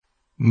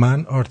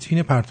من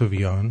آرتین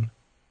پرتویان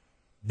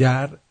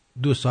در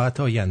 2 ساعت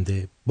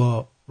آینده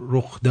با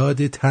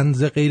رخداد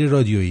طنز غیر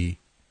رادیویی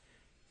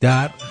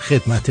در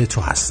خدمت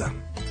تو هستم.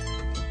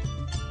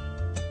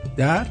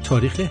 در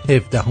تاریخ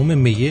 17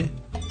 می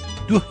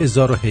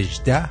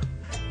 2018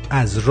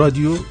 از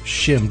رادیو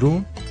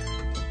شمرون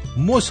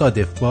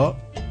مصادف با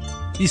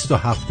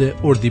 27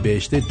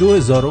 اردیبهشت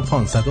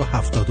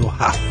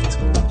 2577.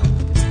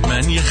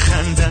 من یه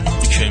خندم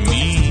که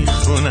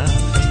میخونم،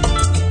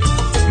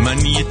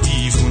 من یه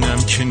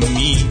دیوونم که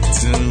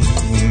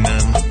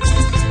میتونم،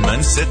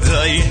 من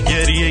صدای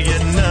گریه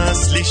یه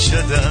نسلی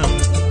شدم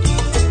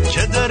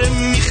که داره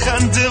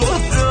میخنده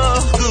و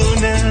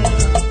داغونه،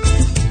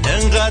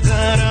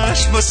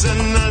 انقدرش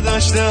واسه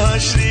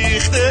نداشتهاش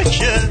ریخته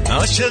که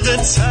عاشق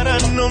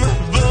ترنم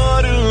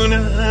بارونه.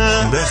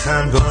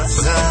 بخند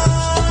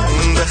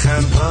بازم،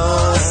 بخند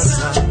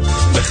بازم،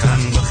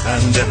 بخند با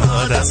خنده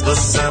ها دست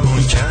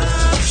بازمون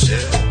کمشه،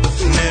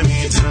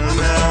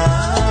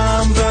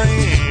 نمیدونم با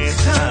این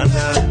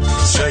خنده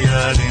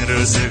شاید این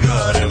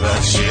روزگار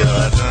وحشی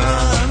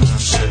آدم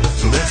شه.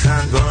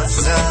 بخند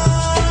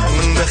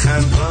بازم،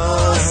 بخند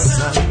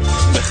بازم،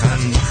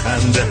 بخند با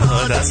خنده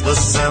ها دست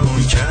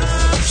بازمون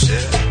کمشه،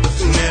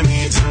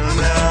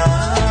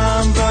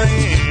 نمیدونم با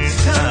این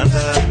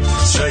خنده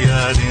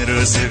شاید این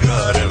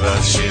روزگار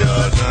وحشی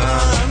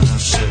آدم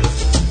شه.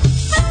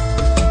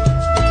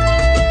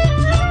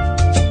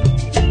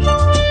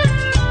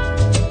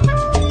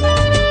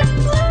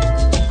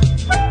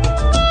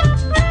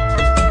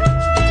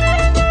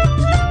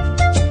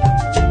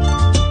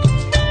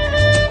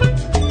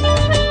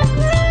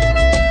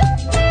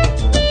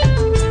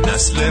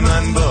 نسل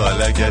من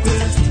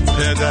بالگده،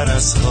 پدر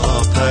از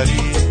خواب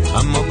پرید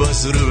اما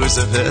باز روز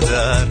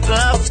پدر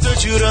رفت و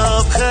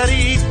جوراب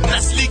خرید،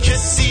 نسلی که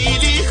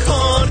سیلی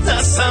خورد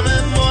از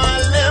همه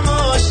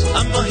معلماش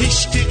اما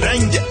هیچکی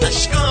رنگ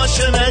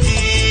اشکاش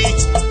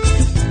ندید.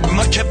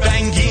 ما که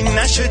بنگی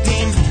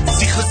نشدیم،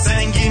 سیخ و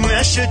سنگی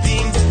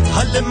نشدیم،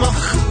 حال ما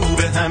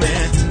خوبه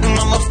همه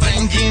ما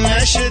فنگی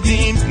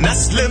نشدیم.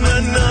 نسل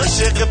من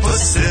عاشق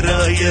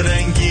پسترای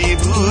رنگی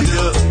بود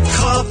و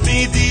خواب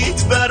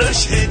میدید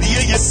براش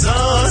هدیه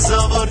ساز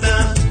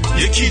آوردن،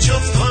 یکی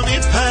جفت پا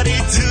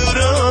میپرید تو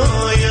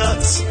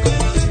رویات،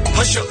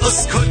 پاشو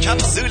اسکو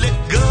کپسول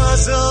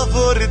گاز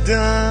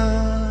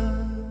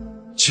آوردن.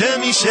 چه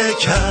میشه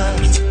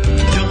کرد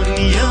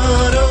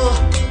دنیا رو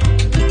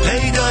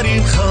هی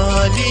داریم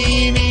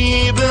خالی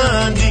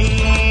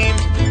میبندیم،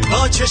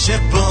 با چش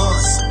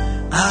باز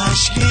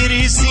عشق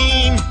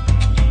میریزیم،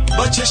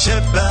 با چش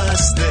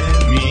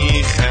بسته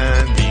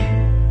میخندیم.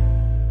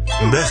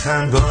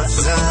 بخند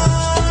بازم،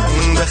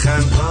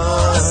 بخند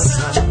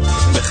بازم،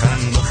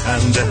 بخند با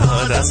خنده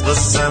ها دست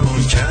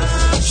بازمون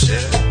کمشه،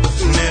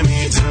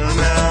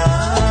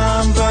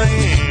 نمیدونم با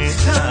این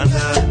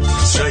خنده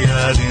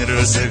شاید این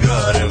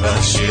روزگار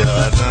وحشی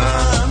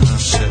آدم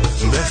شه.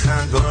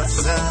 بخند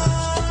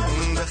بازم،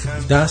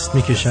 دست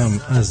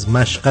میکشم از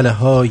مشغله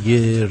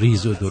های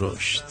ریز و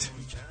درشت،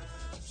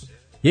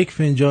 یک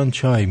فنجان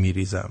چای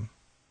میریزم،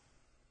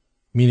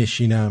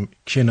 مینشینم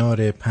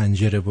کنار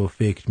پنجره و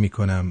فکر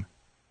میکنم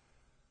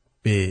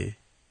به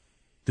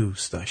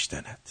دوست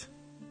داشتنت.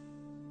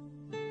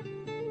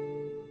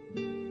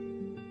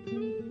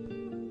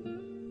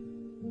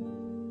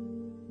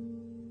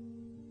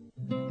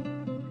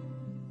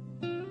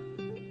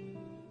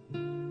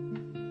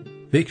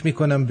 فکر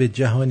میکنم به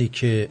جهانی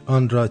که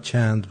آن را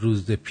چند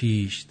روز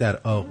پیش در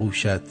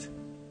آغوشت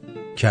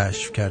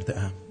کشف کرده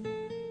ام،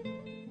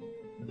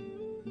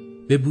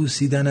 به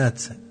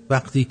بوسیدنت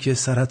وقتی که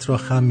سرت را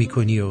خم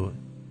میکنی و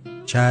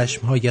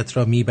چشمهایت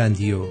را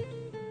میبندی و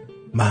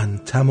من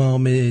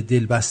تمام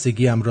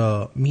دلبستگیم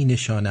را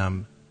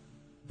مینشانم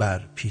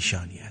بر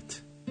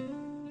پیشانیت.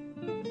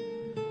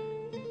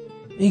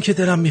 این که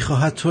دلم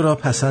میخواهد تو را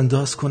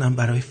پسنداز کنم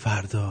برای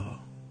فردا،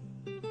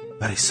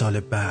 برای سال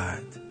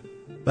بعد،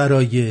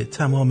 برای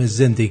تمام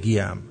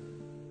زندگیم،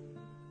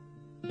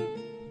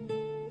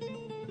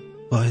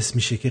 باعث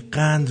میشه که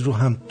قند رو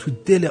هم تو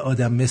دل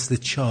آدم مثل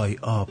چای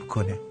آب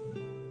کنه.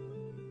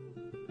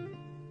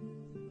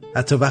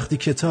 حتی وقتی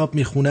کتاب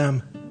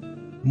میخونم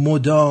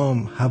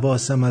مدام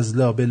حواسم از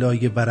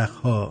لابلای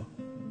ورقها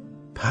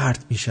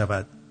پرت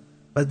میشود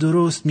و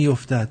درست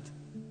میافتد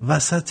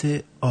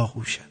وسط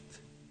آغوشت.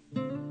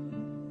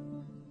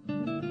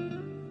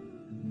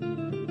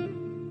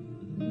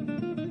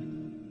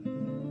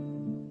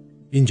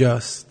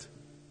 اینجاست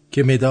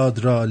که مداد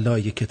را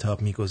لای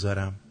کتاب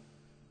میگذارم،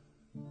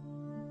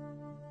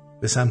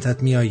 به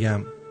سمتت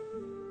میآیم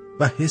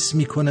و حس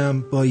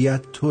میکنم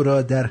باید تو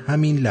را در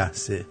همین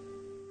لحظه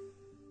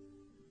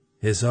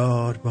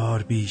 1000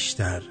 بار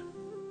بیشتر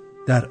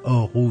در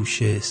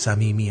آغوش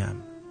صمیمیم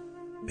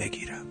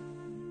بگیرم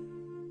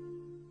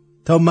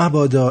تا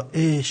مبادا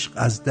عشق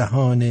از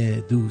دهان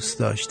دوست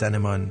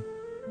داشتنمان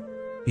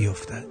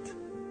بیفتد،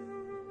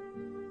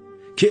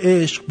 که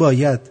عشق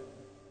باید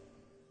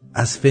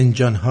از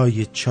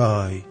فنجانهای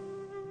چای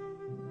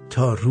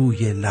تا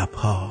روی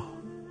لبها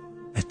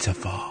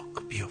اتفاق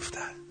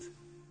بیفتد.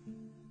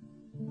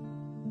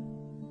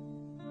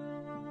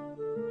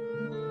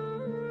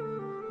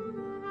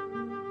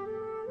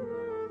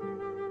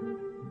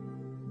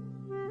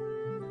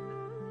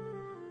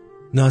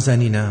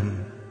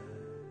 نازنینم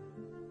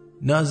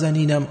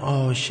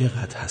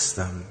عاشقت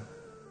هستم،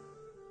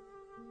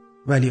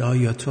 ولی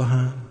آیا تو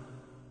هم؟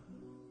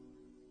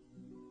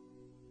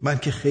 من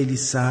که خیلی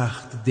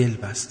سخت دل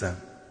بستم،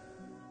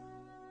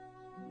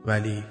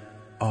 ولی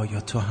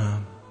آیا تو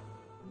هم؟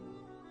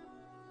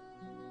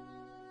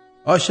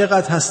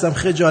 عاشقت هستم،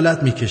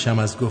 خجالت میکشم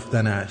از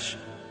گفتنش،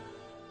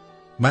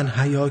 من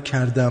حیا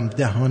کردم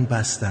دهان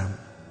بستم،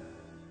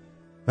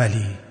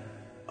 ولی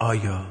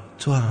آیا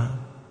تو هم؟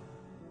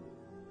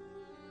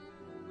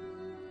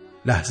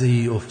 لحظه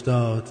ای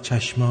افتاد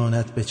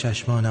چشمانت به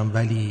چشمانم،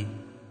 ولی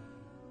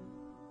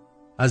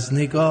از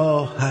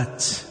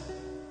نگاهت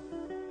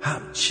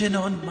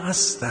همچنان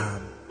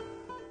مستم،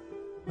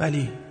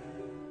 ولی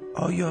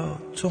آیا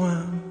تو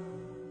هم؟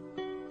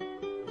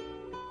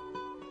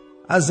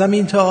 از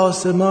زمین تا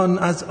آسمان،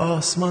 از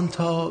آسمان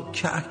تا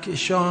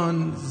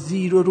کهکشان،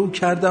 زیر و رو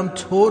کردم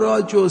تو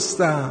را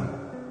جستم،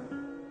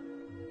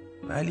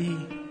 ولی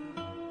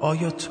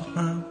آیا تو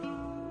هم؟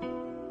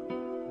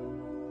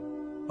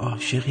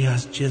 عاشقی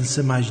از جنس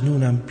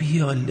مجنونم،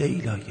 بیا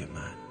لیلای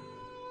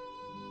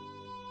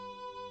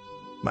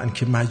من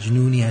که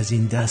مجنونی از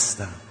این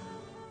دستم،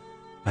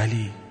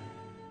 ولی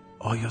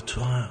آیا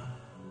تو هم؟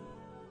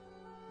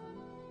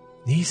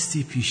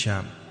 نیستی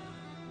پیشم،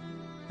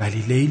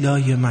 ولی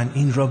لیلای من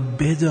این را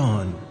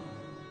بدان،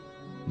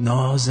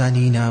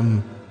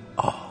 نازنینم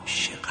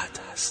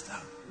عاشقت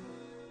هستم،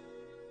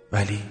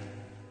 ولی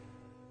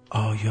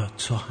آیا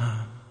تو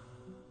هم؟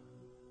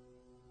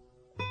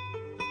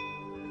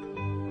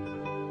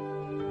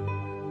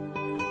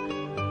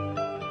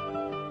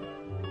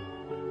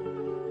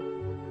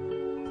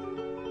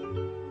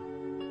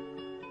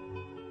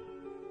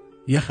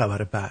 یه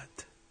خبر بد،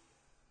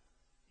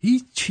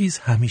 هیچ چیز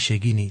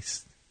همیشگی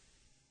نیست.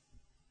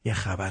 یه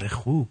خبر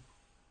خوب،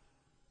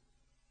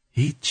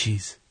 هیچ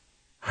چیز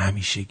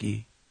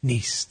همیشگی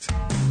نیست.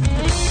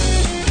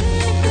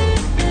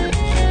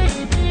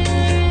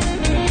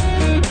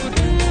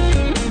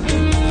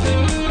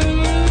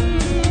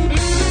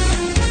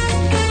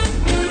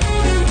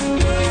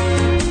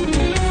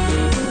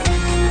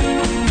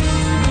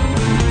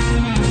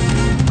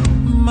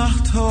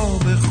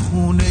 مهتاب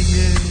خونه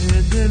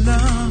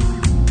دلم،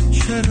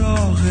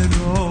 چراغ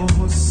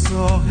راه و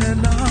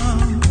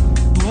ساحلم،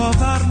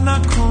 باور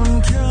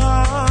نکن که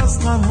از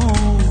غم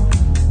و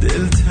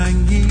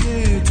دلتنگی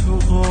تو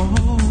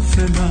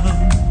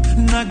غافلم،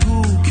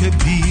 نگو که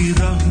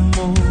بیرحم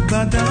و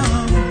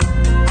بدم،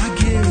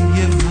 اگه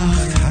یه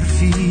وقت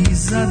حرفی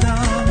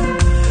زدم،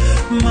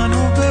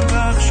 منو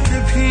ببخش که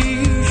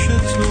پیش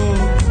تو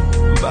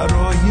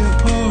برای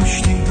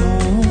آشتی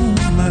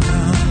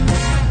اومدم.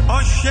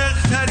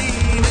 عاشق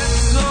ترین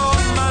تو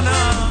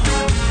منم،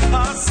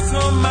 از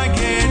تو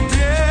مگه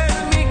دل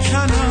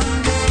میکنم،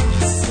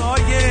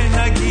 سایه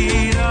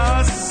نگیر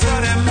از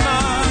سر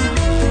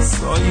من،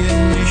 سایه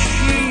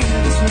نشین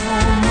تو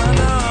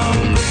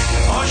منم.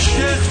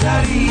 عاشق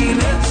ترین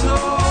تو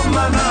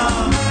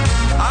منم،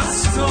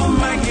 از تو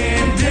مگه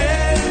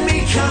دل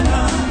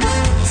میکنم،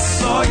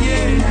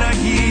 سایه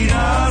نگیر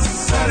از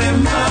سر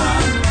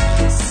من،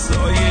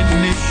 سایه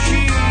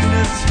نشین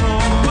تو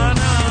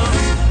منم.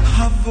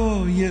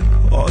 هوای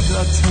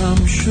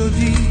عادتم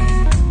شدی،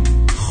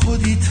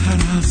 خودی تر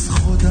از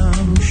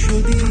خودم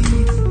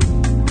شدی،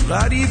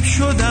 غریب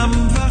شدم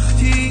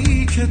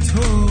وقتی که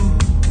تو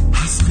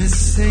از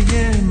قصه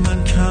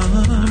من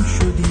کم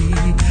شدی،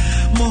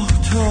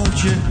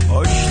 محتاج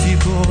آشتی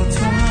با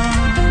تو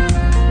هم،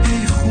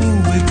 ای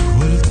خوب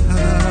گل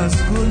تر از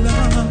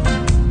گلم،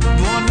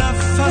 با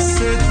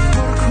نفست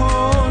پر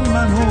کن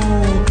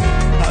منو،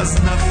 از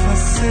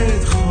نفست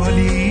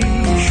خالی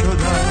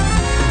شدم.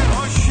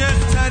 عاشق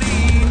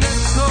ترین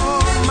تو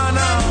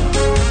منم،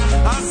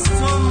 از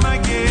تو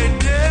مگه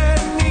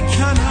دل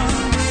میکنم،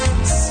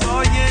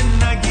 سایه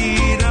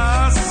نگیر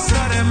از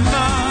سر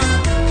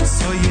من،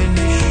 سایه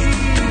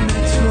نشین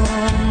تو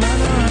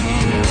منم.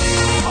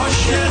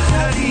 عاشق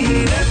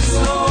ترین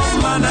تو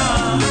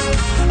منم،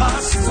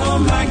 از تو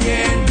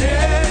مگه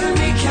دل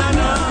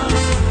میکنم،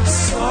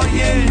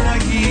 سایه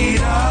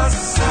نگیر از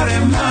سر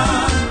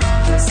من،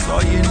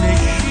 سایه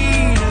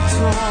نشین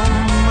تو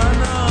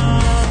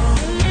منم.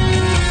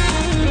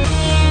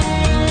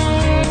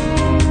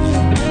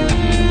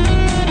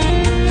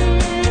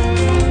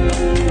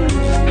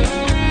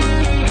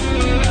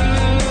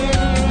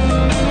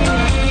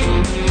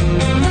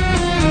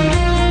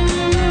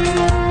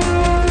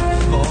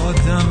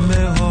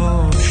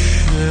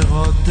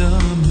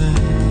 آدم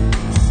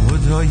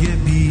خدای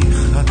بی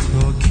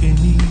خطا که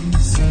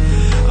نیست،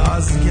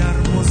 از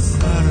گرم و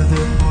سرد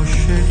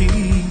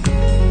عاشقی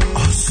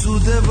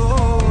آسوده و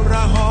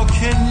رها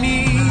که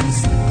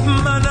نیست.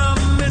 منم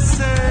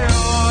مثل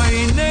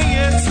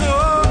آینه تو،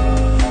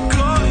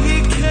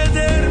 گاهی که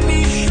در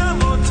میشم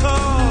و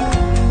تار،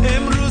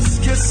 امروز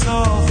که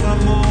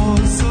صافم و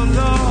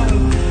زلال،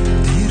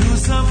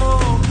 دیروزم و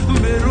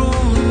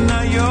بروم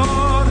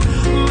نیار.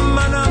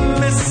 منم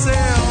مثل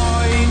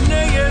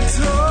آینه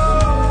تو،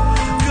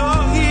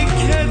 گاهی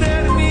که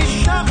در میشم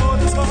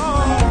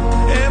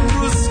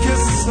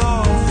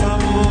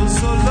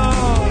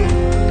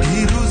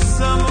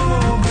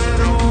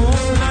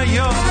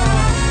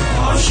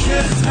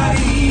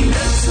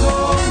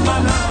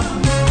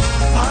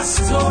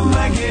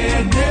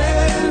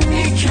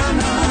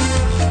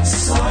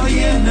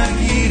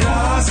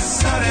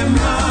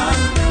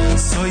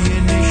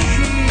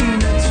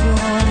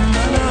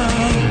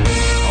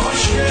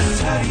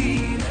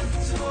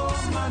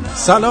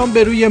سلام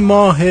به روی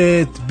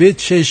ماهت، به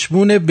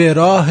چشمون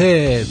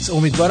براهت.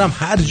 امیدوارم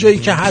هر جایی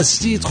که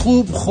هستید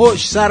خوب،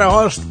 خوش،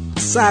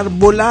 سر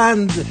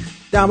بلند،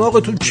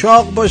 دماغتون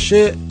چاق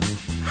باشه،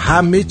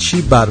 همه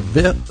چی بر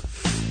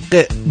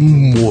وفق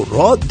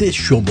مراد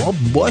شما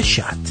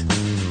باشد.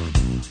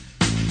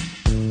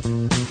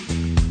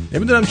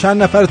 نمیدونم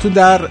چند نفرتون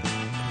در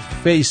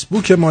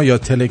فیسبوک ما یا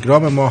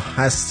تلگرام ما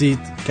هستید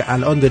که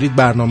الان دارید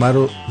برنامه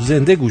رو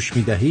زنده گوش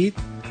میدهید.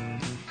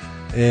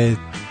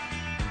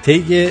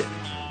 طی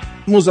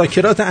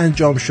مذاکرات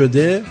انجام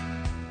شده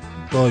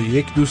با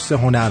یک دوست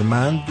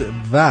هنرمند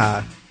و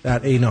در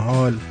عین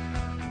حال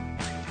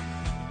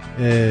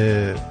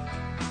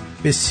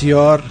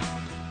بسیار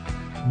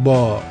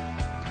با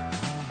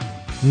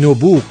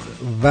نبوغ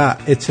و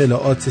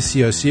اطلاعات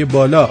سیاسی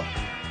بالا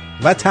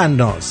و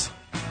طناز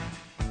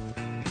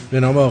به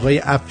نام آقای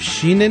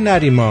افشین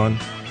نریمان،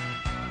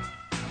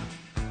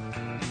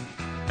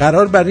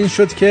 قرار بر این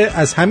شد که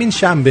از همین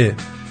شنبه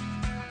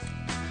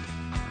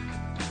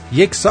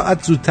 1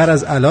 ساعت زودتر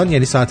از الان،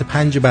 یعنی ساعت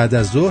 5 بعد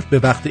از ظهر به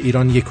وقت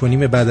ایران 1:30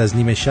 بعد از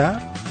نیم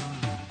شب،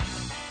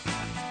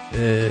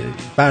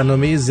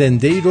 برنامه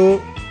زنده ای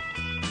رو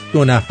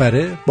 2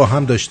 نفره با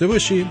هم داشته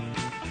باشیم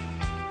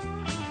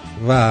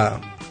و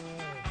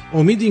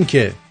امیدیم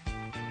که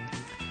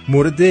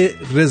مورد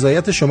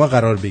رضایت شما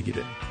قرار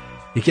بگیره.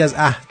 یکی از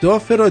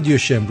اهداف رادیو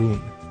شمرون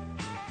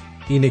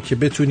اینه که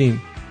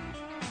بتونیم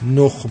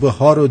نخبه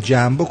ها رو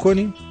جمع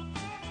بکنیم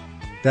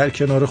در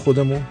کنار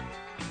خودمون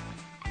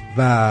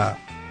و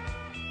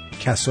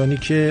کسانی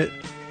که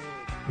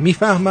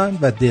میفهمن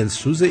و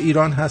دلسوز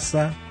ایران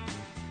هستن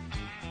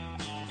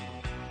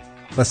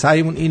و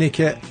سعیمون اینه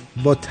که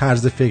با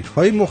طرز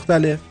فکرهای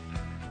مختلف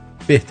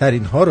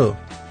بهترین ها رو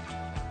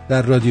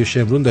در رادیو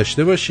شمرون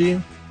داشته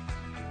باشیم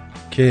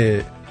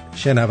که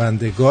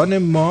شنوندگان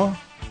ما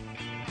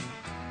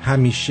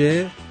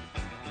همیشه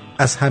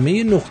از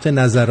همه نقطه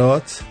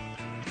نظرات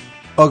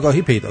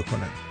آگاهی پیدا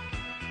کنن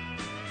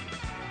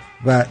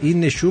و این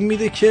نشون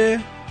میده که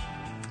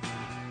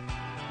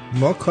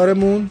ما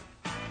کارمون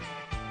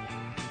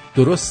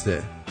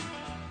درسته.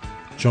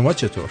 شما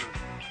چطور؟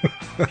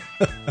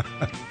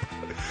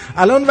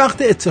 الان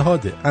وقت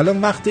اتحاده،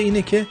 الان وقت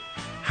اینه که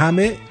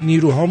همه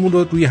نیروهامون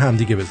رو روی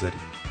همدیگه بذاریم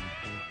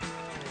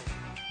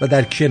و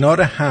در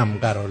کنار هم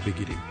قرار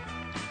بگیریم.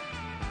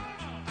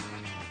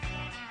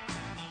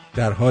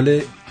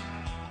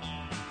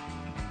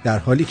 در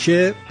حالی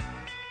که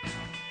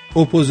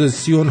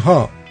اپوزیسیون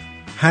ها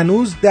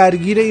هنوز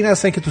درگیر این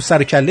هستن که تو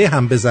سر کله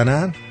هم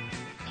بزنن،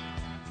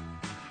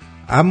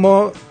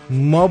 اما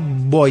ما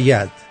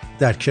باید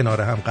در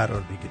کنار هم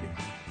قرار بگیریم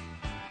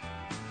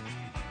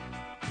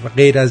و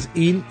غیر از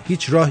این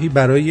هیچ راهی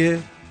برای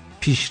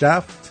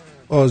پیشرفت،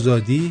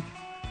 آزادی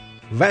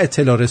و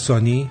اطلاع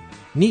رسانی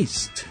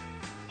نیست.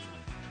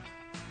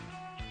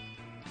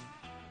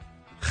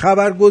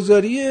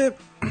 خبرگزاری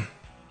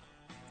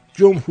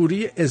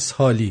جمهوری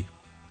اسحالی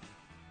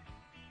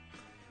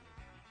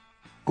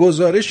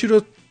گزارشی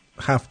رو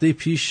هفته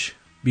پیش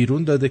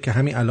بیرون داده که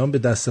همین الان به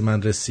دست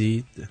من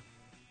رسید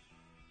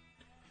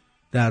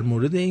در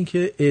مورد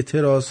اینکه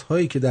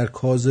اعتراض‌هایی که در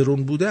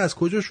کازرون بوده از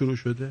کجا شروع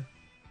شده.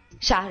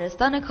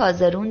 شهرستان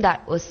کازرون در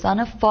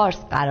استان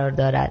فارس قرار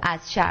دارد.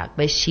 از شرق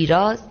به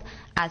شیراز،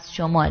 از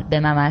شمال به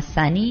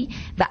ممسنی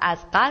و از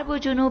غرب و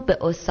جنوب به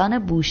استان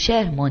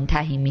بوشهر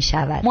منتهی می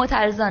شود.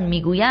 معترضان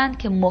می گویند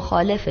که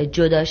مخالف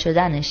جدا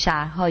شدن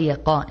شهرهای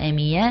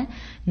قائمیه،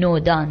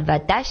 نودان و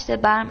دشت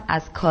برم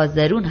از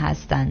کازرون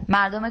هستند.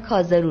 مردم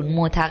کازرون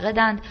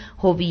معتقدند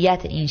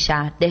هویت این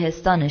شهر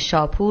دهستان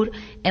شاپور،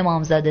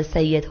 امامزاده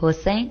سید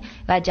حسین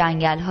و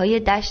جنگل‌های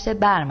دشت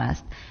برم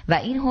است و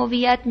این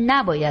هویت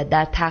نباید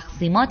در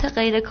تقسیمات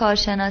غیر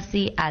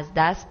کارشناسی از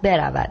دست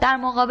برود. در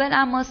مقابل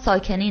اما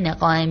ساکنین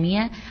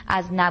قائمیه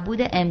از نبود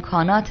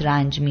امکانات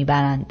رنج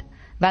میبرند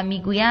و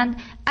میگویند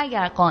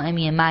اگر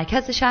قائمیه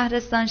مرکز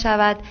شهرستان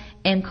شود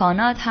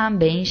امکانات هم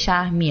به این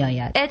شهر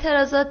میآید.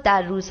 اعتراضات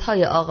در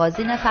روزهای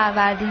آغازین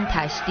فروردین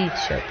تشدید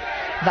شد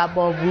و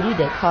با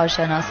ورود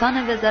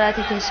کارشناسان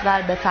وزارت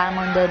کشور به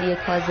فرمانداری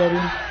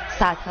کازرون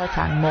صدها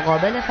تن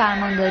مقابل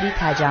فرمانداری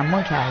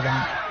تجمع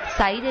کردند.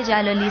 سعید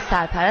جلالی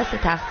سرپرست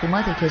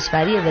تقسیمات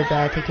کشوری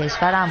وزارت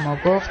کشور اما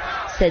گفت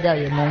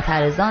صدای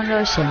معترضان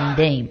را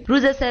شنیده ایم.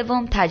 روز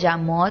سوم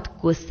تجمعات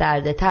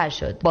گسترده تر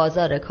شد.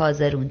 بازار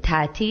کازرون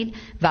تعطیل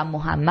و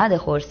محمد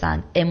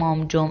خرسند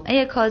امام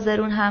جمعه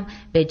کازرون هم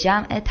به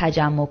جمع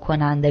تجمع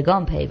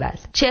کنندگان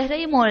پیوست.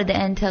 چهره مورد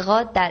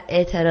انتقاد در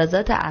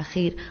اعتراضات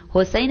اخیر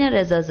حسین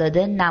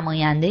رضازاده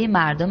نماینده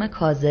مردم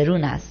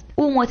کازرون است.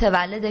 او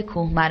متولد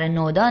کوهمر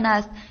نودان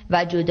است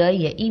و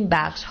جدایی این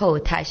بخش‌ها و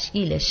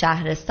تشکیل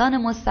شهرستان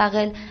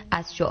مستقل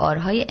از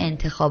شعارهای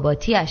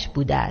انتخاباتیش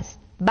بوده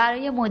است.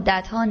 برای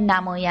مدت‌ها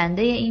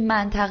نماینده این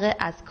منطقه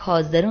از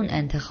کازرون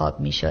انتخاب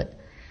می‌شد.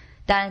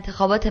 در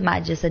انتخابات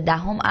مجلس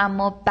دهم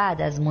اما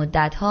بعد از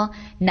مدت‌ها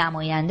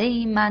نماینده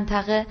این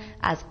منطقه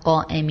از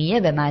قائمیه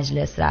به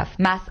مجلس رفت.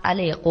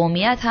 مسئله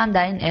قومیت هم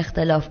در این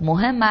اختلاف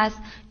مهم است،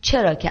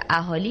 چرا که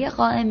اهالی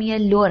قائمیه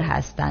لر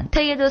هستند.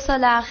 طی 2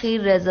 سال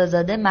اخیر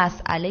رضازاده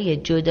مسئله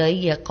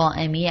جدایی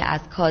قائمیه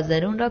از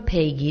کازرون را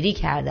پیگیری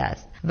کرده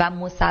است و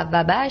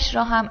مصوبه‌اش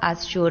را هم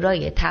از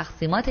شورای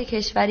تقسیمات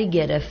کشوری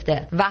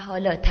گرفته و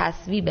حالا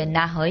تصویب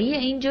نهایی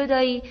این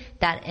جدایی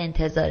در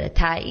انتظار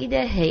تایید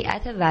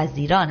هیئت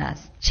وزیران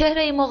است.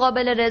 چهره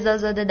مقابل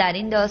رضازاده در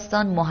این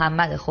داستان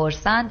محمد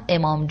خرسند،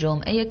 امام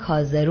جمعه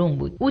کازرون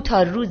بود. او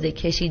تا روز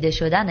کشیده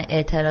شدن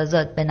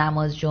اعتراضات به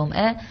نماز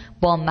جمعه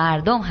با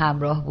مردم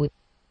همراه بود.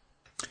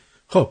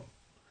 خب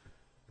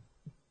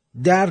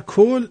در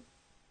کل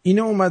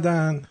اینا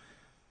اومدن،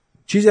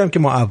 چیزی هم که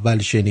ما اول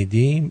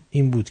شنیدیم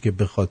این بود که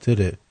به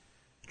خاطر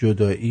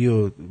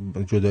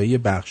جدایی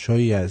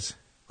بخشایی از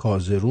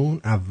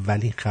کازرون،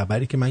 اولین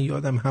خبری که من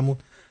یادم همون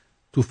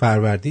تو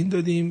فروردین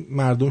دادیم،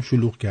 مردم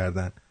شلوغ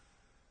کردن.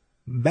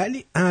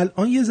 ولی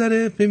الان یه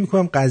ذره فکر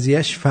می‌کنم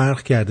قضیهش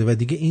فرق کرده و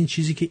دیگه این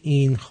چیزی که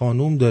این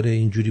خانوم داره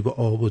اینجوری با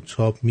آب و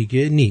تاب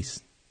میگه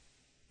نیست.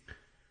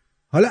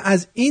 حالا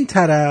از این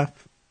طرف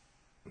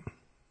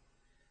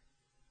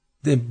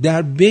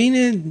در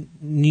بین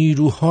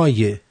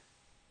نیروهای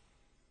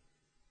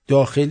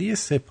داخلی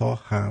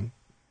سپاه هم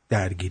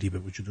درگیری به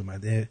وجود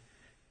اومده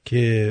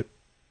که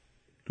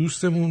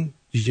دوستمون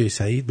دیجی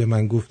سعید به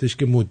من گفتش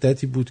که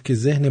مدتی بود که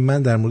ذهن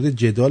من در مورد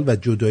جدال و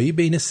جدایی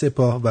بین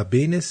سپاه و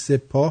بین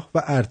سپاه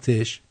و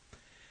ارتش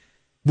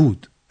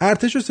بود.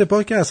 ارتش و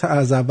سپاه که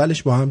از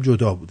اولش با هم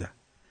جدا بودن،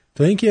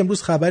 تا اینکه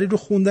امروز خبری رو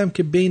خوندم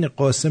که بین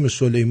قاسم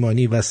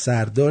سلیمانی و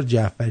سردار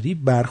جعفری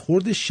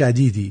برخورد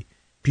شدیدی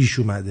پیش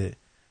اومده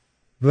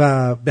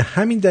و به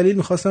همین دلیل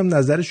میخواستم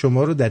نظر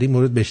شما رو در این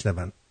مورد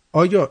بشنوم.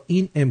 آیا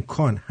این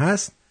امکان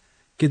هست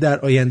که در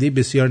آینده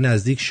بسیار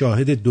نزدیک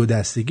شاهد 2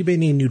 دستگی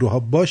بین این نیروها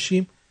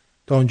باشیم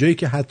تا اونجایی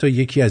که حتی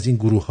یکی از این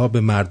گروه‌ها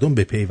به مردم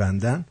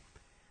بپیوندن؟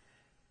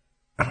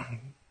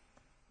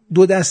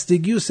 2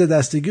 دستگی و 3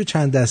 دستگی و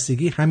چند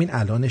دستگی همین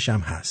الانش هم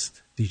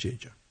هست دیجی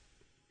جان.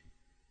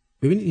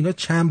 ببین اینا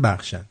چند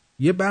بخشن.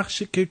 یه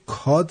بخشی که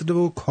کادر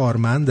و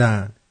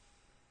کارمندن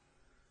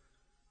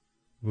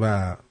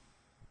و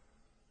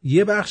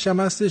یه بخش هم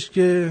هستش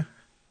که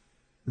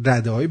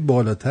رده های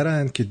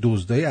بالاترن که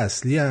دزدای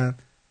اصلی هن.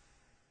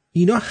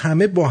 اینا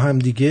همه با هم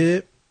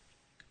دیگه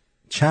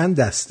چند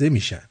دسته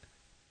میشن،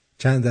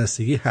 چند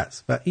دستگی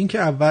هست. و این که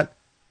اول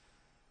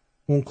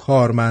اون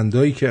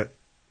کارمندایی که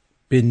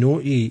به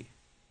نوعی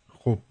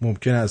خب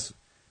ممکن است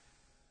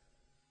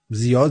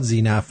زیاد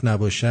ذی‌نفع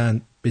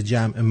نباشن به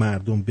جمع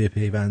مردم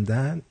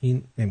بپیوندن،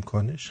 این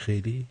امکانش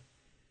خیلی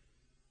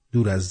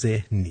دور از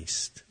ذهن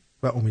نیست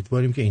و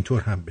امیدواریم که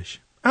اینطور هم بشه.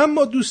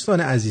 اما دوستان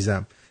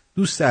عزیزم،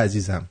 دوست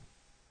عزیزم،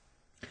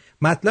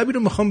 مطلبی رو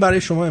میخوام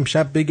برای شما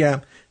امشب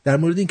بگم در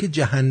مورد اینکه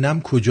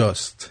جهنم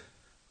کجاست.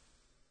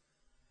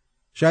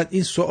 شاید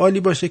این سوالی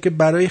باشه که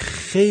برای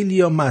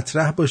خیلیا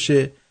مطرح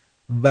باشه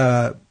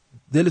و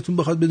دلتون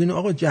بخواد بدونی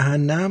آقا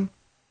جهنم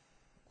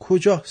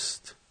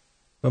کجاست،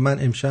 و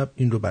من امشب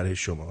این رو برای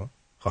شما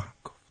خواهم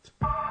گفت.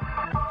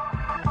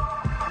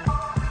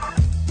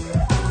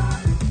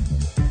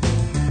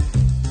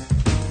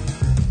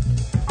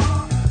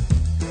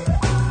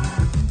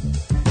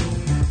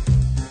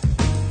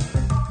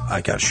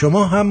 اگر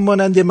شما هم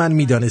مانند من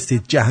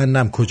میدانستید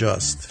جهنم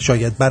کجاست،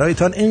 شاید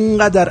برایتان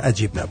اینقدر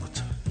عجیب نبود.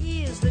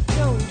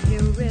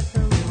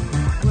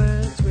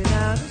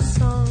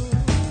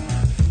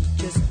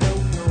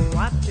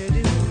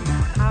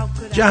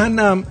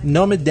 جهنم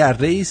نام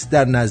دره‌ای است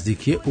در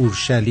نزدیکی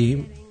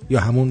اورشلیم یا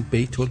همون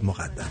بیت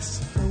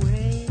المقدس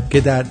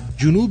که در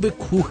جنوب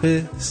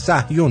کوه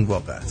صهیون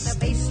واقع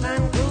است.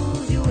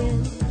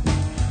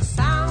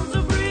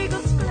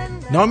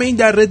 نام این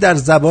دره در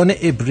زبان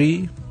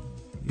عبری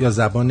یا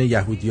زبان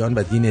یهودیان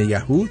و دین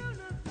یهود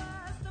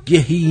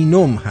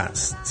گهینوم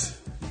هست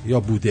یا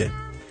بوده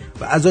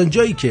و از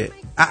آنجایی که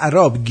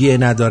اعراب گه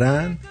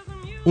ندارن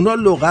اونا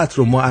لغت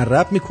رو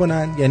معرب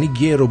میکنن، یعنی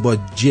گه رو با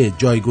ج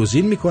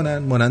جایگزین میکنن،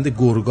 مانند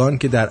گرگان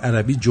که در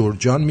عربی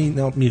جرجان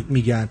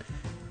میگن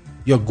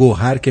یا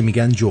گوهر که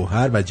میگن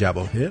جوهر و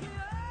جواهر.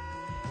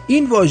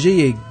 این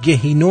واژه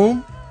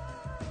گهینوم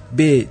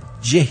به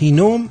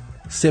جهینوم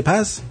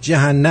سپس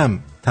جهنم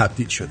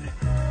تبدیل شده.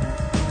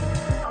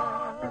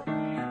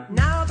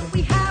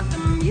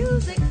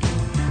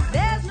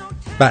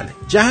 بله،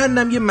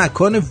 جهنم یه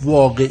مکان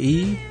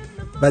واقعی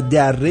و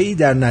دره‌ای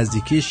در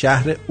نزدیکی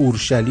شهر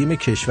اورشلیم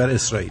کشور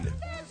اسرائیل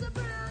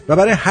و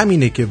برای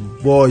همینه که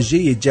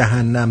واژه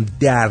جهنم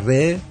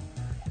دره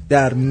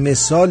در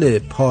مثال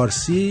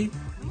پارسی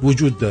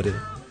وجود داره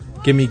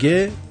که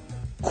میگه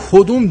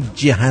کدوم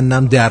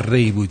جهنم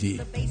دره‌ای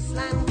بودی.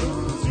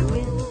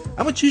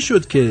 اما چی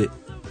شد که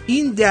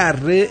این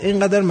دره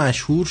اینقدر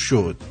مشهور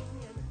شد؟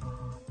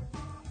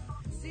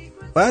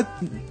 باید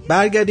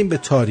برگردیم به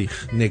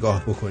تاریخ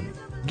نگاه بکنیم.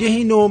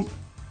 گهینوم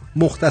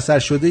مختصر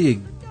شده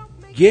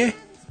گه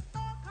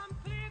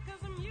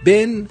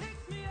بن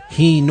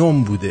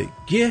هینوم بوده.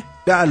 گه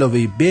به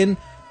علاوه بن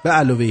به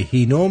علاوه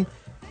هینوم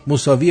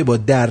مساویه با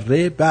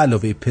دره به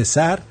علاوه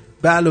پسر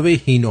به علاوه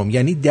هینوم،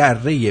 یعنی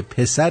دره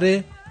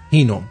پسر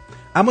هینوم.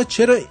 اما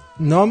چرا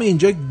نام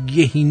اینجا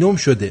گهینوم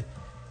شده؟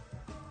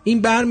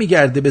 این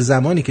برمیگرده به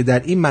زمانی که در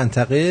این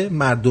منطقه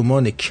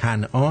مردمان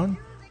کنعان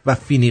و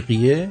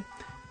فینیقیه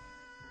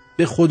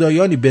به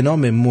خدایانی به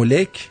نام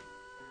ملک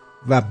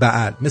و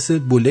بعل، مثل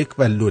بولک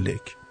و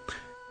لولک،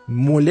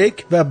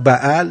 ملک و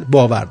بعل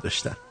باور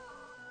داشتن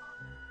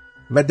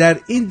و در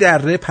این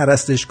دره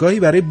پرستشگاهی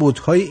برای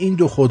بت‌های این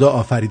دو خدا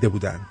آفریده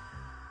بودند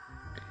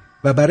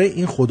و برای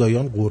این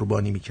خدایان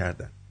قربانی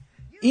می‌کردن.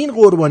 این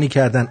قربانی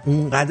کردن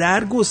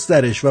اونقدر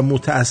گسترش و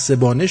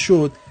متعصبانه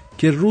شد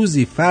که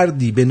روزی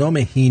فردی به نام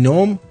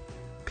هینوم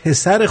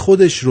پسر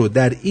خودش رو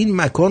در این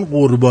مکان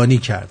قربانی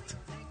کرد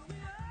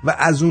و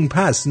از اون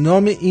پس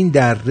نام این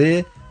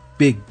دره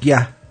به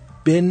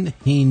گهبن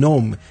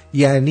هینوم،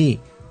 یعنی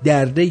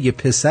دره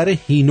پسر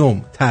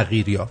هینوم،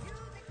 تغییر یافت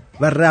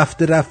و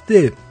رفته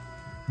رفته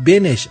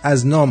بنش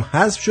از نام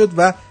حذف شد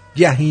و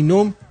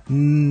گهینوم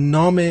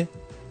نام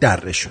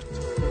دره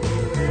شد.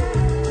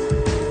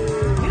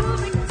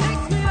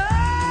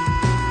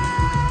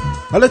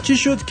 حالا چی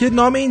شد که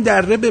نام این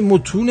دره به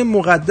متون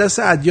مقدس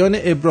ادیان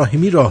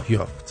ابراهیمی راه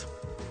یافت؟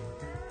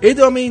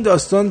 ادامه این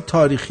داستان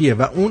تاریخیه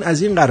و اون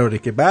از این قراره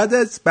که بعد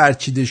از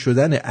برچیده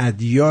شدن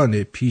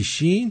ادیان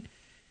پیشین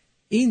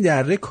این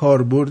دره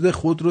کاربرد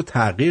خود رو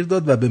تغییر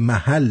داد و به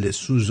محل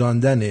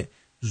سوزاندن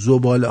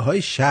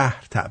زباله‌های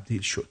شهر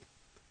تبدیل شد.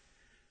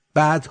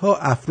 بعدها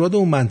افراد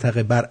اون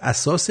منطقه بر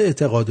اساس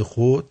اعتقاد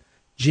خود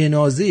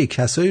جنازه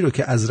کسایی رو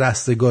که از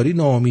رستگاری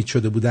ناامید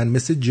شده بودن،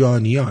 مثل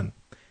جانیان،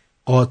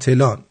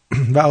 قاتلان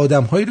و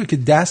آدم‌هایی رو که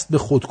دست به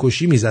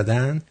خودکشی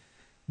می‌زدن،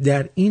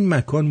 در این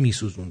مکان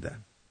می‌سوزوندن.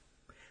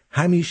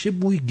 همیشه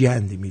بوی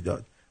گندی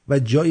میداد و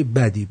جای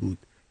بدی بود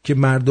که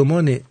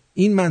مردمان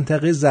این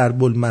منطقه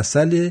ضرب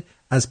المثل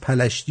از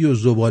پلشتی و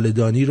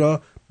زباله‌دانی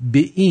را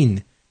به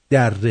این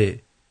دره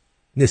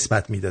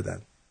نسبت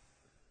می‌دادند.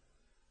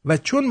 و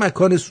چون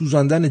مکان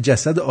سوزاندن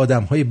جسد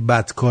آدم‌های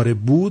بدکار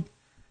بود،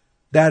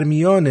 در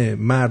میان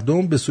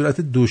مردم به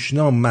صورت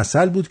دشنام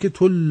مثل بود که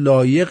تو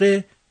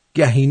لایق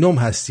گهینم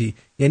هستی،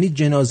 یعنی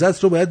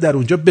جنازت رو باید در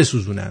اونجا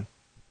بسوزونن.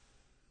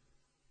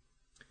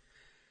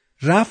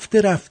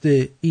 رفته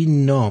رفته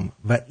این نام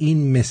و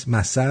این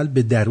مثل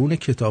به درون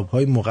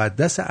کتاب‌های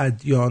مقدس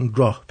ادیان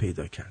راه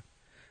پیدا کرد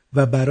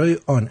و برای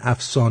آن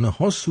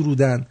افسانه‌ها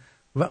سرودن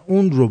و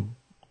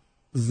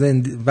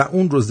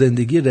اون رو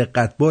زندگی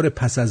رقتبار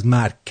پس از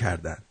مرگ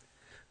کردند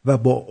و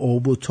با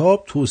آب و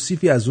تاب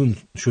توصیفی از اون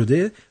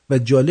شده. و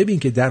جالب این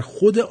که در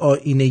خود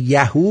آیین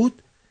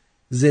یهود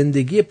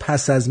زندگی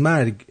پس از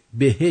مرگ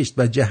بهشت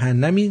و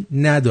جهنمی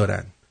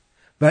ندارن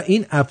و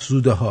این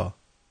افزوده ها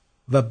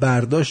و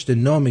برداشت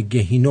نام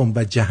گهینم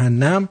و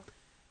جهنم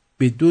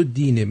به دو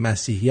دین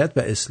مسیحیت و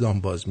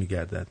اسلام باز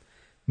می‌گردد.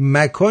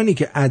 مکانی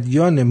که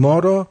ادیان ما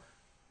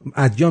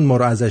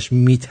را ازش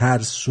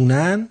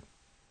میترسونن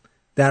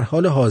در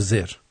حال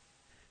حاضر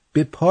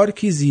به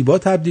پارکی زیبا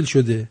تبدیل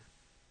شده.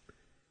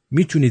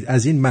 میتونید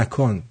از این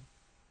مکان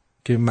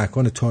که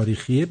مکان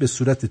تاریخیه به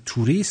صورت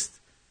توریست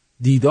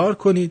دیدار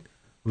کنید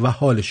و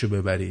حالشو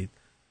ببرید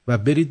و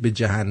برید به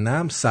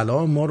جهنم.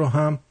 سلام ما رو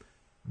هم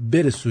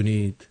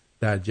برسونید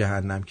در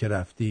جهنم که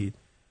رفتید.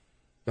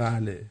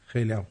 بله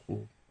خیلی هم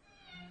خوب.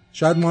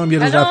 شاید ما هم یه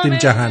روز رفتیم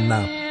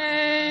جهنم.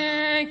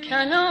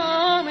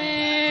 کلام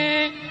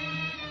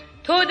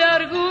تو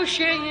در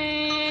گوشه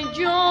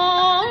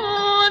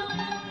جان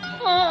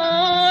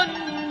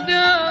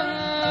آنده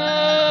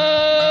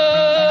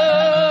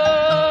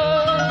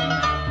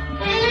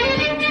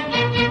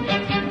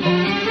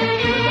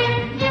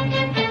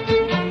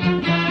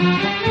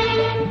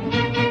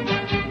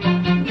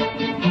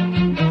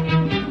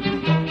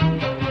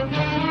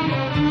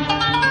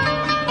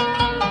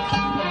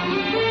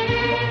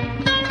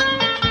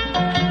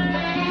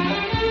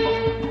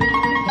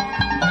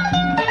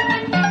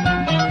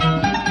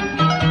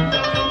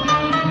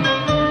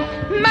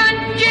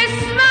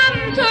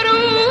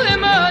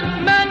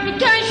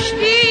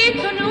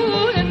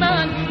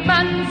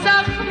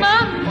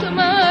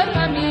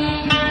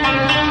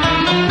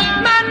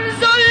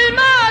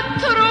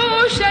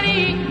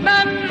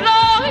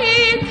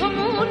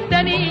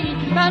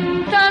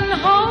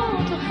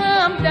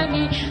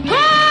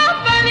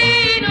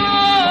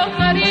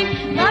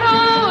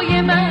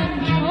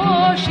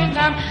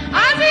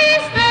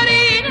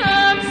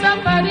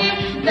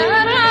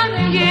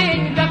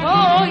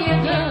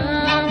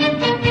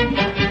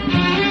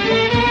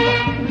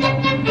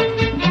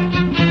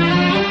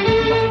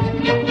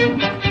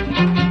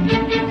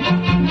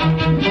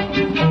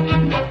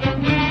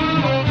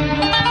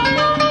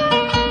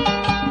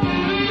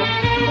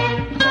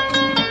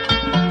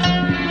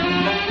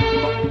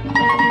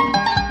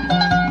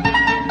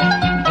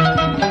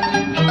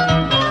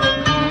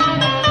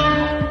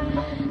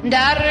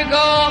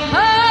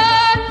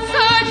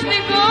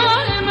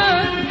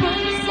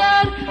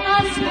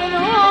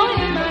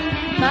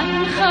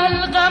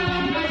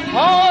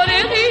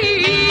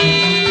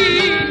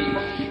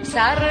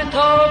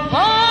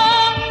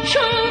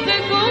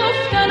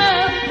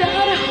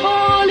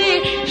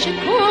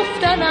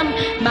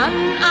من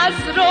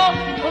از راه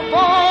تو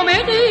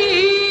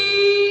وامقی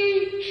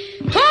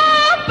تو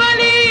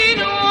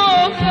اولین و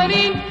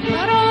آخرین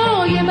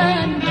برای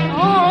من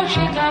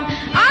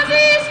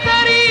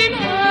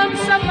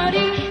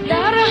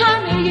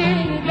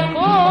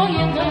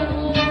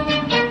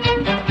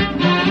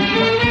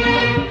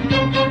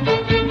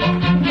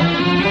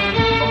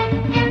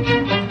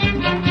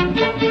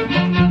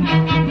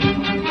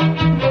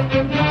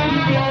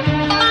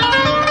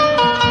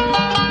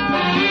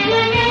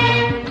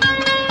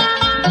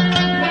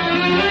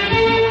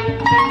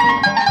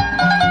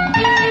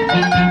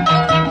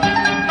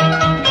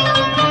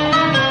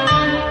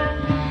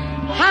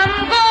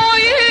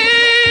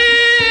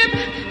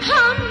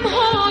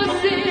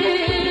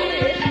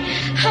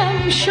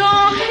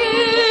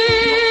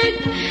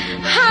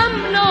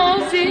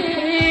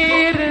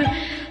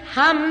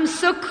هم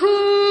سکوت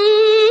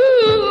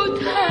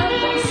هم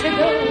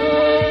صدا،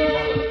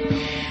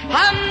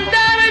 هم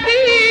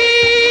دردی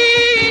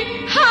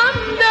هم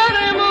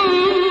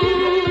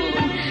درمون،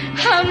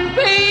 هم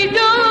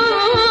پیدا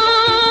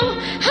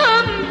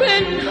هم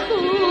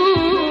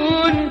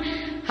پنهون،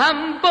 هم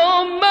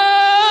با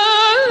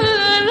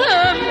من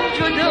هم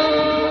جدا.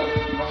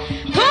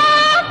 تو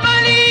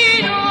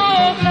اولین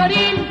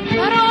آخرین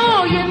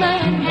برای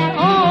من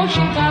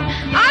عاشقم،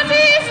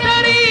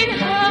 عزیزترین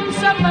هم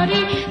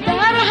سفری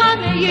در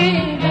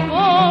همه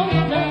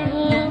دقایقم.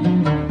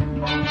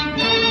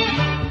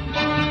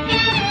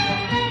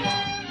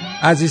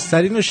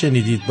 عزیزترین رو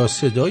شنیدید با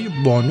صدای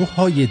بانو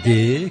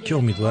هایده که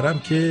امیدوارم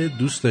که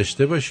دوست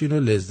داشته باشین و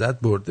لذت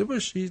برده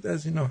باشید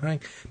از این آهنگ.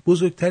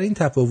 بزرگترین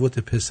تفاوت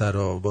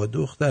پسرا با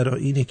دخترا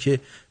اینه که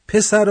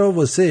پسرا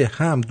واسه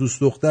هم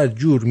دوست دختر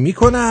جور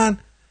میکنن،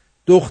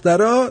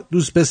 دخترا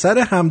دوست پسر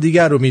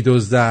همدیگر رو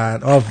میدزدن.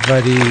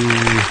 آفرین.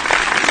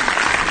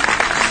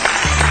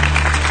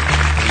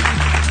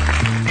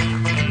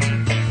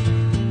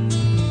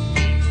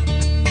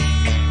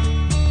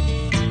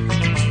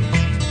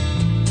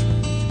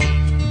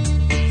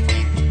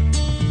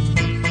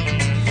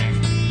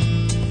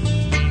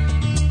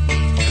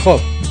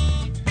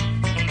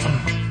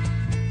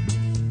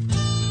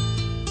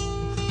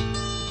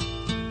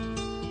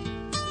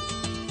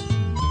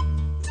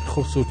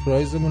 خب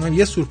سورپرایزمون هم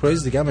یه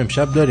سورپرایز دیگه هم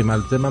امشب داریم.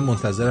 البته من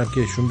منتظرم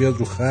که ایشون بیاد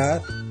رو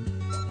خط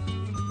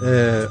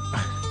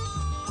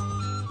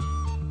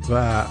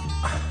و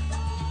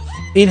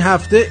این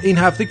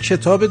هفته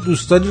کتاب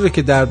دوستانی رو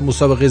که در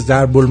مسابقه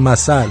ضرب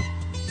المثل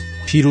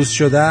پیروز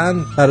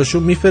شدن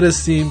براشون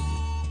میفرستیم.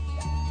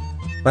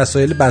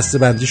 وسایل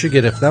بسته‌بندیشو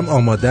گرفتم،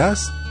 آماده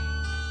است.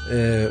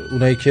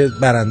 اونایی که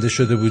برنده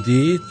شده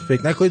بودید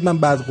فکر نکنید من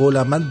بعد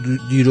قولم، من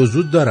دیر و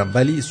زود دارم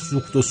ولی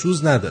سوخت و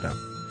سوز ندارم،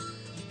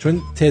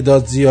 چون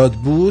تعداد زیاد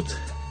بود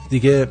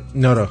دیگه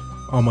اینا رو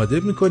آماده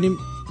میکنیم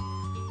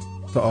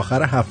تا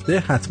آخر هفته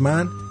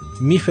حتما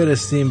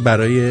میفرستیم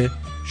برای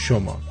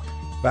شما.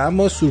 و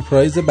اما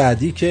سورپرایز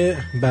بعدی که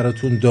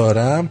براتون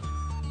دارم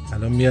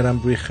الان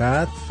میارم روی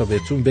خط تا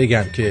بهتون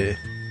بگم که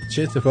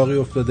چه اتفاقی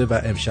افتاده و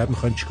امشب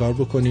میخوایم چیکار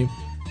بکنیم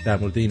در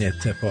مورد این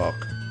اتفاق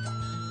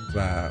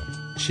و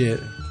چه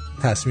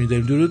تصمیم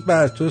داریم. درود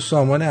بر تو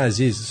سامان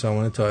عزیز،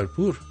 سامان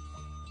طاهرپور.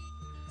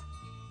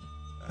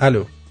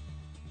 الو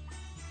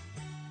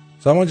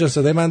سامان جان،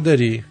 صدای من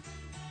داری؟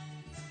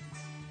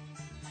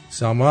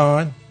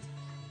 سامان؟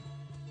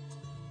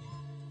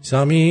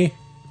 سامی؟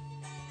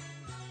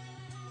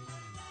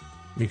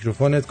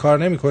 میکروفونت کار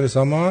نمیکنه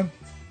سامان؟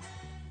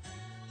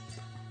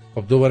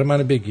 خب دوباره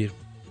منو بگیر.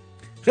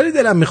 خیلی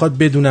دلم میخواد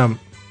بدونم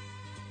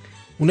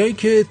اونایی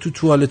که تو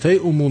توالت‌های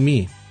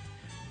عمومی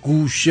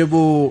گوشه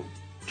و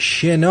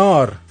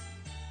کنار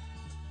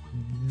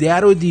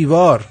در و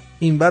دیوار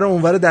اینور و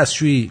اونور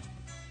دستشویی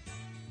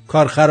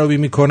کار خرابی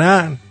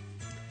میکنن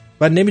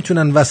و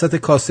نمیتونن وسط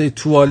کاسه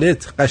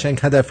توالت قشنگ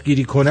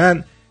هدفگیری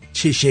کنن،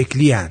 چه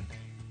شکلی هن؟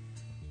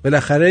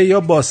 بالاخره یا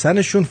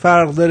باسنشون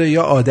فرق داره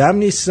یا آدم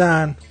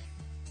نیستن،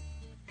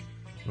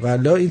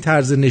 ولی این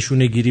طرز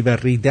نشونه گیری و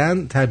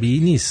ریدن طبیعی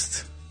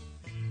نیست.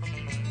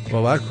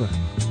 باور کن.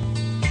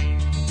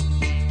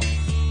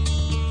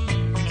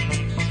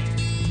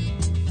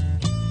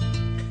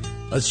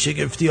 از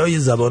شگفتی های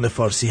زبان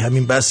فارسی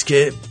همین بس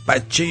که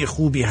بچه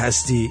خوبی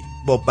هستی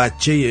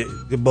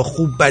با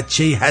خوب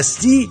بچه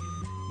هستی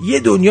یه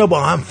دنیا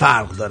با هم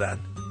فرق دارن.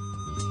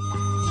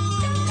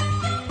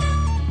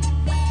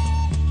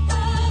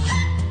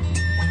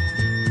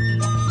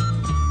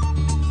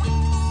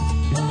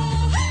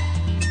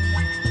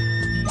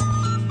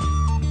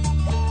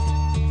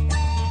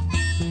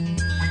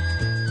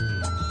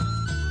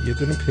 یه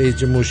دونه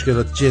پیج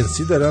مشکلات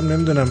جنسی دارم،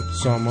 نمیدونم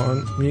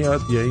سامان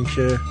میاد یا این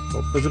که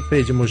خب بذار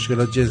پیج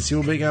مشکلات جنسی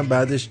رو بگم،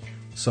 بعدش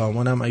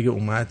سامانم اگه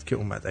اومد که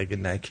اومد، اگه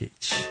نه که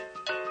هیچ.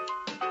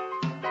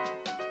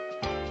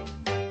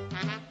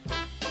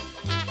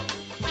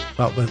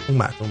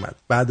 اومد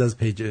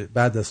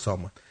بعد از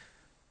سامان.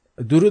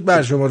 درود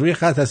بر شما، روی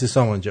خط هستی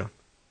سامان جان.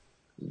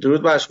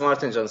 درود بر شما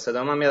آرتین جان،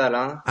 صدا من میاد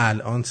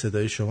الان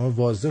صدای شما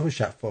واضح و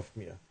شفاف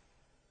میاد.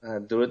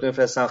 درود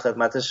میفرستم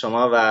خدمت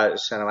شما و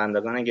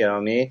شنوندگان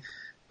گرامی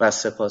و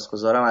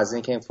سپاسگزارم از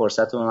اینکه این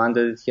فرصت رو به من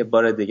دادید که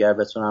بار دیگر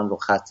بتونم رو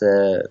خط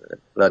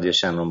رادیو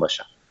شمرون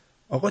باشم.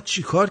 آقا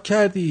چی کار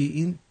کردی؟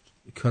 این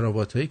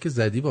کراوات هایی که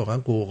زدی واقعا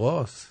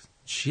قوقاست،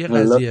 چیه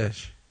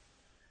قضیهش؟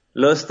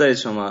 لست دارید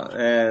شما.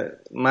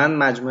 من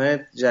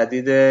مجموعه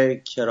جدید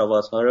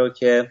کراوات ها رو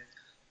که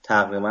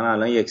تقریبا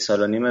الان 1.5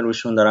 سال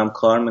روشون دارم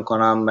کار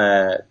میکنم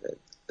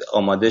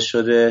آماده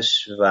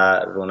شدش و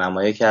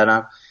رونمایی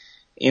کردم.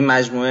 این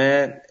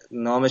مجموعه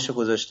نامشو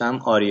گذاشتم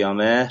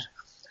آریامهر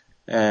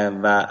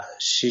و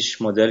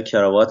 6 مدل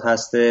کراوات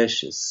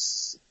هستش.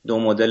 2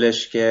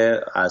 مدلش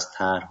که از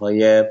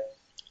طرح‌های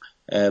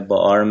با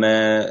آرم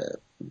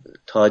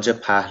تاج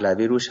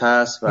پهلوی روش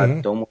هست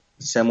و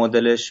 3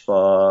 مدلش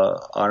با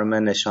آرم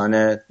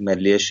نشان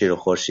ملی شیر و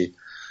خورشید.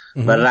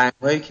 و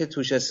رنگ‌هایی که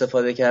توش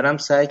استفاده کردم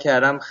سعی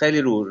کردم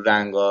خیلی رو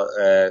رنگ‌ها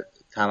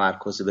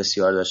تمرکز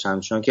بسیار داشتم،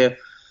 چون که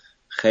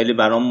خیلی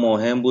برام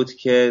مهم بود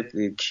که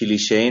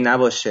کلیشه‌ای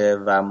نباشه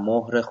و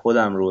مهر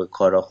خودم روی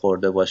کارا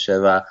خورده باشه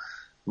و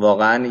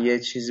واقعا یه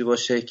چیزی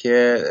باشه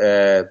که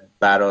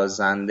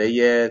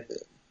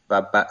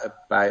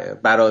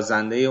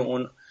برازنده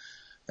اون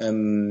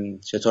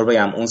چطور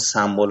بگم اون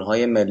سمبل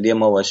های ملی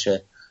ما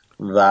باشه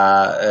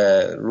و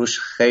روش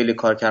خیلی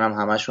کار کردم.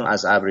 همشون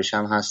از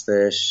ابریشم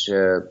هستش.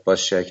 با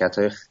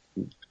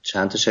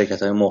چند تا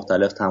شرکت های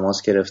مختلف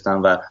تماس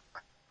گرفتم و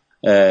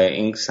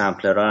این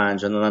سمپلرها رو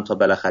انجام دادم تا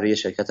بالاخره یه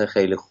شرکت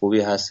خیلی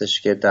خوبی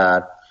هستش که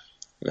در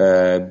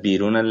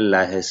بیرون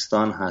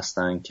لهستان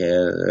هستن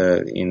که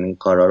این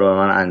کارا رو به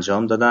من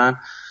انجام دادن.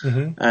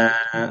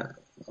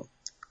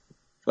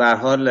 به هر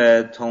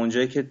حال تا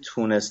اونجایی که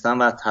تونستم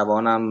و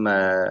توانم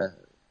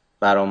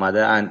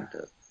برآمده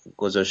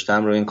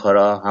گذاشتم رو این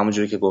کارا.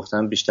 همونجوری که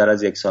گفتم بیشتر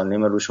از 1.5 سال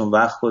روشون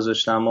وقت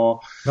گذاشتم و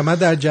من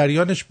در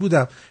جریانش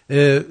بودم.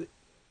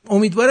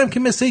 امیدوارم که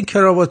مثل این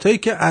کراواتایی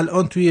که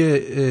الان توی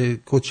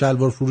کت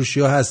شلوار فروشی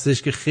ها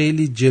هستش که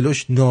خیلی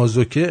جلوش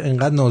نازکه،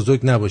 انقدر نازک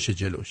نباشه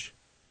جلوش.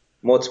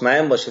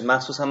 مطمئن باشید،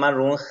 مخصوصا من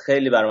رو اون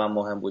خیلی برای من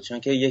مهم بود، چون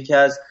که یکی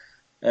از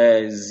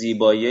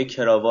زیبایی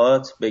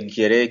کراوات به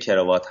گره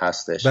کراوات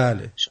هستش.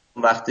 بله.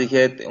 وقتی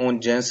که اون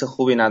جنس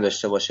خوبی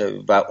نداشته باشه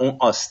و اون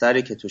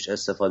آستری که توش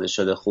استفاده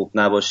شده خوب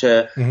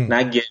نباشه،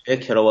 نه گره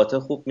کراوات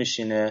خوب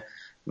میشینه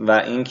و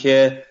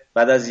اینکه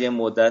بعد از یه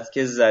مدت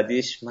که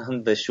زدیش،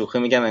 من به شوخی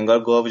میگم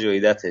انگار گاو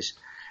جویدتش.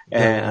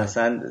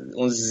 اصلا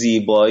اون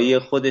زیبایی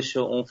خودش و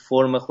اون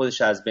فرم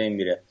خودش از بین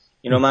میره.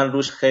 اینو من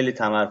روش خیلی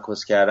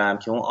تمرکز کردم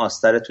که اون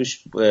آستر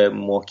توش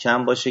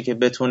محکم باشه که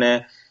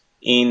بتونه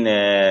این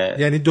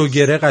یعنی دو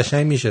گره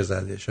قشنگ میشه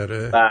زده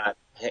اشاره. بعد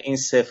این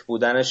صف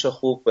بودنش رو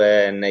خوب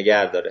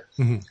نگه داره.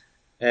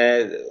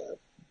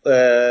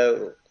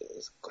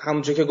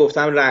 همونجور که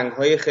گفتم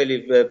رنگ‌های خیلی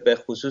به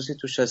خصوصی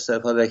توش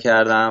استفاده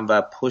کردم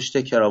و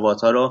پشت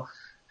کراوات ها رو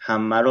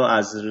همه رو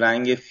از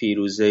رنگ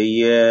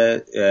فیروزه‌ای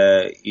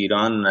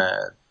ایران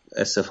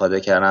استفاده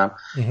کردم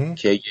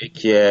که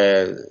یک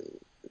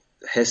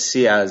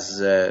حسی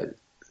از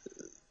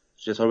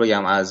چطور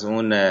بگم از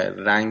اون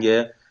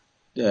رنگ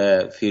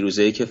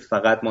فیروزه‌ای که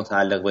فقط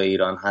متعلق به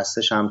ایران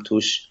هستش هم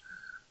توش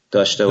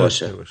داشته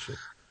باشه.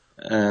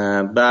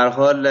 به هر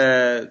حال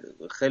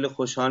خیلی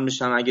خوشحال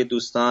میشم اگه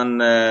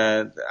دوستان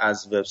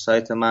از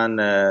وبسایت من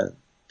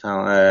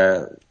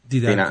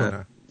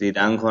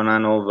دیدن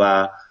کنن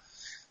و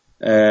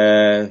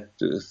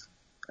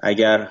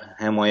اگر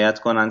حمایت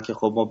کنن که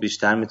خب ما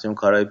بیشتر میتونیم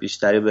کارهای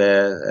بیشتری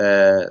به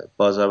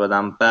بازار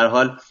بدم. به هر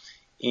حال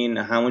این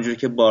همونجوری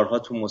که بارها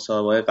تو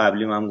مسابقه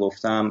قبلی من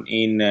گفتم،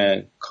 این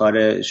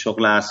کار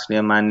شغل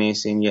اصلی من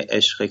نیست، این یه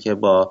عشقه که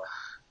با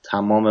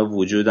تمام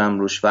وجودم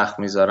روش وقت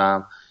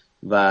میذارم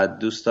و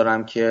دوست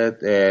دارم که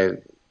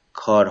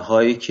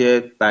کارهایی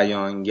که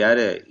بیانگر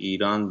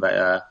ایران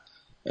و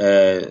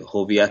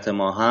هویت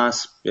ما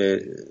هست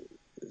به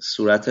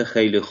صورت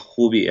خیلی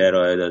خوبی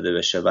ارائه داده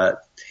بشه و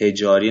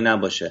تجاری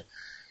نباشه،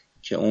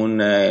 که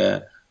اون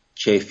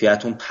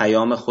کیفیت اون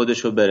پیام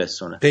خودشو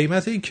برسونه.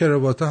 قیمت این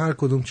کراوات ها هر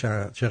کدوم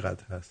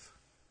چقدر هست؟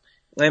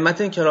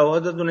 قیمت این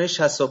کراوات دونه $65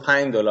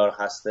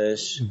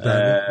 هستش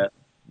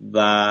و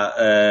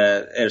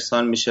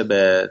ارسال میشه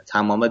به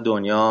تمام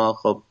دنیا.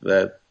 خب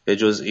به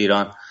جز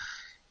ایران.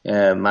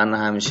 من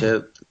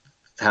همیشه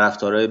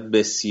طرفدارای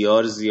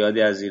بسیار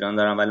زیادی از ایران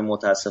دارم، ولی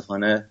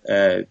متاسفانه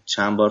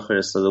چند بار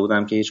فرستاده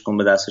بودم که هیچ کدوم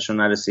به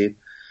دستشون نرسید.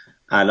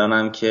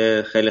 الانم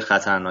که خیلی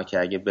خطرناکه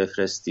اگه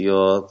بفرستی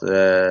و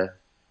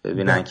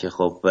ببینن که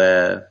خب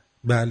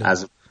بله.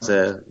 از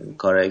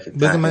کارهایی که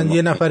بذار من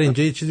یه نفر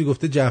اینجا یه چیزی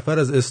گفته، جعفر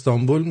از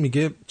استانبول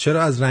میگه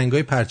چرا از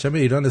رنگای پرچم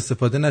ایران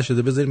استفاده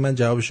نشده؟ بذارید من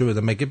جوابشو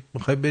بدم. مگه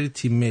میخوای بری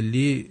تیم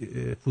ملی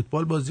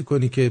فوتبال بازی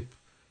کنی که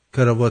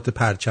کراوات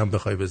پرچم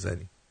بخوای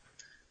بزنی؟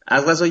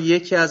 از قضا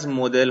یکی از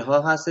مدل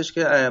ها هستش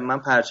که من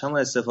پرچم رو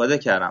استفاده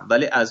کردم،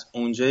 ولی از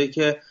اونجایی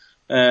که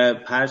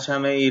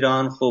پرچم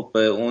ایران خب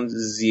اون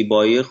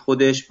زیبایی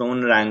خودش به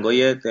اون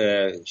رنگای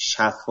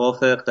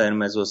شفاف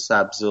قرمز و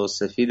سبز و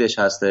سفیدش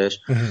هستش،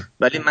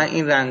 ولی من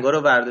این رنگا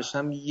رو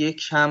برداشتم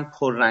یک کم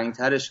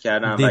پررنگترش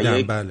کردم و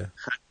یک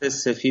خط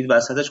سفید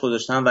وسطش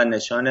گذاشتم و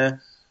نشان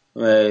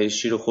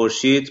شیر و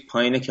خورشید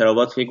پایین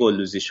کراوات که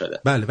گلدوزی شده.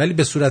 بله، ولی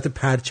به صورت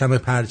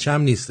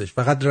پرچم نیستش،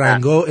 فقط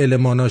رنگا و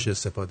الماناش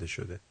استفاده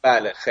شده.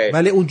 بله خیلی.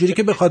 ولی اونجوری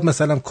که بخواد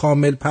مثلا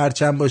کامل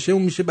پرچم باشه،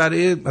 اون میشه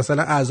برای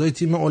مثلا اعضای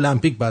تیم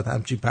المپیک بعد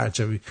همچین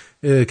پرچمی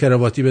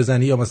کراواتی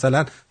بزنی، یا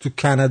مثلا تو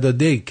کانادا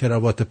دی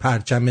کراوات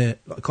پرچم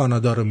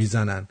کانادا رو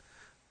میزنن.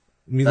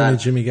 میدونی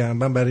چی میگم؟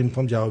 من برای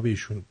این جواب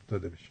ایشون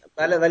داده بشه.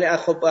 بله، ولی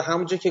خب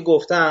همونجوری که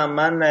گفتم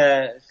من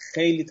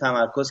خیلی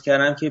تمرکز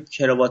کردم که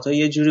کراوات‌ها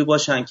یه جوری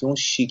باشن که اون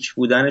شیک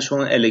بودنش،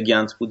 اون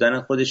الگانت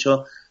بودن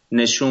خودشو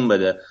نشون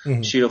بده.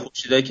 شیر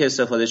خورشیدایی که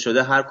استفاده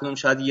شده هر کدوم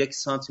شاید 1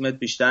 سانتیمتر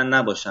بیشتر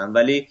نباشن،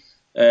 ولی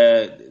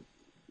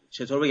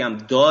چطور بگم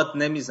داد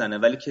نمیزنه،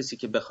 ولی کسی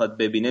که بخواد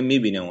ببینه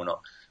میبینه اونو.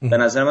 به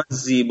نظر من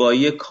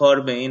زیبایی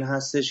کار به این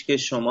هستش که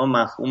شما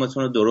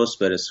مفهومتون رو درست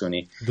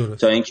برسونی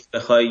تا اینکه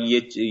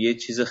بخوای یه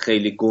چیز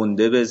خیلی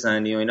گنده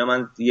بزنی و اینا.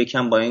 من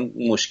یکم با این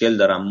مشکل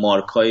دارم،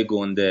 مارکای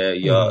گنده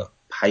یا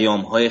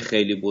پیام‌های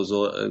خیلی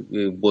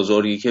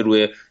بزرگی که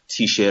روی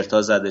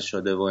تیشرت‌ها زده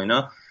شده و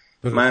اینا.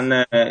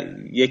 من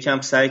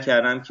یکم سعی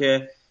کردم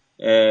که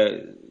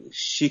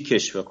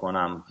شیکش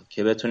بکنم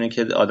که بتونه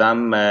که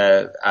آدم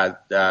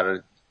در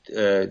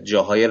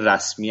جاهای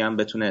رسمی هم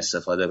بتونه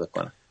استفاده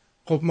بکنه.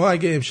 خب ما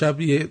اگه امشب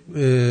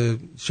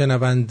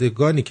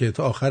شنوندگانی که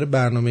تا آخر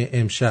برنامه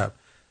امشب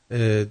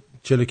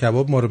چلو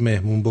کباب ما رو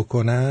مهمون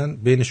بکنن،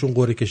 بینشون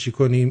قرعه کشی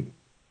کنیم،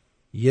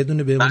 یه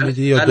دونه بهمون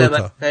بدی یا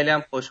دوتا؟ خیلی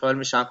هم خوشحال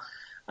میشم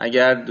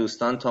اگر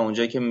دوستان تا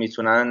اونجایی که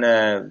میتونن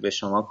به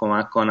شما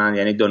کمک کنن،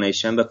 یعنی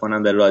دونیشن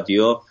بکنن به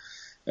رادیو،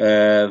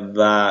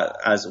 و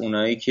از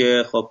اونایی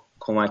که خب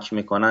کمک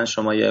میکنن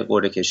شما یه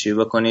قرعه کشی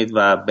بکنید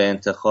و به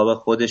انتخاب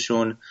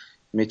خودشون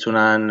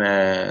میتونن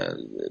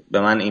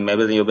به من ایمیل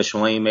بدن یا به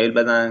شما ایمیل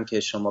بدن که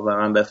شما به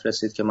من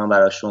بفرستید که من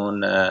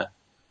براشون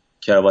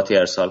کراواتی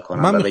ارسال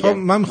کنم.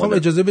 من میخوام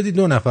اجازه بدید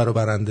 2 نفر رو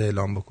برنده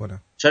اعلام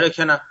بکنم. چرا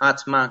که نه،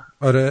 حتما.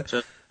 آره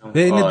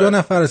بین 2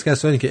 نفر از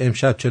کسانی که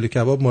امشب چلو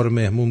کباب ما رو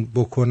مهمون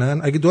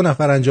بکنن، اگه 2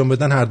 نفر انجام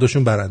بدن هر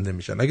دوشون برنده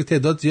میشن. اگه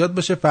تعداد زیاد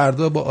باشه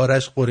فردا با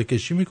آرش قرعه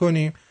کشی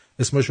میکنیم،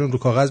 اسمشون رو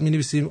کاغذ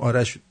مینویسیم،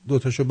 آرش 2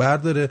 تاشو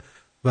برداره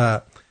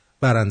و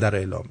برنده رو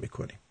اعلام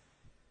میکنیم.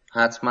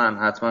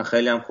 حتما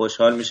خیلی هم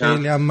خوشحال میشم.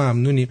 خیلی هم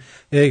ممنونیم.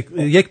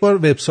 یک بار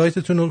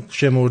وبسایتتون رو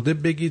شمرده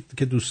بگید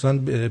که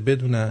دوستان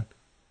بدونن.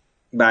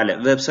 بله،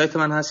 وبسایت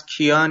من هست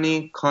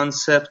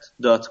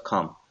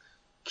kianiconcept.com.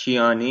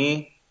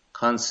 کیانی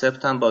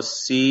کانسپت هم با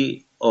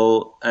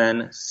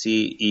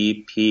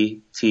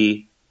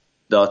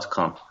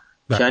CONCEPT.com.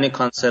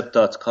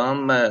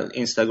 kianiconcept.com.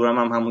 اینستاگرام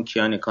هم همون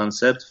کیانی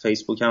کانسپت،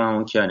 فیسبوک هم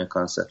همون کیانی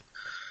کانسپت.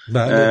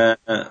 بله.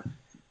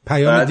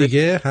 پیام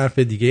دیگه، حرف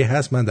دیگه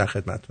هست، من در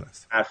خدمتتون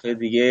هستم. حرف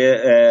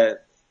دیگه،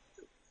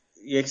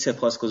 یک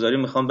سپاسگزاری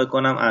میخوام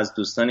بکنم از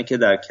دوستانی که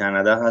در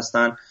کانادا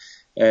هستن.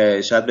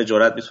 شاید به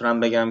جرئت میتونم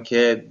بگم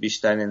که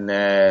بیشترین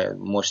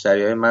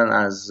مشتریای من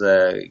از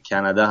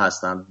کانادا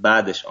هستن،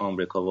 بعدش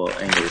آمریکا و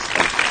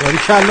انگلستان.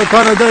 باریکلا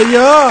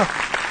کانادایی‌ها.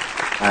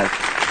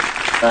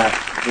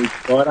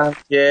 امیدوارم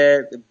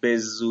که به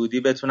زودی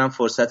بتونم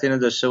فرصت اینو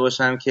داشته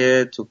باشم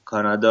که تو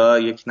کانادا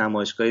یک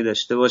نمایشگاهی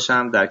داشته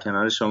باشم در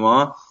کنار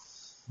شما.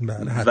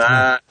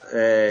 و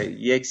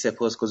یک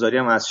سپاسگزاری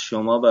هم از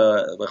شما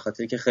به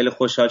خاطر که خیلی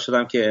خوشحال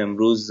شدم که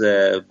امروز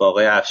با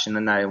آقای افشین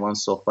نریمان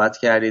صحبت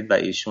کردید و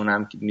ایشون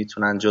هم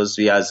میتونن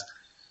جزوی از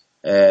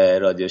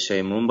رادیو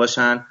شیمون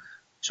باشن،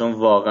 چون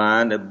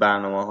واقعا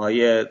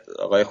برنامه‌های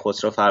آقای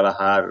خسرو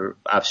فروهر،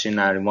 افشین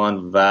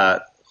نریمان و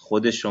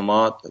خود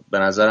شما به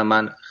نظر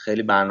من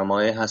خیلی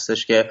برنامه‌ای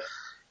هستش که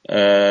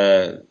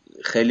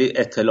خیلی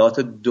اطلاعات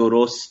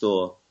درست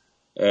و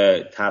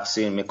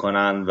تفسیر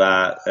میکنن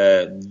و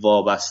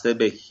وابسته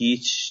به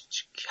هیچ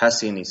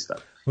کسی نیستن.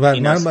 و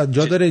من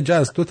جا داره اینجا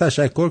از تو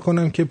تشکر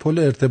کنم که پل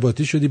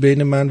ارتباطی شدی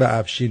بین من و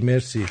افشین.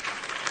 مرسی.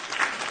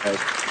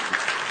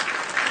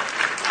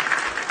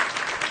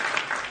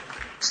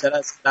 بیشتر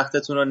از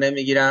وقتتون رو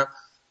نمیگیرم.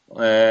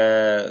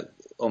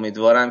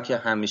 امیدوارم که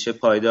همیشه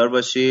پایدار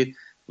باشید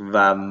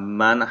و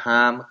من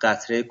هم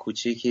قطره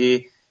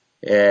کوچیکی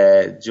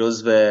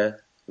جزو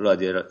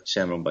رادیو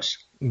شمرون باشم.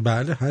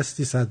 بله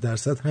هستی 100%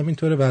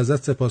 همینطوره و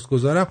ازت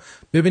سپاسگزارم.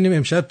 ببینیم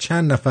امشب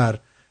چند نفر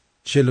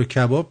چلو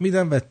کباب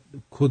میدن و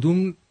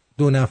کدوم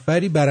 2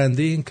 نفری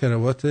برنده این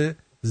کراوات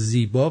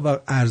زیبا و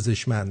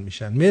ارزشمند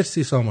میشن.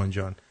 مرسی سامان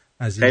جان.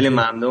 خیلی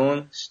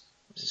ممنون.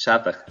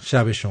 شب بخیر.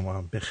 شب شما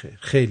هم بخیر.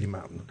 خیلی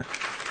ممنونم.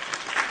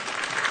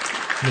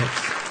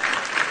 مرسی.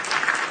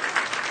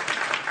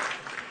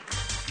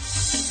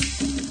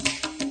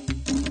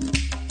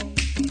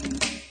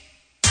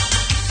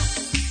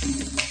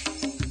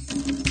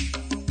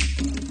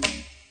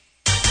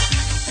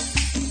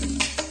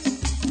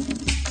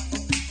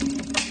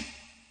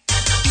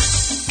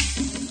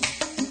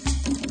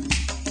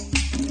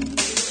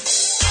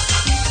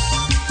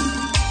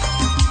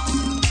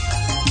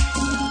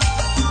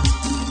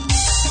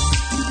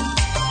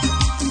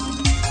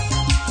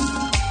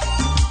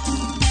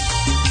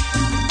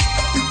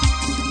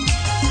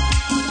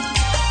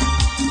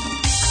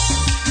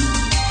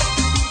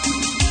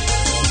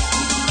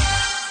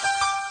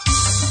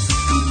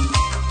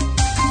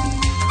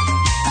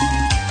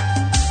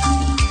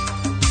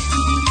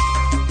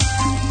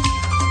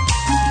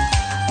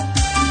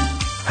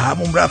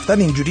 رفتن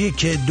اینجوریه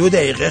که 2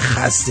 دقیقه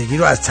خستگی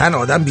رو از تن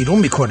آدم بیرون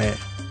میکنه،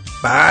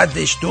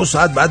 بعدش 2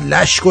 ساعت بعد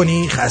لش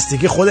کنی،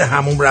 خستگی خود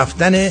هموم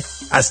رفتن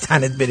از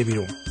تنت بره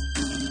بیرون.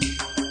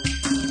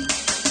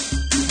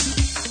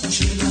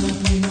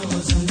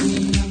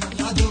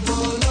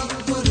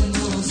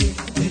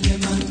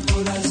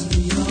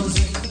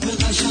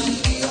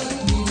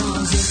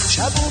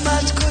 شب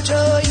اومد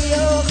کجایی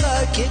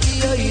آخر که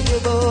بیایی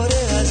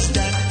دوباره از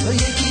در تو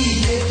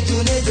یک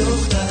دونه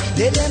دختر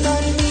دل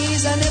من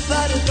میزنه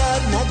پر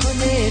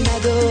نکنه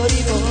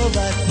نداری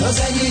باور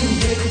نازنین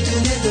یک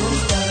دونه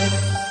دختر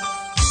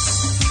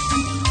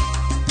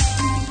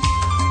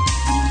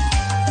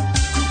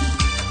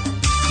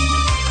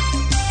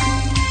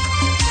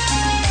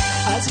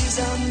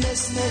عزیزم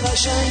اسم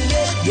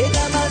قشنگه یه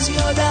دم از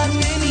یادم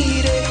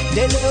نمیره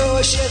دل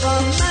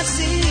عاشقم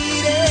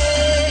مسیره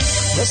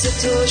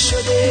واسه تو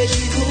شده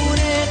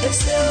دیوونه،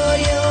 قصه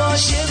های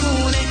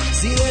عاشقونه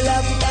زیر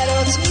لب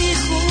برات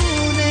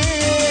میخونه.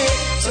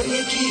 تو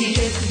یکی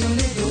یک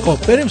دونه.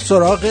 خب بریم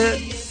سراغ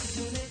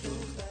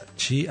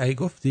چی ای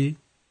گفتی؟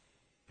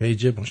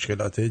 پیج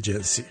مشکلات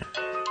جنسی.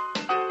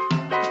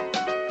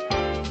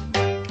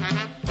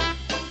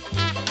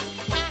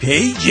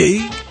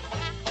 پیج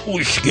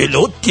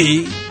مشکلات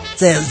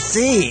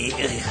جنسی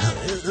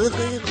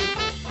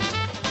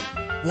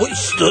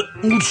وایستا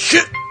موشه.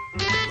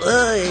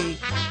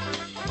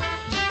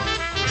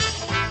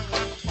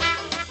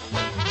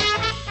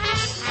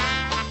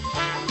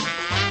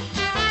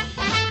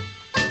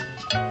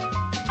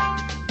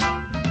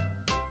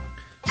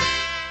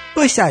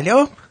 با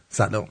سلام.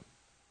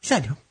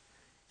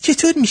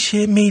 چطور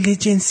میشه میل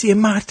جنسی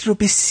مرد رو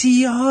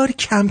بسیار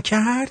کم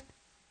کرد؟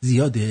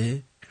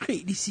 زیاده؟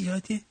 خیلی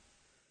زیاده.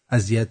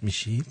 اذیت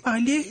میشی؟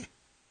 بله.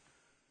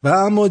 و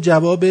اما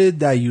جواب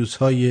دیوس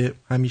های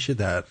همیشه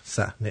در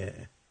صحنه.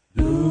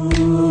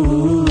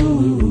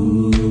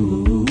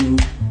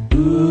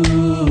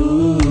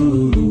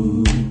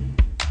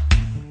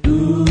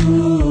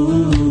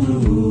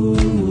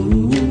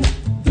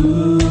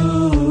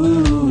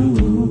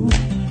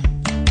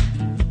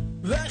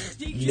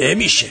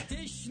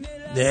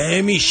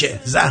 نمیشه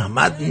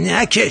زحمت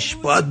نکش،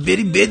 باید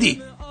بری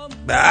بدی.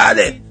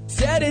 بله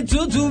سر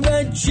تو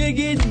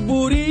بچگیت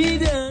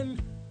بریدن،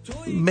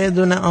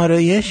 بدون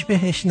آرایش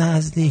بهش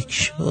نزدیک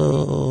شو،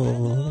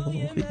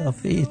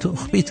 قیافه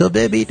تخمی تو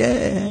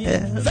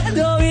ببینه.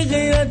 فدای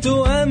غیرت و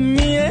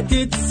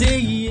اهمیتت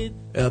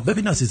سید.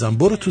 ببین عزیزم،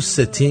 برو تو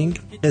ستینگ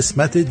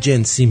قسمت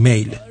جنسی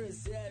میل،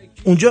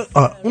 اونجا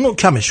اونو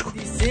کمش کن.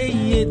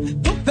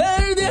 سید تو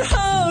پرده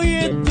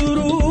های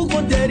دروغ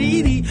و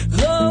دریری،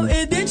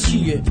 قاعده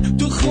چیه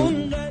تو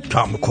خون؟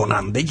 کم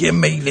کننده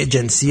میل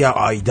جنسی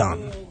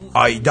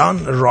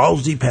آیدان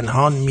رازی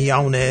پنهان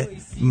میان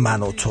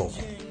من و تو.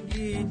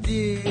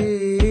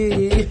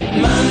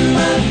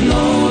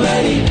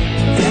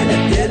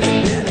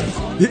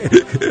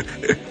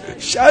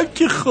 شب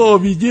که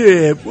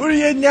خوابیده برو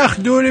یه نخ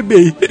دور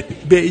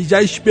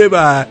بیزش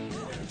ببر،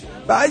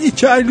 بعد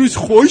چند روز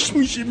خوش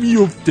میشه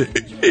میفته.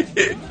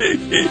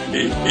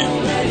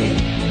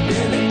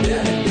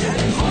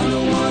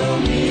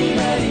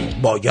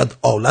 باید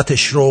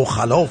آلتش رو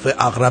خلاف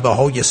عقربه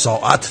های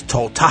ساعت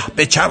تا ته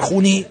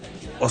بچرخونی،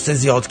 واسه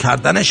زیاد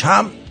کردنش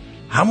هم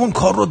همون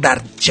کار رو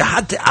در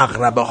جهت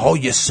عقربه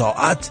های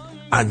ساعت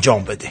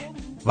انجام بده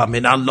و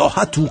من الله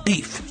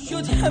توقیف.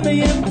 شد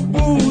همه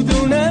بود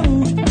و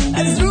نبود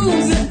از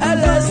روز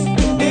الست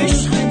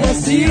عشق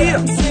نسیر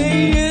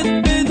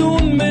سید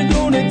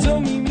بدون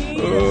تو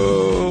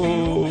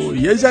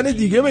یه زن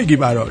دیگه بگی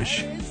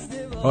براش.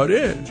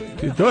 آره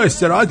تو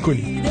استراحت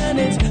کنی.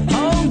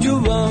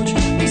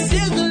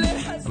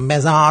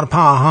 بذار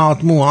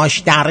پاهات موهاش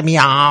در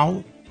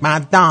میاد،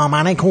 بعد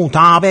دامن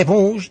کوتاه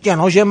بپوش،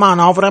 جلوش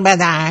مانور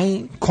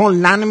بدهی،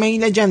 کلن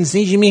میل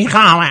جنسیش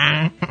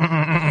میخواه.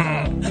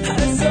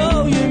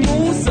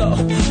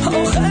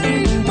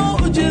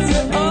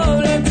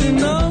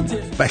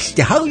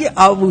 بسته های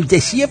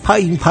آموزشی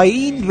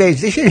پایین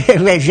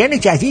ورژن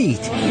جدید.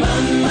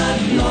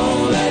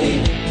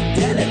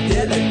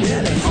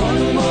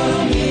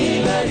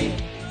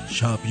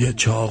 شب یه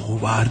چاقو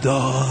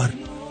بردار،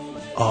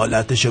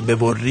 آلتشو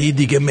ببری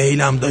دیگه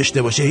میلم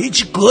داشته باشه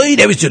هیچ گویی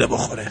نمیتونه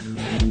بخوره.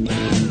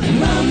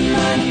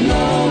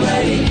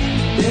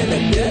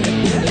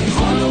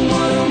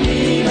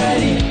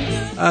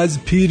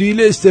 از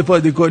پیریل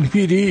استفاده کن.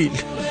 پیریل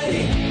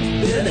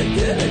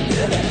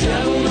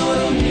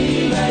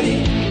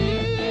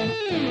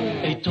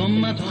ای تو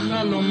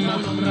مدخل و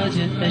مخرج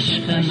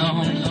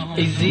عشقنا،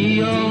 ای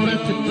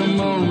زیارت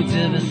تو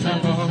موجب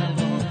ثواب،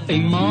 ای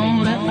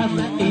مار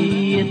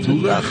افعی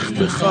تو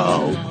رخت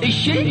خواب، ای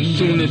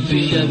شیطون تو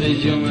شب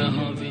جمعه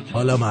ها.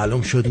 حالا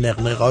معلوم شد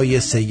نقنقای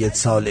سید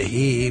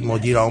صالحی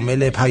مدیر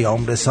عامل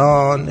پیام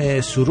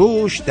رسان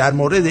سروش در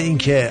مورد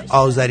اینکه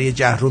آذری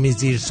جهرومی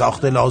زیر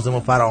ساخت لازم و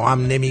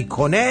فراهم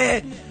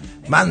نمیکنه،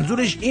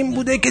 منظورش این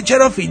بوده که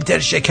چرا فیلتر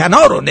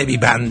شکنا رو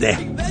نمیبنده.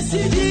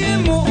 بسیجی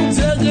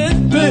معتقد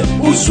به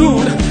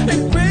اصول،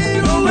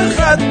 پیرو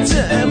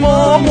خط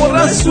امام و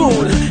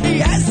رسول،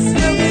 ای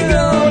اصل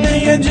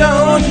ایرانه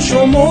جهان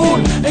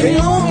شمول، ای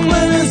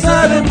امن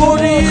سر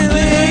برید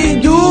ای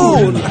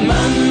دول.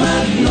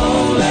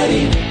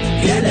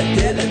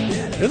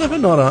 یه دفعه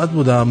ناراحت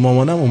بودم،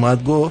 مامانم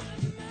اومد گفت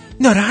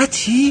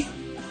ناراحتی؟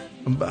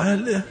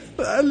 بله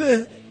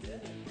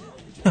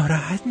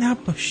ناراحت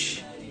نباش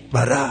و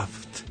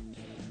رفت.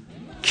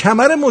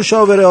 کمر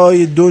مشاوره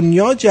های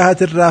دنیا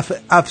جهت رفع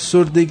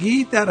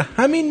افسردگی در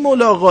همین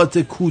ملاقات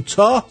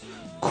کوتاه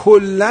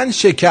کلن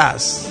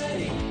شکست.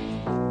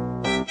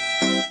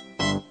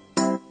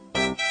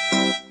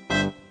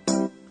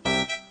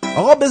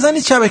 آقا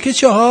بزنید شبکه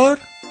 4،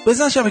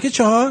 بزن شبکه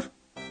 4.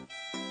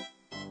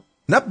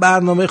 نه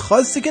برنامه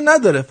خاصی که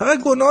نداره، فقط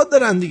گناه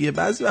دارن دیگه،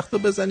 بعضی وقتا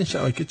بزنید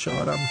شبکه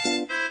 4 هم.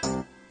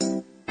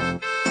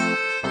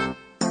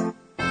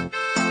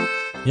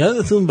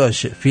 یادتون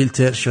باشه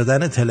فیلتر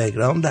شدن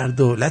تلگرام در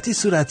دولتی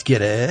صورت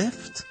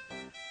گرفت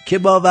که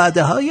با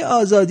وعده‌های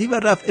آزادی و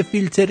رفع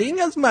فیلترینگ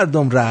از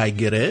مردم رأی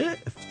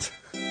گرفت.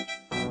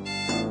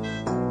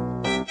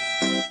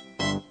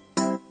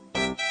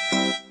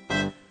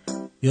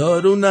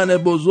 یارو ننه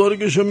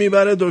بزرگشو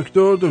میبره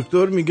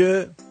دکتر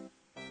میگه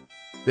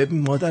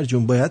ببین مادر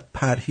جون باید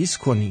پرهیز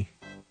کنی.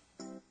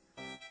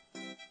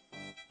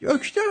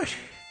 دکتر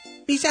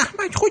بی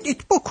زحمت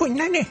خودت بکن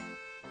ننه،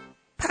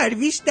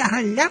 پرویز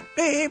دهن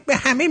لقه به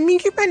همه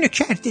میگه منو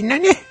کرده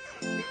ننه.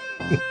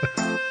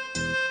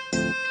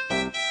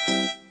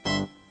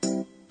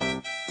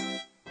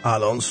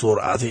 الان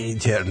سرعت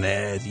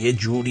اینترنت یه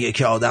جوریه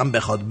که آدم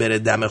بخواد بره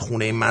دم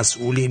خونه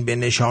مسئولین به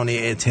نشانه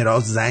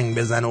اعتراض زنگ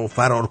بزنه و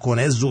فرار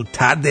کنه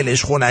زودتر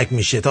دلش خنک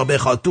میشه تا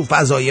بخواد تو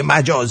فضای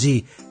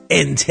مجازی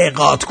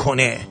انتقاد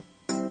کنه.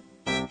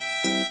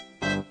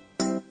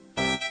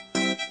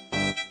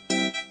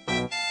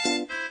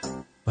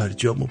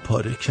 برجامو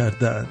پاره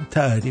کردن،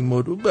 تحریما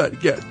رو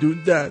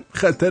برگردوندن،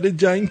 خطر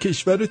جنگ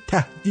کشور رو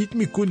تهدید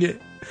میکنه،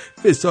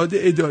 فساد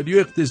اداری و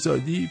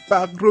اقتصادی،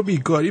 فقر و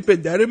بیکاری به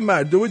در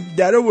مردم رو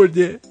در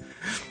آورده.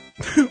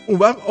 اون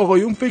وقت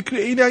آقایون فکر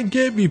اینن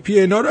که وی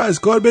پی ان ها رو از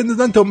کار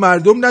بندازن تا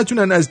مردم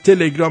نتونن از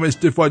تلگرام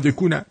استفاده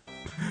کنن.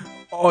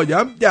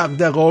 آدم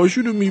دغدغه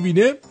هاشون رو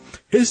میبینه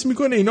حس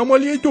میکنه اینا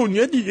مال یه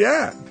دنیا دیگه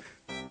هن.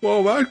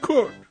 باور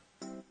کن.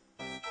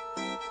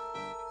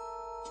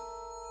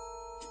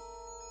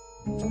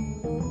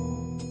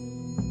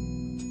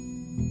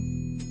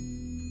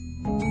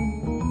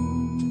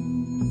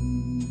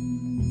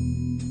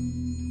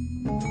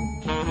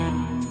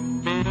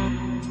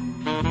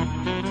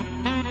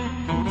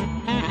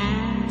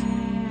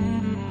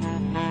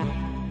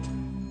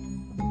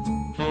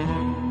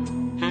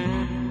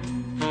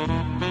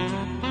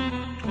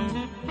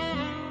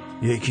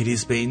 یکی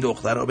ریز به این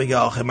دخترها بگه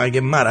آخه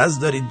مگه مرض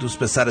دارید دوست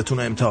پسرتون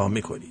رو امتحان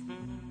میکنید؟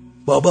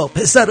 بابا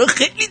پسرها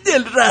خیلی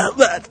دل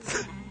رحمت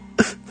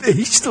به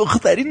هیچ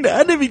دختری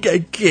نه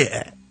نمیگن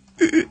که.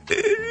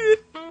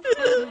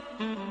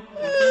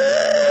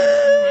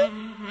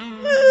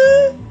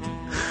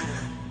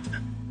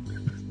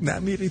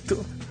 نمیری تو.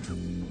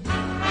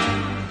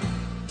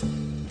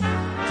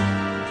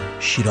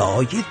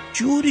 شیرهای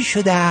جوری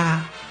شده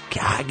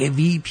که اگه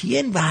وی پی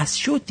ان وصل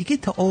شد دیگه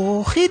تا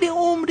آخر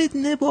عمرت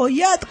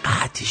نباید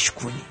قطعش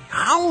کنی،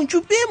 همونجا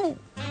بمون.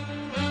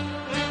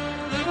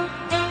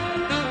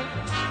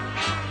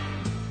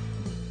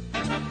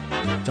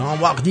 تا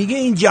وقت دیگه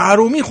این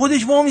جهرومی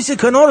خودش وامیسه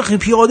کنار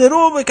پیاده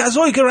رو به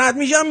کسایی که رد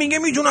میشن میگه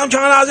میتونم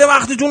چند لحظه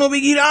وقتتون رو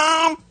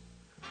بگیرم،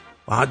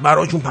 بعد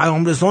براشون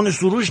پیام رسان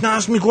سروش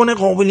نصب میکنه،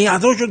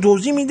 قابلیتاشو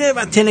توضیح میده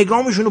و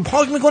تلگرامشون رو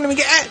پاک میکنه،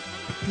 میگه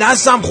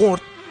دستم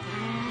خورد.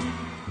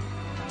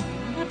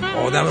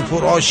 آدم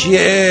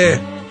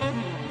پرآشیه.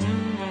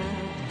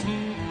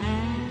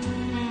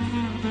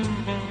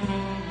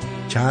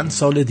 چند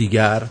سال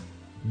دیگر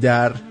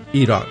در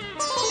ایران.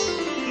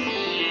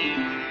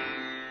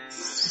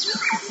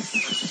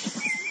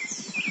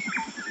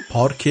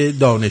 پارک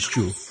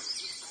دانشجو.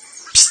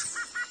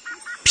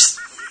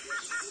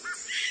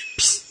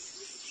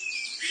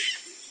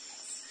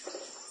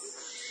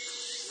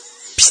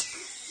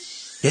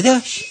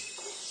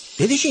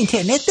 داداش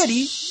اینترنت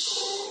داری؟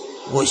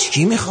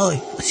 واسکی میخوای؟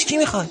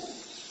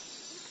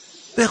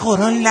 به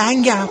قرآن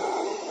لنگم،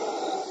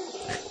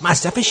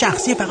 مصرف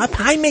شخصی فقط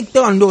 5 مگ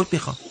دانلود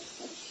میخوام.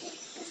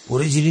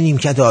 برو زیر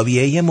نیمکت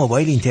آبیه یه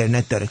موبایل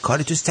اینترنت داره،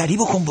 کارتو سریع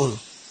بکن، برو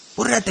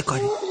رد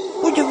کاری،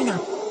 برو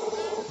ببینم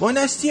با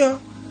نستی ها.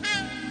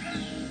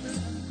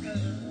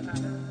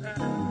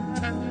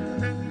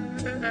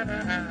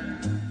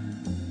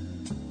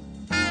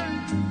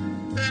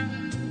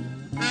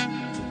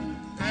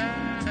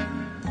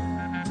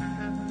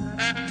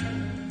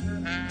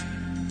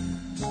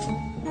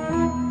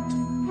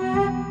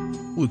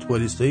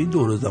 فوتبالیستای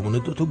دور زمانه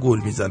 2 تا گل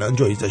میزنن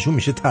جایزشون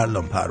میشه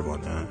ترلام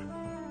پروانه.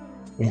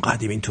 اون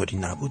قدیم اینطوری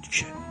نبود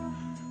که.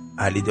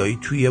 علی دایی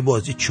توی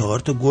بازی 4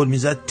 تا گل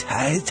میزد،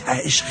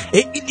 تهش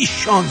خیلی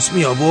شانس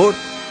می آورد،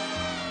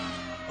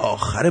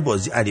 آخر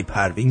بازی علی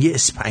پروین یه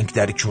اسپنک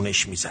در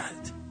کونش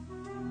میزد.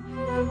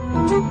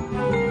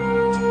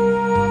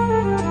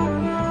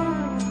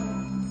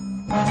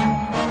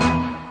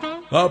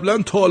 قبلا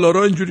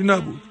تالارا اینجوری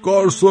نبود،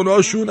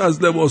 گارسوناشون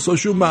از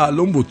لباساشون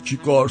معلوم بود کی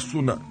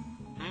گارسونن.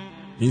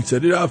 این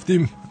سری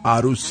رفتیم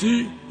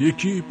عروسی،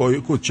 یکی با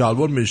یک کت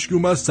شلوار مشکی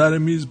اومد سر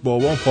میز،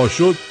 بابام پا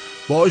شد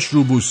باش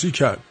روبوسی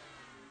کرد،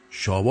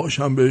 شاباش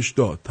هم بهش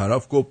داد،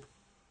 طرف گفت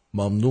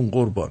ممنون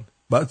قربان،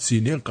 بعد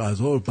سینه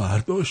غذا رو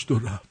برداشت و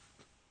رفت.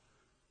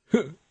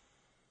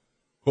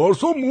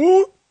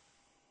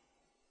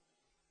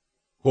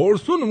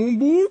 گارسونمون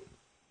بود؟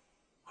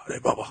 آره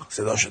بابا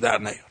صداشو در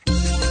نیار.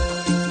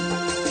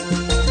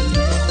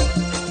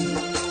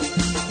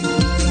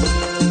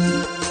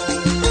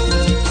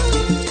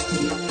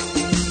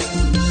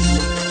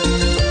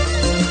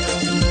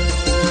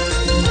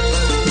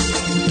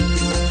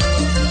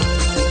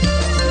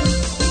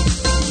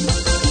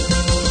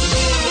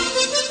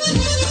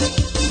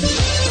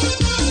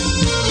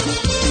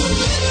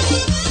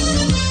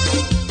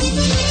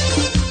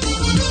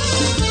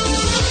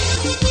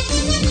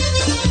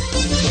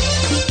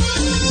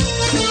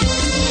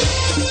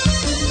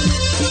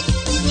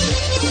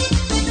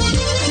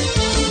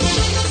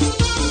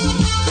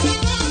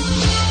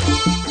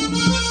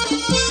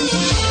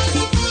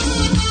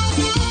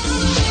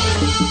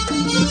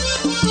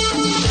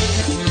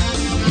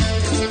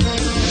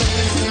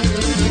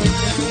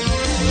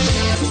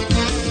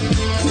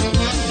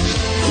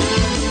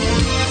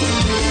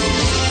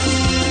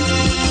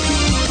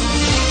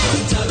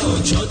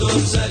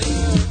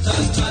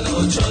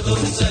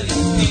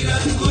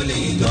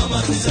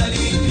 دامن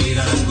زدی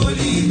پیرن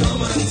گلی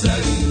دامن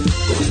زدی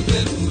گل به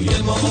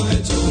روی ماه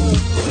تو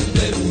گل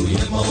به روی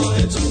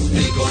ماه تو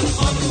ای گل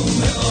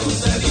خانوم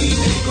آذری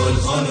ای گل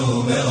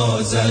خانوم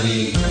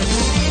آذری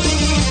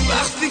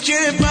وقتی که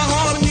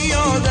بهار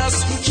میاد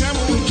از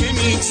کوچمون که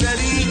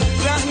میگذری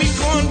رحمی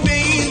کن به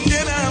این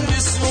دلم به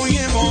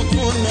سوی ما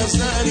کن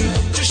نظری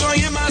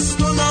چشای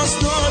مست و ناز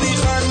داری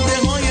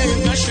خنده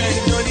های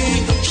قشنگ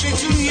داری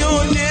شیطونی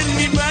و دل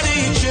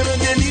میبری چرا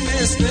دلی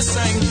مثل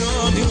سنگ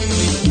داری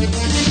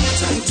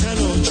تن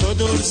تلا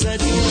چادر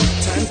زدی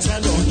تن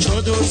تلا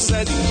چادر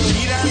زدی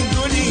پیرن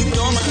گلی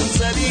دامن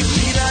زدی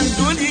پیرن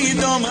گلی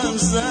دامن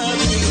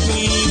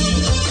زدی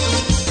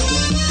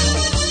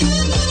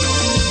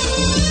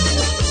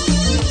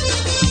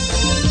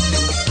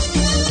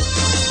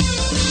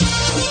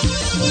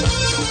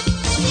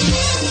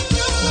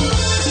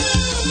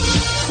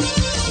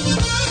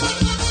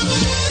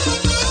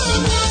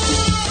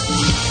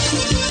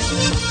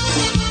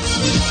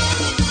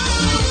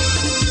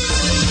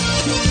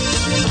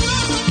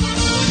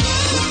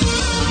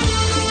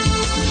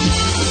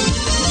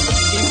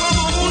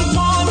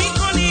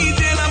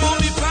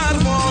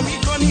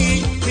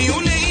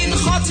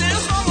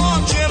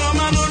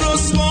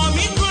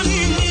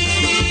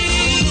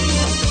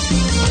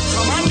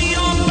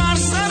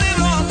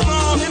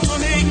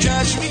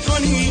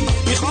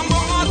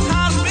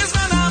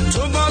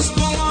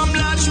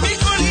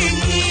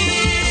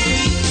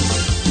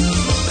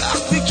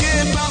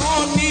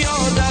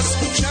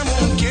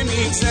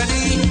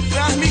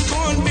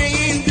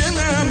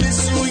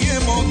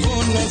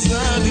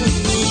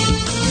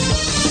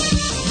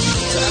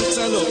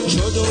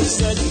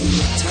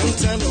تن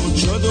تن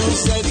چادر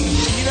زدی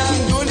پیرن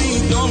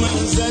گلی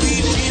دامن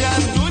زدی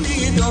پیرن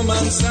گلی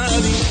دامن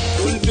زدی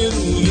گل به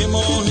روی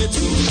ماه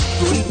تو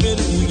گل به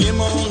روی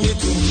ماه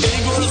تو ای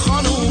گل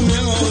خانوم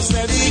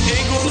آذری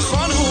ای گل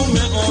خانوم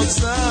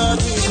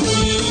آذری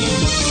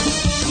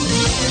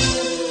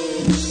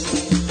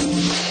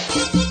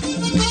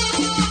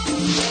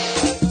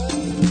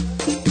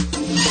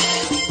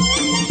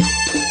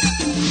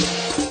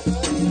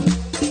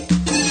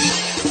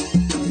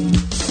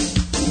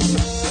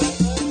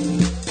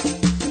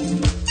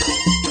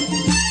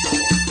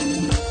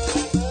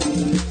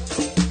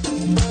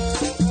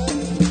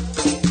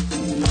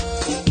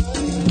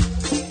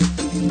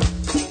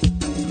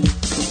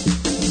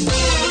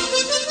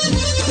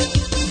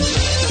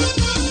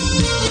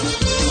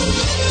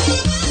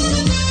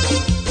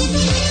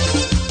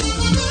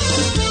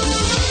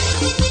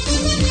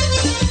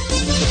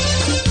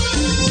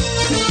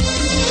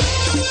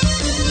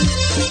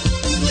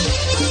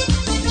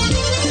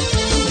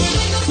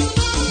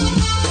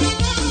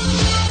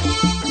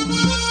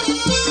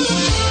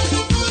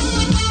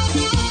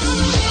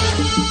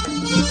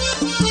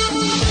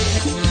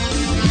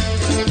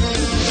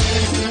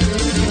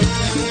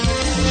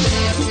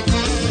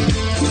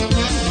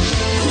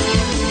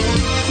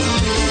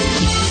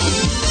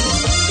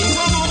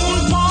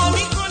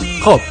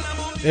خب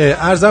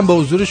عرضم به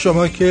حضور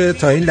شما که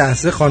تا این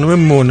لحظه خانم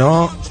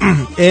مونا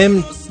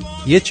ام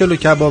یه چلو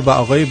کباب و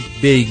آقای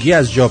بیگی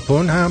از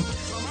ژاپن هم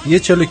یه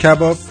چلو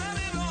کباب،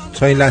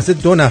 تا این لحظه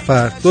 2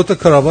 نفر 2 تا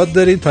کراوات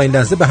داریم، تا این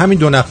لحظه به همین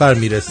 2 نفر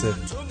میرسه.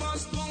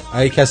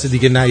 اگه کسی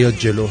دیگه نیاد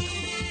جلو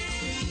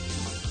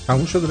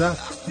تموم شد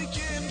رفت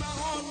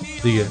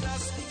دیگه.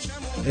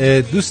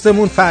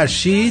 دوستمون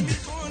فرشید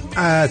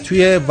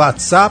توی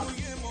واتساپ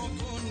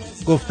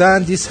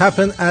گفتن This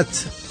happened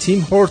at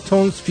Tim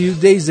Hortons few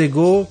days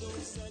ago.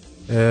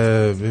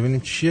 ببینیم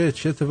چه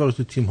اتفاقی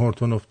تو تیم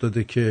هورتون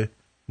افتاده که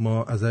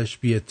ما ازش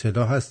بی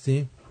اطلاع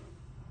هستیم.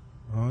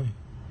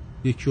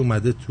 یکی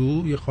اومده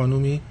تو، یه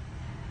خانومی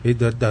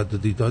داره داد و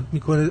دیداد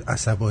میکنه،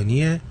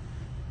 عصبانیه،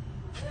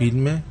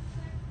 فیلمه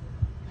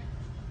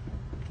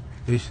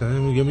بیشتره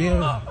میگه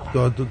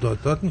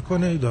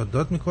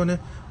داد میکنه،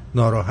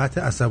 ناراحت،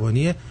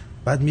 عصبانیه.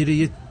 بعد میره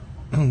یه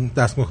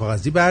دستمال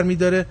کاغذی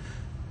برمیداره،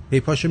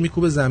 پاشو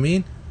میکوبه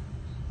زمین،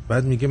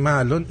 بعد میگه من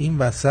الان این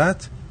وسط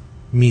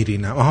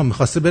میرینم.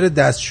 میخواسته بره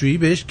دستشویی،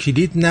 بهش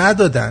کلید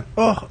ندادن.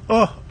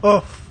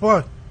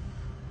 فاک،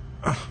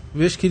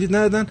 بهش کلید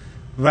ندادن،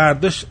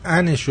 ورداش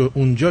انشو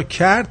اونجا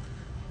کرد،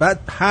 بعد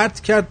پرت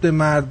کرد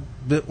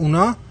به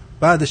اونا،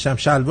 بعدش هم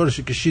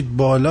شلوارشو کشید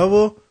بالا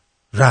و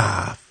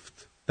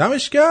رفت.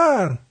 دمش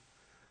گرم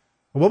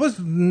بابا.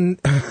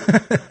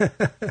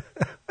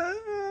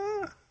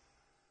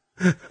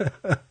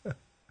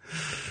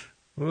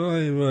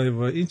 وای وای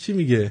وای، این چی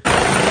میگه؟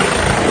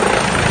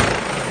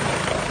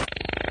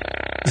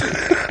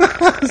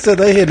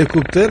 صدای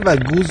هلیکوپتر و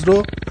گوز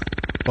رو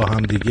با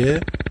هم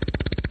دیگه،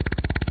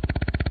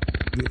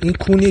 این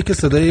کونیه که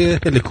صدای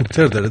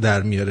هلیکوپتر داره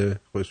در میاره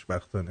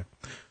خوشبختانه.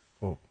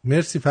 خب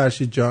مرسی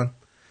فرشید جان.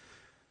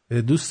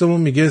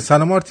 دوستمون میگه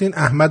سلام مارتین،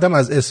 احمدم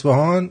از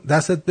اصفهان،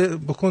 دستت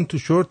بکن تو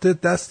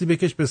شورتت، دستی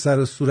بکش به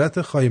سر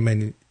صورت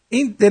خایمنی.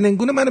 این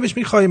دلنگون منو بهش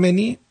میگه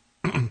خایمنی.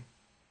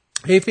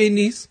 حیف این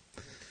نیست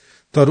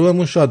تا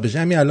روحمون شاد بشه.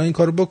 همین الان این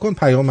کارو بکن،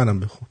 پیام منم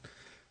بخون.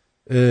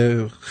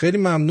 خیلی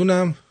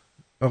ممنونم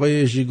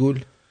آقای ژیگول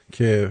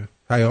که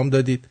پیام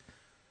دادید.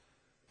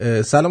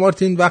 سلام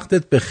آرتین،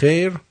 وقتت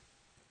بخیر.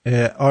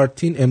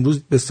 آرتین،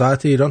 امروز به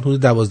ساعت ایران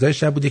حدود 12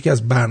 شب بود یکی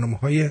از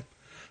برنامه‌های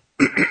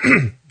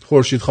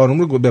خورشید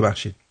خانم رو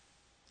ببخشید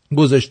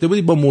گذاشته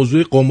بودی با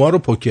موضوع قمار و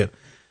پوکر.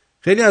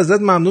 خیلی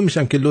ازت ممنون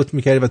میشم که لطف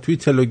میکردی و توی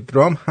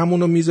تلگرام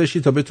همونو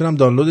میذاشی تا بتونم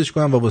دانلودش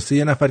کنم و واسه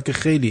یه نفر که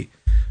خیلی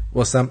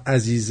واسم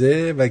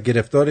عزیزه و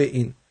گرفتار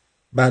این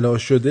بلا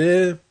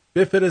شده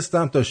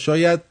بفرستم تا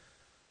شاید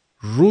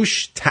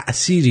روش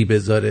تأثیری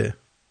بذاره.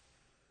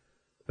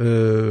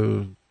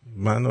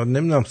 من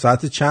نمیدونم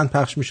ساعت چند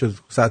پخش میشد،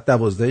 ساعت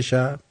 12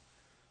 شب.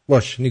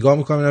 باش نگاه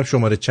میکنم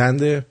شماره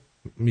چنده،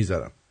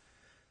 میذارم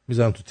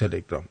تو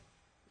تلگرام.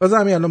 باز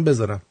همین الان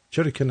بذارم،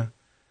 چرا که نه.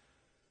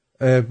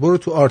 برو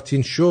تو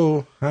آرتین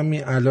شو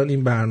همین الان.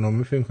 این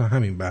برنامه فکر کنم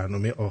همین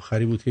برنامه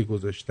آخری بود که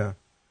گذاشتم.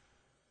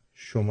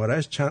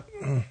 شمارهش چند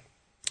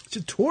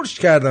چه ترش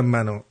کردم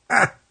منو.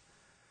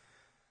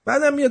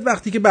 بعدم میاد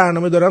وقتی که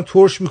برنامه دارم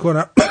ترش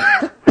میکنم.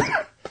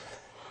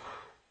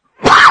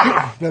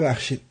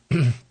 ببخشید.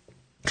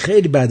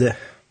 خیلی بده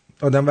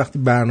آدم وقتی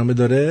برنامه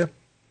داره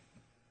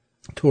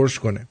ترش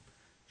کنه.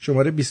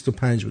 شماره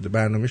 25 بوده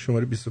برنامه،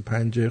 شماره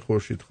 25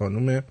 خورشید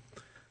خانومه.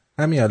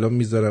 همین الان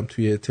میذارم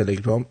توی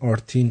تلگرام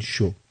آرتین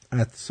شو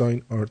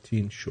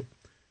 @آرتین شو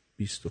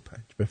 25.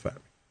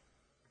 بفرمایید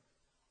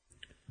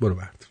برو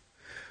برد.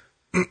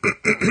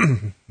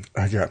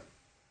 عجب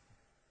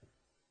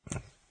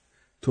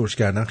ترش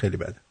کردن خیلی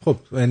بده. خب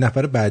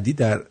نفر بعدی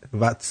در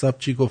واتساپ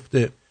چی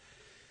گفته؟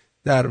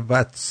 در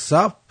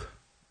واتساپ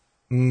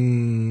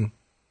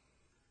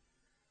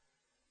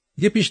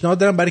یه پیشنهاد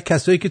دارم برای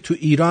کسایی که تو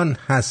ایران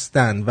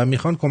هستن و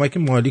میخوان کمک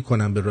مالی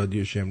کنن به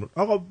رادیو شمرون.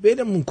 آقا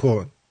ولمون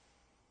کن.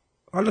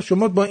 حالا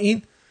شما با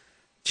این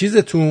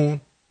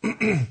چیزتون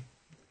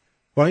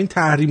با این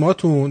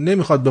تحریماتون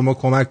نمیخواد به ما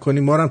کمک کنی،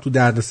 ما رو هم تو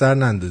دردسر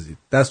نندازید.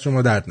 دست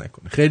شما درد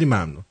نکنه. خیلی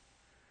ممنون.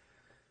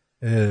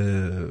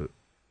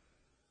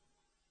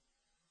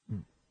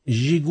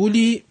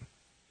 ژیگولی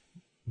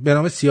به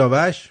نام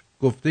سیاوش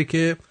گفته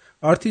که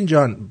آرتین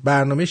جان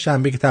برنامه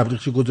شنبه که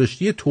تبلیغش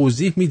گذاشتی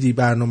توضیح میدی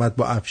برنامه‌ت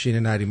با افشین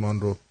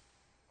نریمان رو؟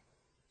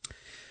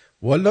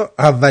 والا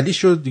اولی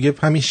شد دیگه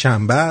همین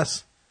شنبه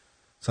است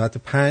ساعت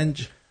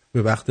 5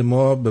 به وقت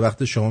ما، به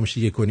وقت شما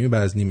میشه 1:30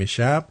 بعد از نیمه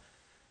شب،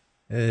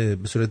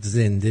 به صورت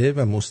زنده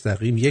و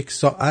مستقیم 1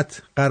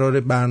 ساعت قرار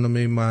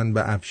برنامه من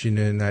با افشین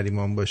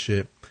نریمان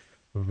باشه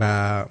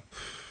و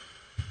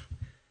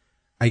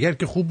اگر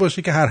که خوب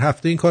باشه که هر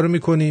هفته این کارو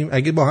میکنیم.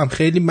 اگه با هم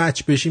خیلی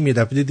مچ بشیم یه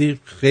دفعه دیدی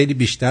خیلی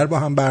بیشتر با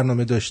هم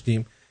برنامه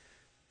داشتیم،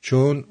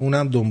 چون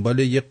اونم دنبال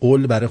یه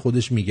قول برای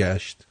خودش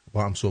میگشت.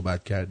 با هم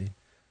صحبت کردیم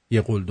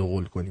یه قول 2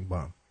 قول کنیم با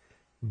هم.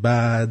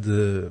 بعد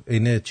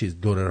اینه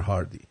چیز دورر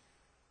هاردی،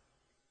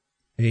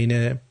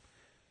 اینه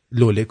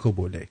لولک و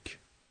بولک،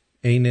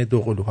 اینه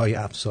 2 قلوهای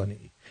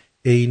افسانه‌ای،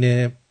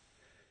 اینه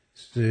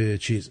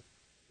چیز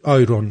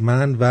آیرون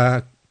من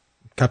و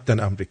کپتن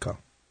امریکا،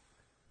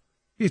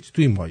 هیچ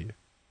توی مایه.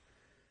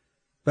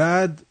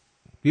 بعد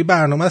یه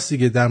برنامه است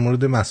دیگه در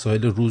مورد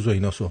مسائل روز و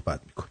اینا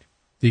صحبت میکنیم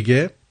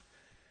دیگه.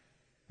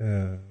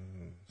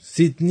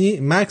 سیدنی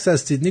مکس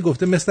از سیدنی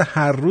گفته مثل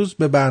هر روز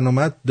به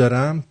برنامه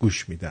دارم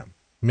گوش میدم.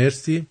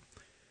 مرسی.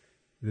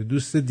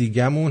 دوست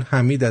دیگمون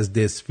حمید از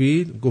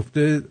دسفیل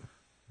گفته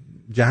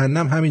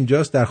جهنم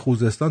همینجاست در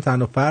خوزستان،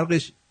 تنها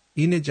فرقش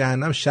اینه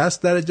جهنم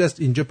 60 درجه است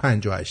اینجا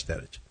 58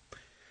 درجه.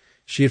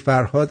 شیر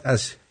فرهاد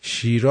از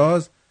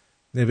شیراز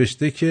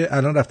نوشته که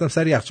الان رفتم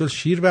سر یخچال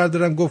شیر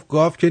بردارم، گفت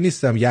گاو که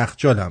نیستم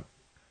یخچالم،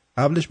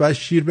 قبلش باید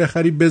شیر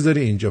بخری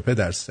بذاری اینجا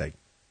پدر سگ.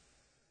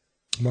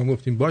 ما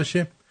گفتیم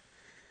باشه.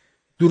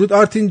 درود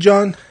آرتین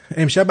جان،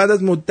 امشب بعد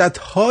از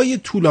مدت‌های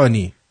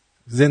طولانی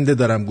زنده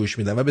دارم گوش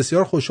میدم و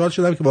بسیار خوشحال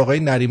شدم که با آقای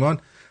نریمان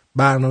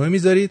برنامه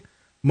میذارید.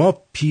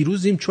 ما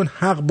پیروزیم چون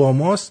حق با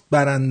ماست.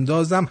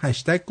 براندازم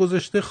هشتگ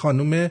گذاشته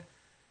خانم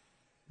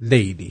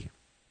لیلی.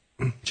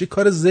 چه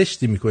کار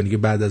زشتی میکنی که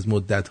بعد از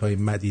مدت‌های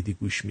مدیدی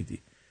گوش میدی؟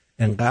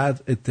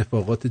 انقدر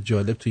اتفاقات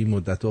جالب توی این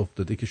مدت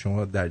افتاده که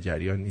شما در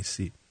جریان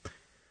نیستی.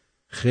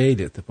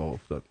 خیلی اتفاق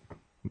افتاد.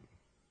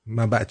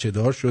 من بچه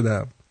دار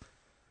شدم،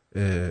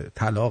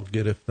 طلاق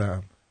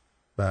گرفتم،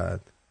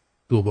 بعد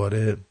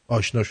دوباره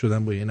آشنا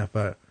شدم با یه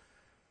نفر،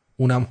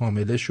 اونم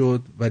حامله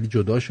شد ولی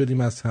جدا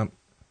شدیم از هم.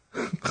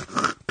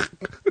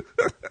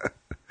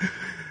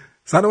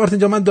 سلام آرتین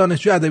جان، من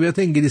دانشجو ادبیات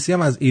انگلیسی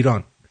هم از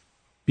ایران،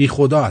 بی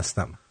خدا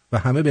هستم و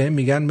همه بهم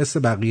میگن مثل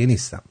بقیه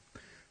نیستم.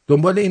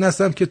 دنبال این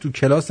هستم که تو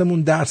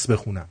کلاسمون درس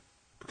بخونم.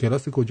 تو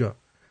کلاس کجا؟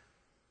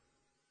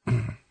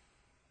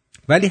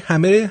 ولی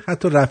همه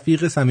حتی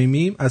رفیق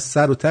صمیمیم از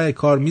سر و ته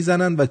کار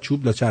میزنن و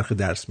چوب لا چرخ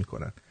درس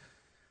میکنن.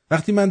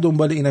 وقتی من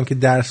دنبال اینم که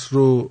درس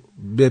رو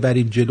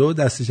ببریم جلو،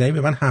 دستشنی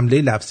به من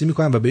حمله لفظی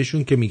میکنن و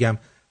بهشون که میگم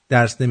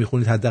درس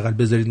نمیخونید حداقل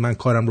بذارید من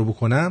کارم رو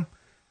بکنم،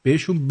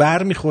 بهشون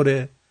بر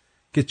میخوره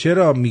که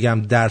چرا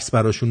میگم درس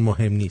براشون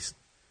مهم نیست.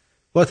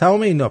 با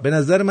تمام اینا به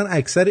نظر من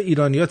اکثر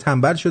ایرانی‌ها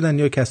تنبل شدن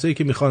یا کسایی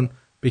که میخوان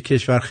به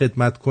کشور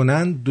خدمت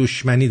کنن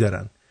دشمنی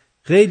دارن.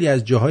 خیلی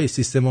از جاهای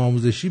سیستم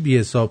آموزشی بی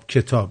حساب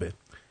کتابه.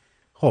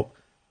 خب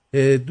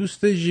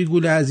دوست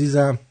ژیگول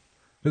عزیزم،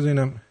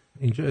 بذارینم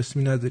اینجا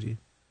اسمی نداری.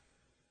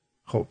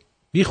 خب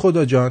بی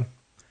خدا جان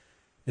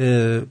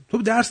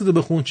تو درستو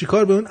بخون، چی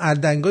کار به اون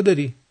الدنگا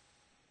داری؟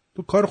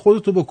 تو کار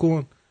خودتو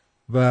بکن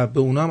و به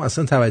اونا هم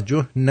اصلا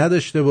توجه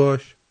نداشته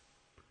باش.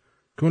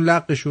 کن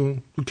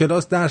لقشون، تو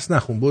کلاس درس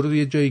نخون، برو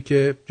یه جایی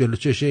که جلو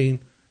چشه این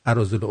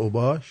اراذل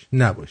اوباش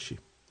نباشی.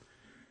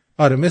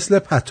 آره مثل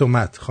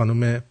پتومت،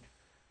 خانم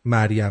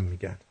مریم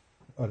میگن.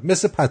 آره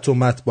مثل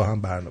پتومت با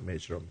هم برنامه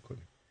اجرا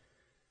میکنیم.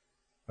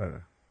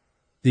 آره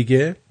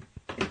دیگه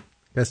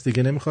کس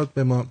دیگه نمیخواد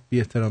به ما بی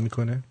احترامی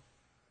کنه؟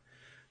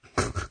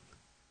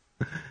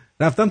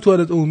 رفتم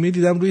توالت عمومی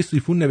دیدم روی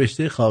سیفون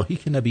نوشته خواهی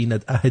که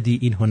نبیند احدی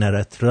این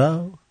هنرت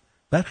را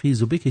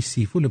برخیز و بکش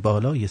سیفون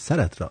بالای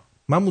سرت را.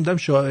 من موندم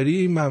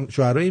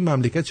شاعرای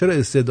مملکت چرا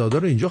استعدادا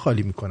رو اینجا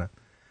خالی میکنن.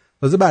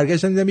 تازه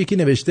برگشتم دیدم یکی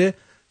نوشته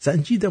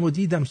سنجیدم و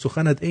دیدم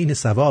سخنت عین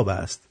ثواب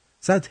است،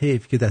 صد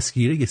حیف که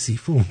دستگیره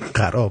سیفون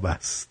خراب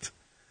است.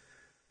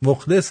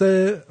 مخلص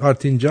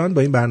آرتین جان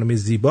با این برنامه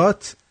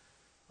زیبات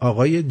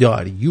آقای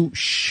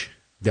داریوش.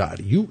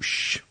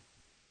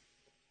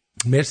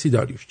 مرسی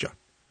داریوش جان.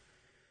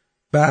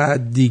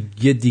 بعد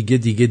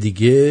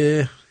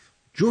دیگه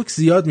جوک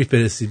زیاد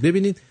میفرستید.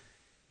 ببینید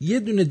یه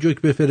دونه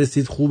جوک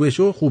بفرستید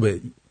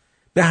خوبه.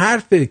 به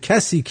حرف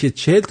کسی که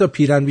 40 تا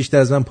پیرن بیشتر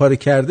از من پاره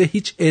کرده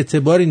هیچ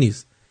اعتباری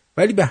نیست،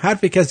 ولی به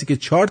حرف کسی که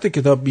 4 تا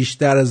کتاب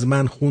بیشتر از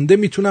من خونده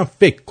میتونم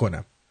فکر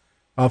کنم.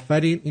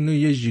 آفرین. اینو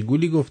یه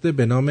ژیگولی گفته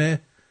به نام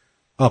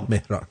آق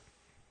مهران.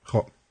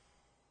 خب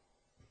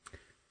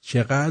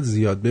چقدر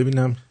زیاد.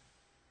 ببینم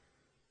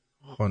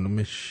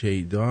خانم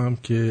شیدا هم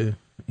که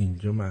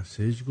اینجا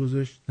مسیج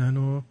گذاشتن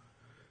و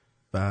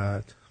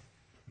بعد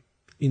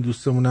این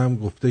دوستمون هم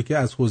گفته که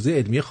از حوزه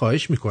علمی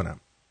خواهش میکنم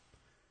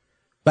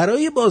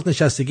برای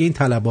بازنشستگی این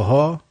طلبه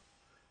ها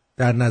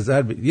در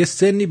نظر یه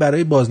سنی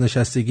برای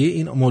بازنشستگی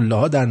این مله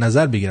ها در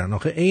نظر بگیرن.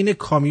 آخه عین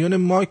کامیون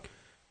ماک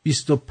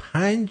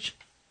 25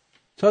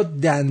 تا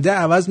دنده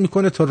عوض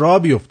میکنه تا راه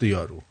بیفته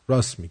یارو.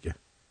 راست میگه.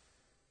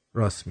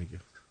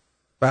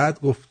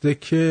 بعد گفته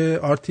که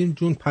آرتین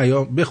جون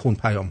بخون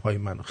پیام های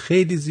منو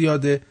خیلی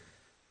زیاده،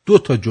 2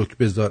 تا جوک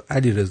بذار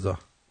علی رضا،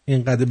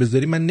 اینقدر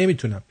بذاری من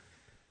نمیتونم.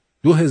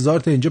 2000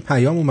 تا اینجا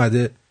پیام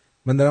اومده،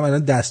 من دارم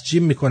الان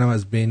دستجیم میکنم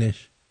از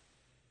بینش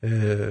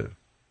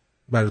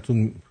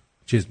براتون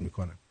چیز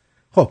میکنم.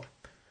 خب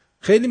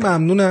خیلی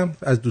ممنونم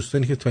از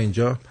دوستانی که تا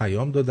اینجا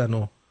پیام دادن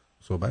و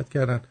صحبت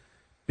کردن.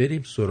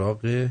 بریم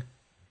سراغ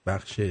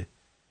بخش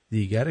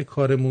دیگر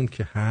کارمون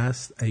که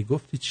هست ای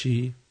گفتی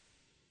چی؟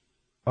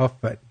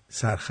 آفرین،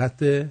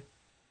 سرخط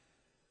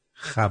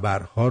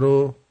خبرها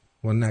رو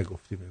ما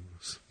نگفتیم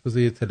امروز.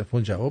 بذار یه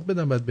تلفن جواب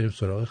بدم بعد بریم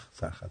سراغ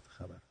سرخط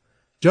خبر.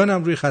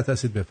 جانم روی خط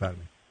هستید،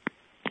 بفرمایید.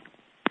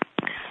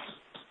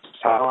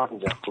 سلام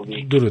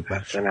خوبی؟ درود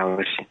بر شما.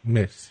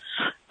 مرسی.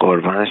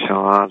 قربان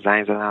شما.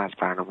 زنگ زدم از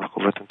برنامه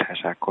خوبتون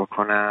تشکر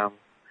کنم.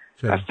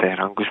 از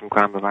تهران گوش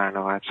میکنم به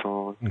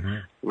برنامه‌تون.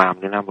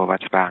 ممنونم بابت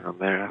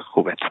برنامه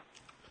خوبتون.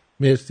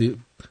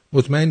 مرسی.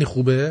 مطمئنی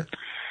خوبه؟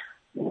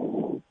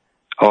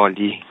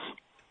 عالی.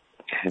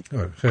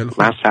 خیلی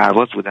خوب. من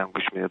سرباز بودم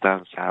گوش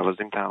میدادم،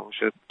 سربازیم تموم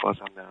شد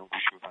بازم دارم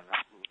گوش میکنم.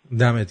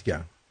 دمت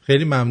گرم.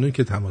 خیلی ممنون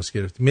که تماس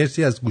گرفتی.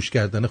 مرسی از گوش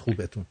کردن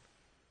خوبتون.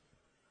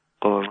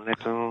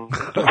 قربونتون.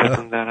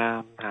 دوستتون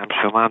دارم. هم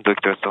شما هم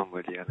دکتر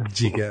سنبولیان.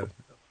 جیگر.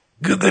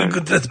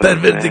 قدرت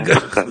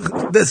پروردگار.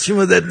 دست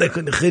شما درد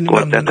نکنه. خیلی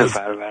ممنون. قدرت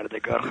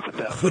پروردگار.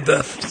 خدا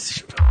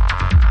حافظ.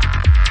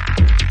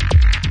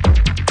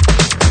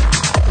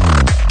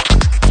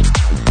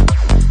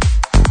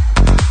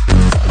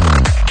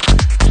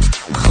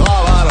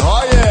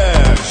 خبرهای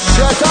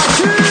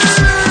شتکی.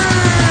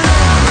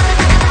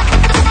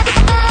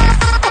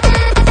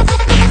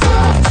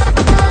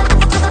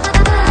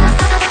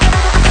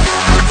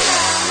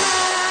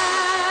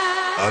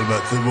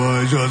 البته با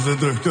اجازه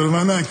دکتر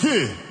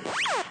منکی.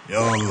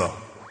 یا الله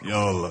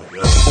یا الله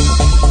یا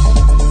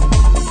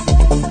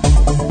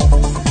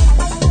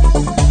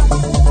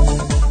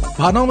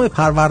به نام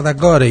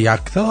پروردگار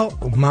یکتا،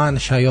 من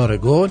شیار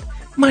گل،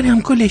 منم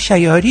گل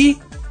شیاری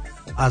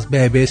از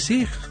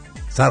BBC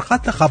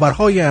سرخط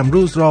خبرهای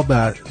امروز را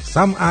به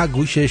سمع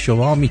گوش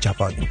شما می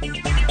چپانیم.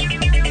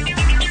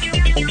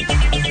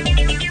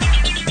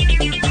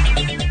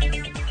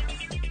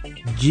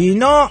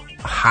 جینا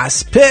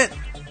هسپل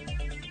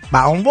به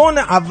عنوان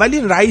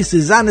اولین رئیس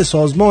زن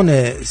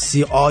سازمان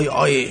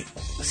CIA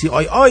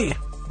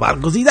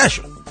برگزیده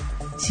شد.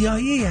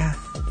 CIA.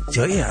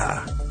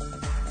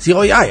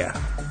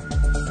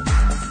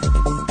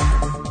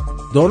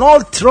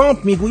 دونالد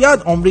ترامپ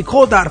میگوید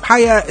آمریکا در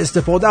پی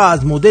استفاده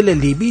از مدل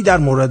لیبی در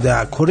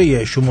مورد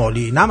کره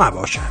شمالی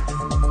نمیباشد.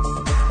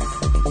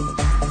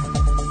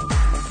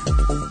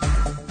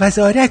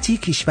 وزارتی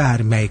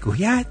کشور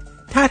میگوید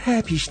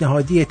طرح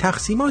پیشنهادی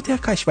تقسیمات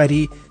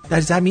کشوری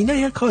در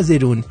زمینه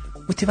کازرون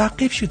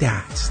متوقف شده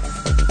است.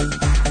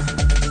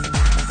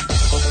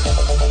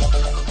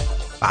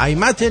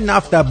 قیمت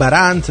نفت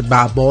برنت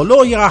به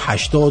بالای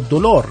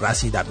 $80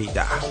 رسیده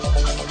بیده.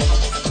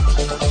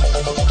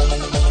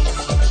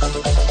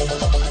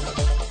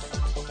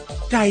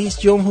 رئیس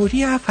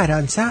جمهوری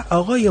فرانسه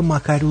آقای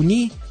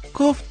ماکرونی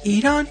گفت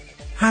ایران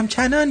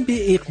همچنان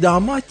به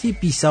اقدامات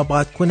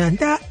بی‌ثبات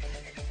کننده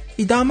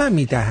ادامه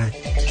می‌دهد.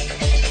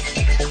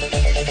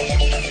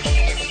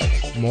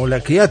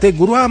 مالکیت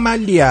گروه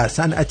ملی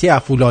صنعتی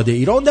فولاد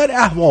ایران در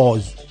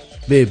اهواز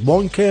به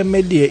بانک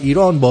ملی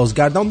ایران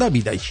بازگردانده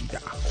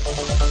می‌شود.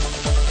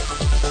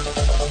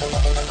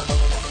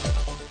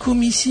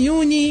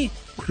 کمیسیون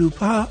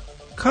اروپا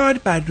کار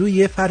بر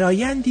روی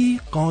فرایندی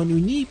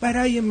قانونی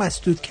برای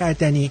مسدود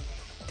کردن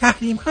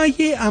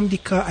تحریم‌های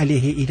آمریکا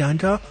علیه ایران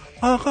را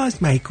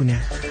آغاز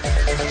می‌کند.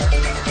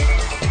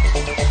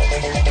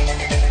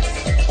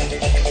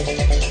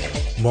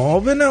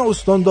 معاون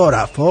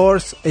استاندار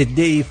فارس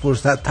ادعای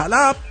فرصت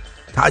طلب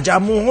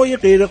تجمع‌های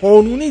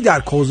غیرقانونی در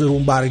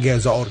کازرون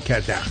برگزار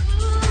کرده.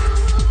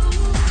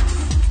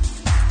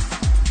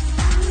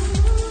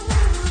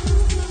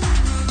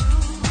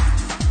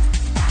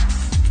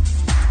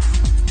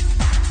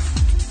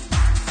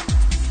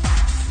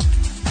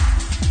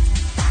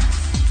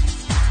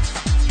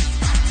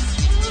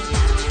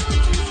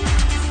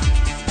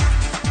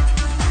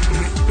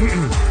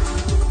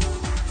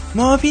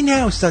 معاون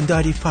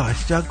استانداری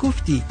فارس را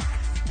گفتی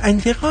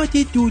انتقاد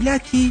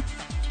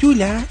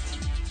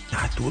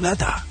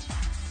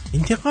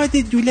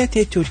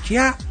دولت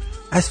ترکیه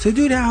از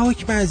صدور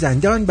حکم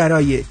زندان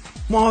برای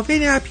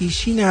معاون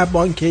پیشین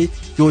بانک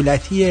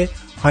دولتی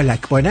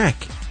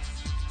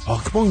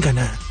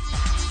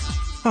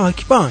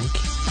هاکبانک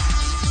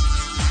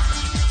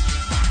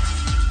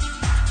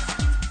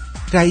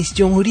رئیس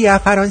جمهوری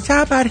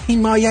فرانسه بر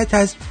حمایت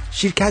از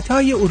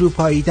شرکت‌های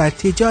اروپایی در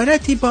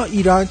تجارتی با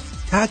ایران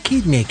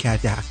تأکید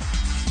می‌کرده.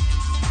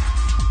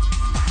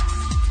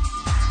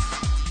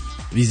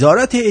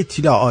 وزارت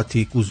اطلاعات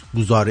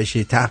گزارش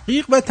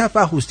تحقیق و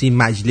تفحصی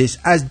مجلس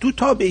از 2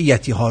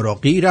 تابعیتی‌ها را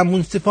غیر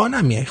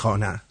منصفانه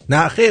می‌خواند.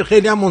 نه خیر،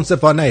 خیلی هم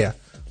منصفانه،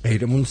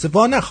 غیر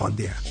منصفانه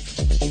خوانده.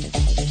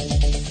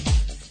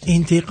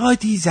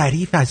 انتقادی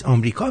ظریف از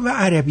آمریکا و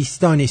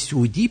عربستان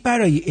سعودی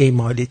برای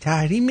اعمال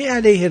تحریم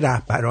علیه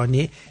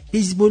رهبران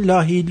حزب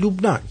الله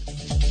لبنان.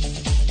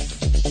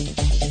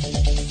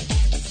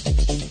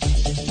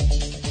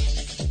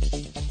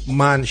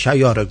 من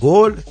شیار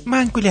گل،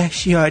 من گل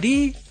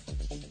شیاری.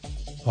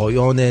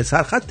 پایان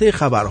سرخط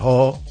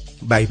خبرها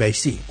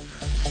BBC.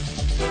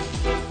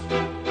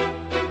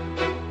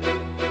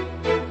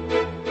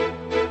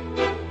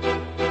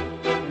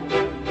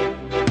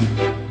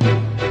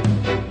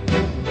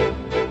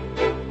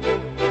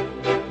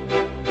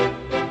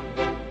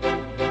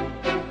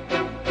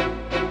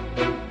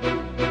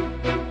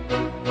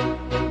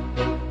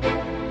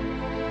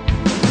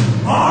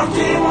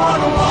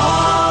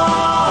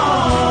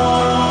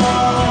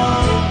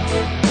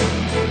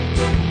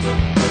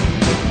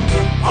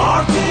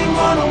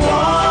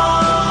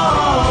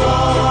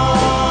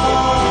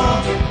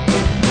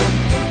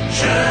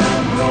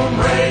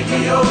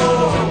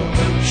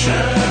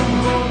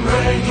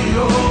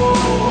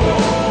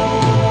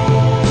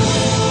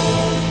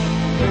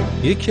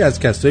 یکی از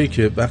کسایی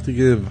که وقتی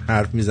که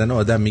حرف میزنه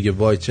آدم میگه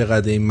وای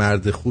چقدر این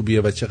مرد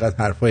خوبیه و چقدر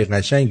حرفای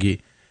قشنگی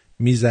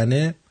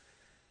میزنه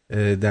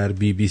در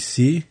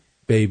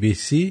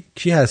BBC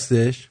کی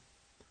هستش؟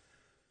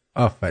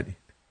 آفرین.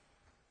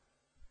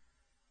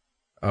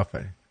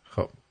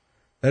 خب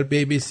در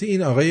BBC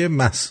این آقای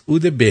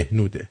مسعود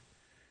بهنوده.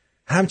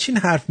 همچین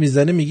حرف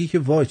میزنه میگه که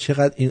وای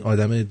چقدر این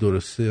آدم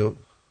درسته و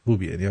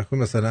خوبیه. نیا کن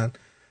مثلا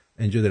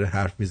اینجا داره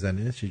حرف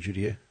میزنه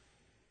چجوریه؟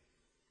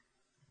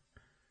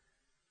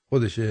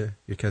 خودشه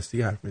یک کسی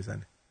دیگه حرف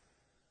میزنه.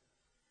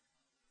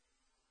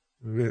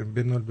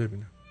 بنال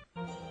ببینم.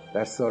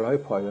 در سالهای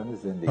پایان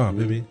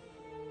زندگی ببین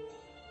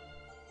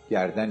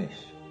گردنش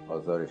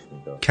آزارش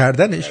میداد.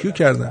 کردنش کیو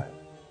کردن؟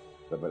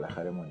 و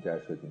بالاخره منجر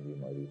شد این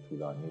بیماری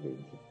طولانی به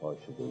اینکه پا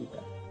شده بودن.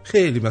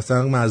 خیلی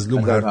مثلا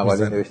مظلوم حرف میزنه.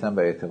 مقاله نوشتم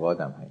به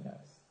اعتقادم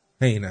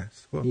این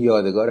است. این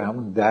یادگار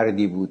همون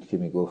دردی بود که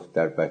میگفت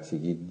در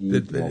بچگی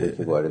دید موقعی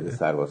که وارد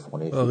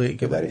سربازخونه شد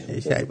که برش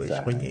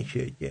سربازخونه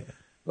شد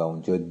و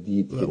اونجا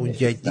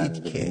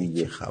دید که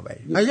چه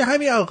خبره. اگه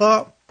همین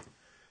آقا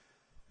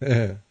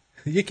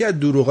یکی از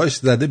دروغاش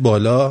زده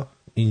بالا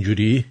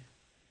اینجوری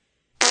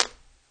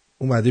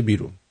اومده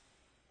بیرون.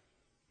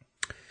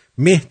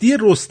 مهدی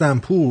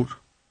رستمپور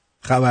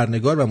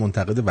خبرنگار و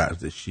منتقد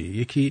ورزشی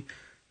یکی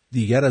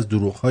دیگر از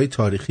دروغ‌های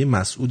تاریخی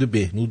مسعود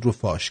بهنود رو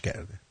فاش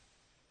کرده.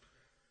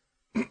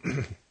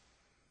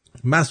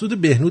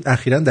 مسعود بهنود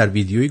اخیراً در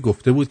ویدیویی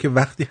گفته بود که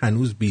وقتی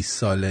هنوز 20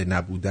 ساله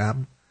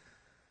نبودم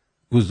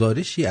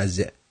گزارشی از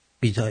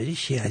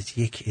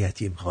یک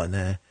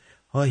یتیمخانه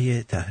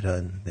های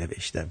تهران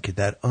نوشتم که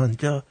در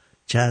آنجا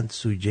چند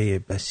سوژه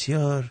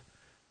بسیار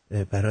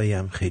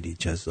برایم خیلی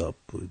جذاب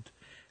بود.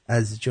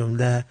 از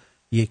جمله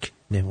یک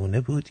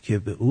نمونه بود که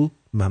به او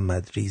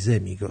محمد ریزه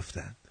می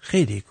گفتند.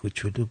 خیلی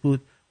کوچولو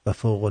بود و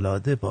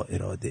فوق‌العاده با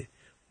اراده.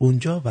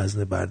 اونجا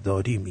وزن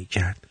برداری می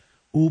کرد.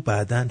 او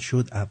بعداً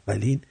شد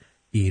اولین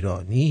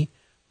ایرانی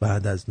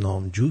بعد از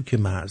نامجو که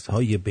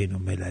مرزهای بین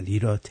المللی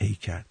را طی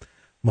کرد.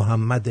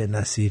 محمد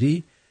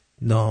نصیری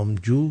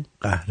نامجو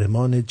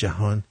قهرمان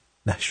جهان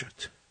نشد.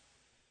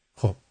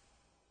 خب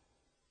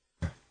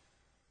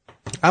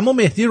اما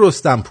مهدی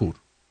رستمپور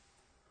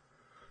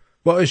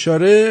با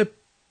اشاره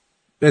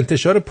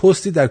انتشار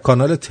پستی در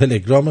کانال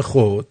تلگرام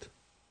خود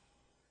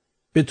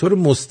به طور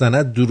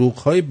مستند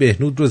دروغ‌های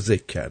بهنود رو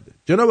ذکر کرده.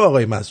 جناب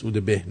آقای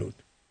مسعود بهنود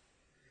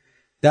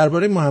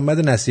درباره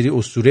محمد نصیری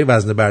اسطوره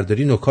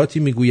وزنه‌برداری نکاتی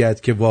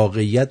میگوید که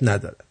واقعیت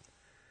ندارد.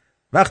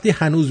 وقتی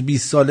هنوز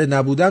 20 ساله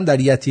نبودم در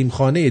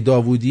یتیمخانه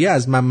داوودیه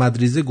از محمد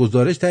ریزه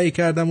گزارش تهیه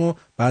کردم و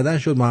بعداً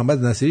شد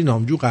محمد نصیری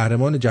نامجو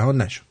قهرمان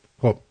جهان نشد.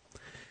 خب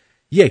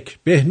 1.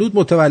 بهنود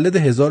متولد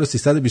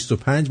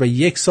 1325 و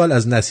 1 سال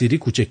از نصیری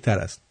کوچکتر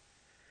است.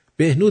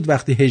 بهنود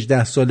وقتی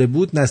 18 ساله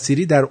بود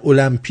نصیری در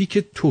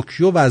المپیک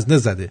توکیو وزنه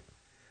زده.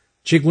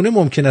 چگونه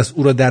ممکن است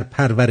او را در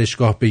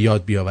پرورشگاه به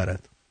یاد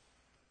بیاورد؟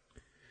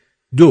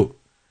 2.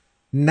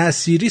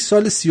 نصیری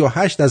سال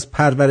 38 از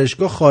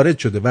پرورشگاه خارج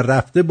شده و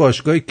رفته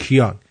باشگاه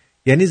کیان،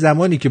 یعنی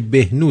زمانی که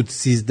بهنود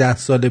 13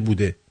 ساله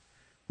بوده،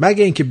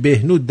 مگه اینکه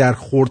بهنود در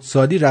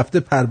خردسالی رفته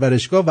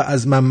پرورشگاه و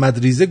از محمد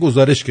ریزه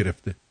گزارش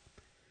گرفته.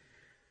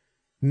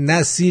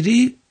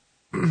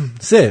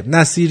 3.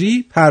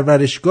 نصیری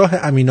پرورشگاه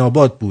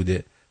امین‌آباد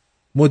بوده،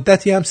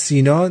 مدتی هم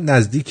سینا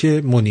نزدیک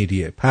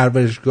منیریه،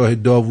 پرورشگاه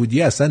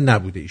داوودی اصلا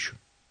نبوده ایشون.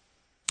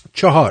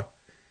 4.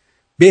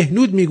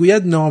 بهنود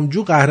میگوید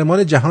نامجو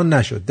قهرمان جهان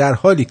نشد، در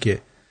حالی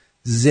که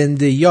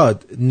زنده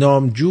یاد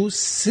نامجو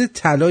 3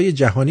 طلای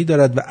جهانی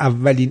دارد و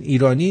اولین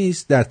ایرانی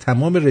است در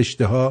تمام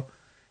رشته‌ها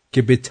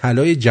که به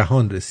طلای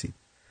جهان رسید.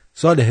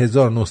 سال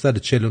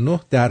 1949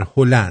 در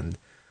هلند،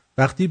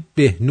 وقتی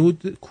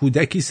بهنود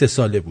کودکی 3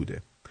 ساله بوده.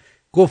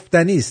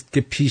 گفتنی است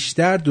که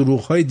پیشتر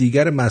دروغ‌های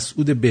دیگر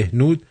مسعود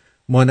بهنود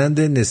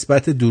مانند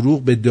نسبت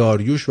دروغ به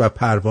داریوش و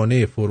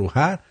پروانه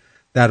فروهر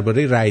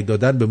درباره رأی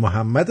دادن به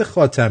محمد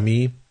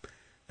خاتمی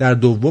در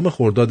 2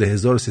 خرداد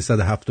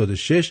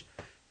 1376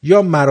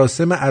 یا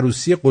مراسم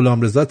عروسی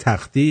غلامرضا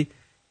تختی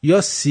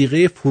یا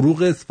صیغه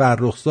فروغ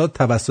فرخزاد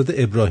توسط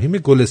ابراهیم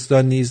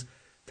گلستان نیز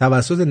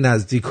توسط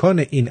نزدیکان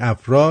این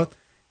افراد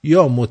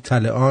یا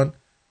مطلعان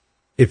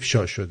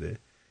افشا شده.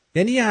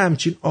 یعنی یه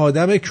همچین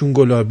آدم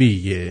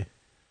کونگلابیه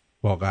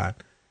واقعا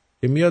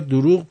که میاد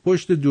دروغ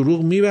پشت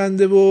دروغ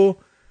میبنده و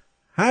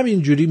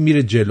همینجوری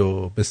میره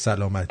جلو به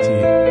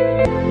سلامتی.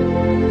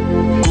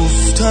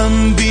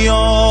 گفتم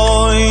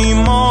بیای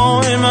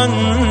ماه من،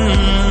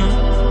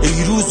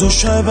 ای روز و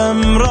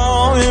شبم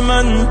راه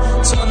من،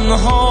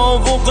 تنها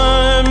و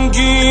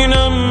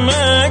غمگینم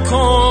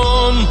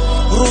مکن،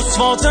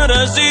 رسواتر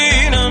از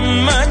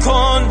اینم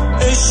مکن،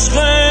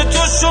 عشق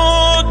تو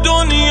شد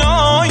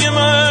دنیای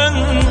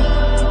من،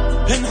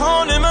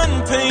 پنهان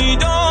من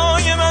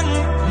پیدای من،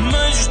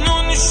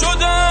 مجنون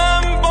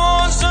شدم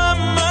بازم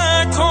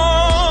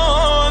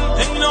مکن،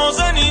 ای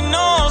نازنین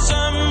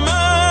نازم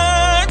مکن،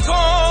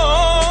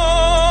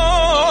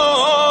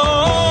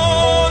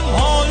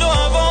 حال و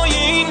هوای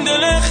این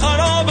دل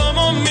خرابم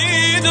و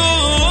میدونی،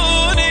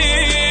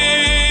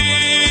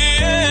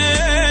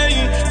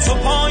 تو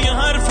پای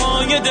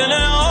حرفای دل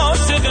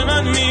عاشق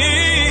من میمونی،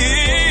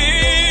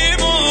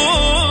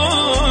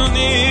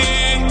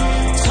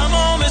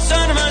 تمام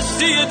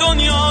سرمستی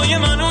دنیای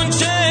من اون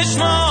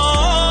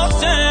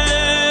چشماته،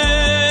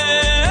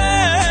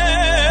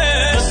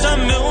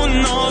 قسم به اون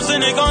ناز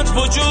نگات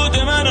وجود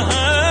من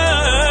همراته.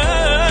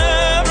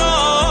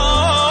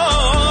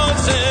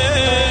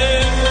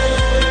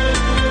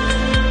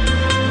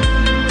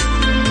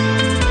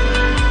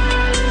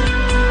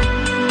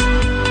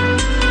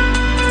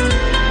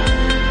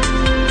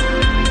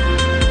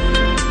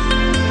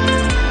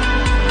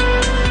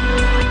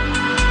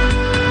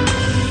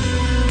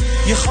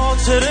 یه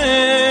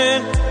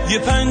خاطره، یه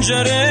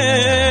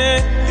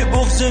پنجره، یه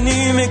بغض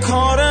نیمه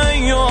کاره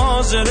یا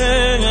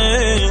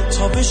حاضره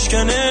تا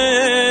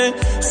بشکنه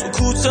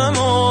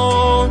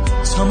سکوتمو،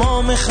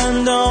 تمام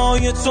خنده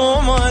های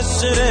تو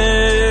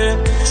موثره،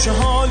 چه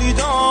حالی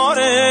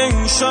داره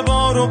این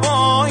شبا رو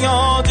با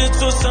یاد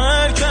تو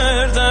سر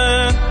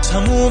کرده،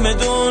 تموم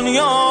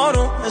دنیا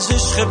رو از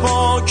عشق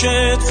پاک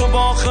تو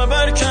با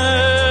خبر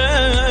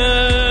کرده،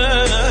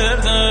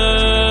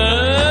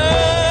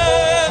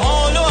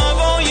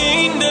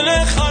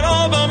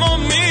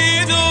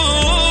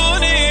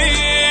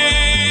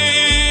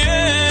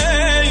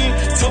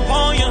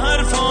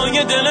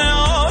 دل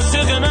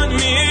عاشق من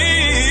میمونی،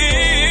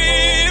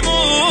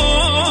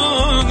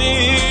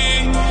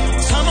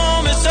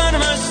 تمام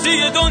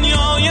سرمستی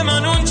دنیای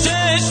من اون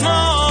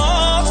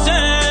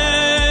چشماته،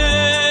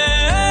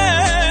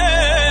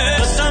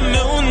 قسم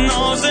به اون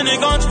ناز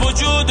نگات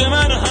وجود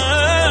من همراته.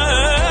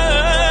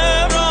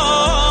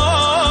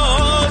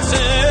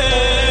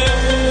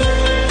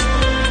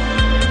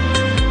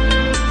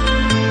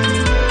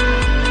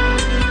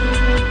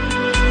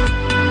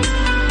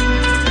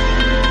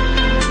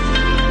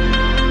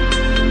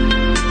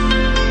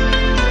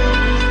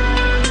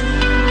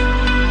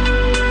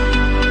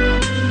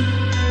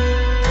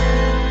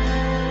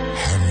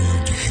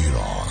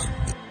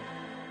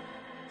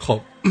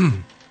 خب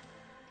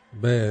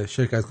به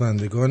شرکت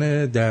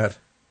کنندگان در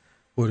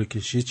قرعه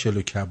کشی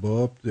چلو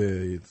کباب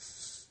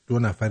 2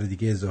 نفر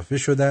دیگه اضافه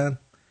شدن.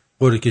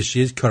 قرعه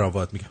کشی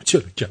کراوات میگم،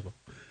 چلو کباب.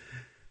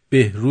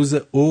 بهروز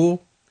او،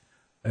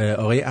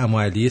 آقای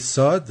عماعلی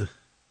ساد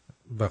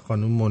و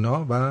خانم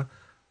مونا و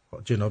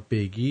جناب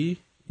بیگی،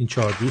 این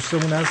 4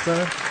 دوستمون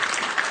هستن.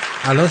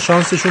 الان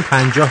شانسشون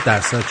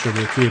 50%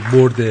 شده توی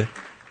برد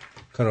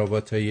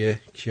کراواتای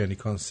کیانی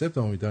کانسپت.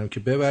 امیدوارم که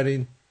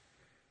ببرین.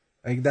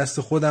 اگه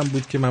دست خودم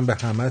بود که من به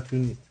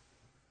همتون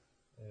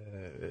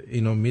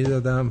اینو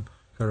میدادم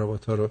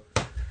کراواتا رو،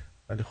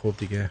 ولی خب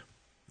دیگه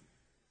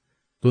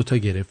 2 تا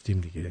گرفتیم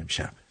دیگه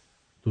امشب.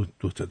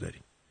 2 تا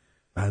داریم،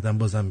 بعدم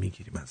بازم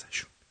میگیریم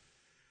ازشون.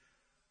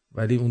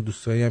 ولی اون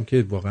دوستایی هم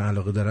که واقعا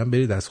علاقه دارن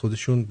برید از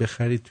خودشون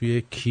بخرید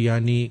توی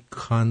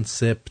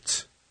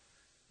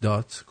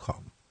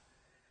kianiconcept.com.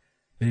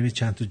 بریم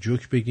چند تا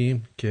جوک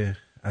بگیم که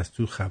از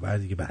تو خبر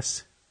دیگه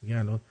بس. میگه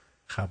الان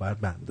خبر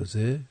به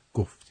اندازه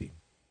گفتیم.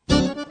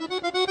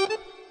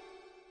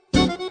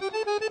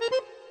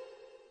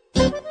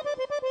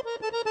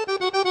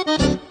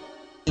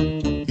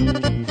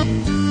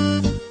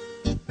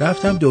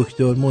 رفتم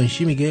دکتر،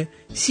 منشی میگه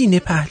سینه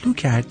پهلو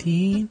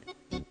کردین؟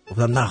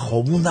 گفتم نه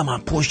خوابوندم،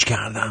 من پشت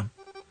کردم.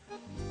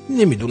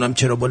 نمیدونم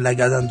چرا با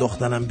لگد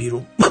انداختنم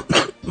بیرون.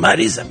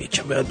 مریضم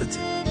یکم باید بده.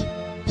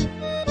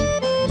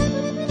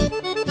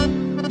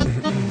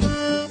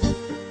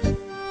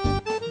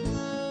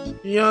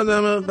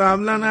 یادم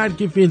قبلا هر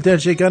کی فیلتر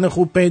شکن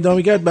خوب پیدا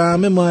میکرد به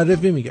همه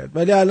معرفی میکرد،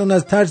 ولی الان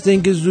از ترس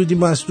اینکه زودی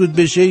مسدود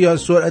بشه یا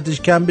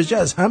سرعتش کم بشه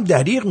از هم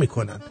دریغ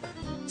میکنن.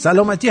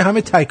 سلامتی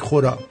همه تک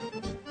خورا.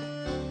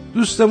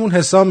 دوستمون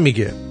حسام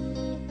میگه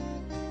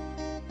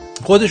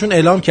خودشون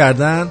اعلام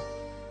کردن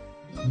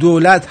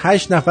دولت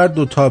 8 نفر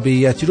 2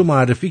 تابعیتی رو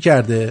معرفی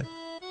کرده،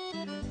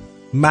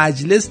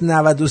 مجلس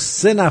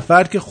 93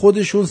 نفر که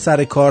خودشون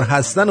سر کار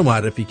هستن رو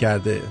معرفی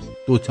کرده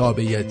 2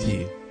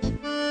 تابعیتی.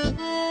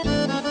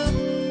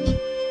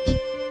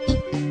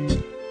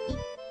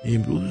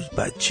 امروز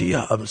بچه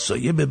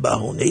همسایه به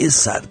بهونه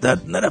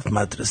سردرد نرفت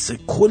مدرسه،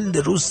 کل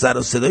روز سر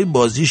و صدای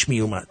بازیش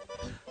میومد.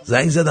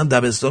 زنگ زدم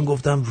دبستان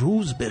گفتم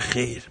روز به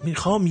خیر،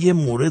 میخوام یه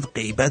مورد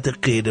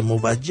غیبت غیر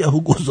موجه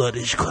و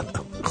گزارش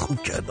کنم.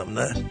 خوب کردم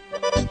نه؟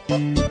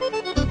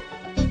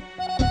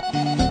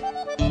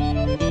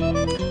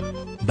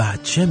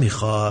 بچه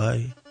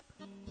میخوای؟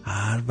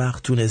 هر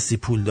وقت تونستی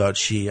پول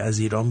دارشی از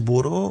ایران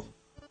برو،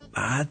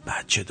 بعد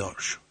بچه دار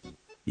شو.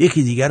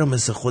 یکی دیگر رو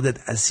مثل خودت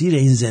اسیر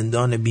این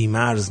زندان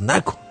بیمرز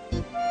نکن.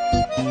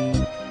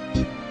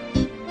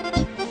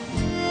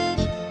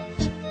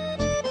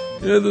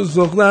 یه دوست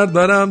دختر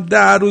دارم 10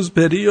 روز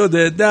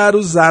پریوده، 10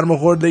 روز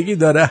سرماخوردگی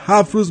داره،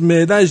 7 روز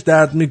معده‌اش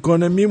درد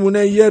میکنه،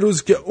 میمونه یه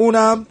روز که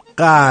اونم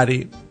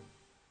قهری.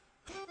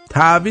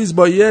 تعویض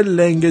با یه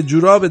لنگ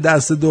جوراب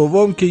دست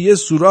دوم که یه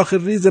سوراخ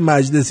ریز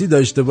مجلسی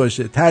داشته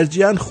باشه،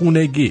 ترجیحاً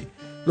خونگی.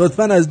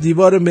 لطفاً از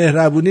دیوار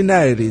مهربونی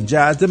نیارین،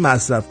 جهت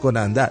مصرف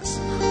کننده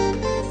است.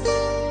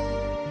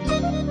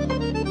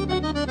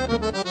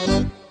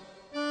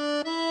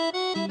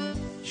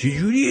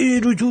 چجوری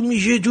روتون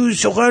میشه تو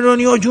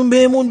سخنرانی هاتون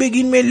بهمون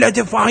بگین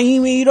ملت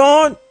فهیم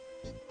ایران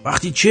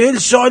وقتی 40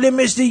 ساله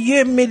مثل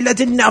یه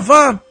ملت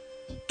نفهم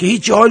که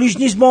هیچ حالیش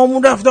نیست با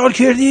همون رفتار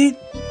کردید؟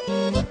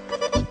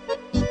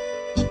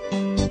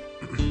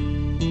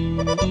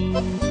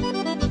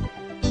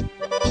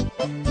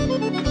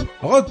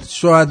 آقا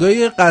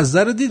شهدای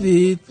غزه رو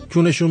دیدید؟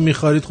 کونشون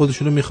میخارید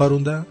خودشونو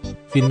میخاروندن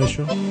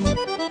فیلمشون.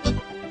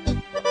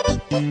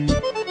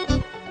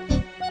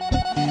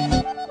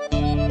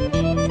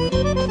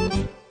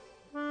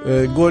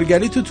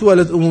 گرگلی تو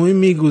توالت عمومی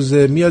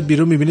میگوزه، میاد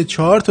بیرون میبینه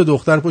 4 تا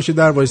دختر پشت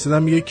در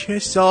وایسادن، میگه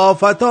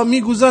کثافتا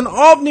میگوزن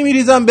آب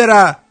نمیریزن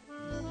بره.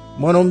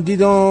 منم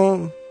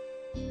دیدم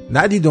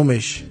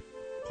ندیدمش،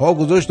 ها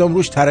گذاشتم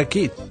روش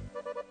ترکید.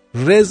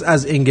 رز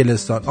از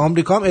انگلستان،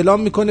 آمریکا هم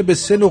اعلام میکنه به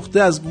 3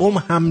 نقطه از قم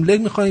حمله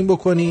میخوایم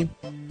بکنیم.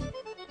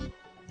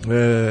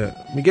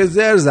 میگه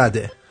زر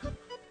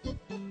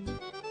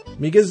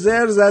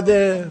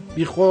زده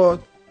بی خود.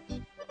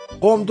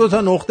 قم 2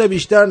 تا نقطه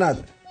بیشتر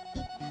نداره.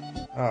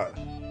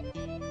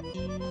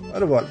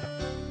 آره والا.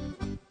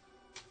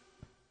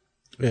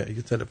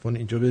 یه تلفن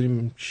اینجا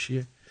بریم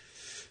چیه؟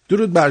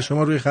 درود بر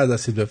شما، روی خط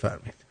هستید،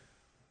 بفرمایید.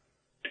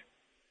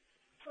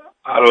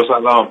 الو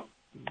سلام.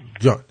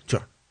 جان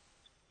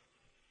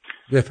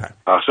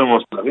بفرمایید. بخش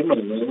مستقیم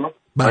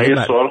من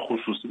یه سوال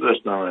خصوصی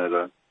داشتم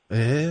الان.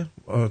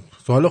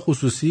 سوال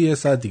خصوصی یه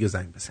ساعت دیگه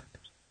زنگ بزن.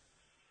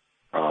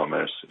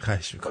 مرسی.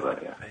 خواهش میکنم.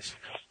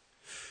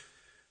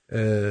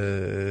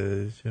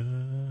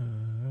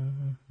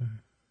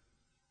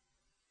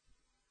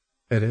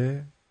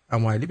 اره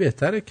عمو علی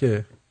بهتره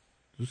که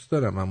دوست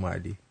دارم عمو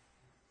علی.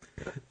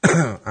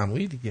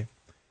 عمویی دیگه.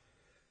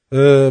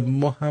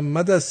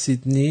 محمد از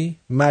سیدنی،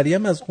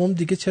 مریم از قم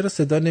دیگه چرا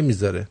صدا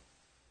نمیذاره؟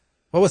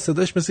 بابا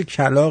صداش مثل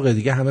کلاغه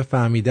دیگه، همه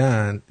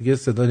فهمیدن دیگه،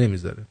 صدا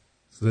نمیذاره،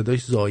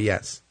 صداش زایه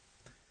است.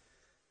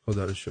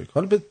 خدا رو شکر.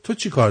 حالا به تو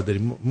چی کار داری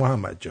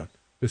محمد جان؟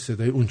 به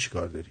صدای اون چی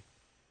کار داری؟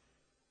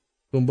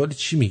 دنبال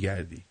چی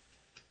میگردی؟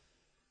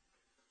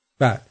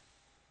 بعد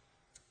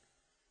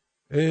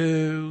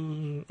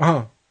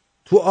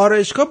تو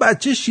آرایشگاه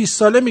بچه 6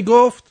 ساله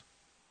میگفت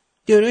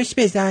درست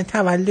بزن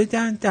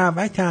تولدم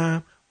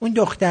دعوتم، اون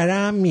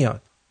دخترم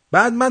میاد.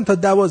 بعد من تا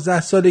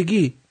 12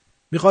 سالگی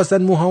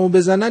میخواستن موهامو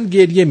بزنن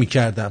گریه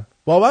میکردم.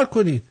 باور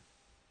کنید.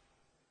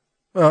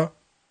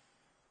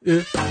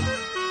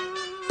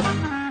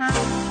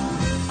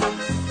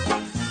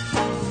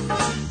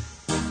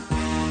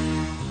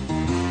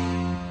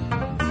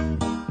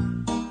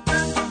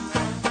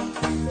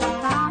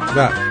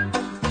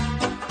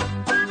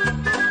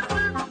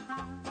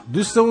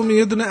 دوستمون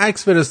میگه دونه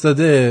عکس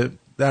فرستاده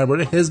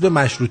درباره حزب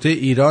مشروطه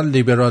ایران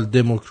لیبرال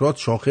دموکرات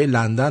شاخه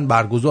لندن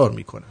برگزار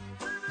میکنه.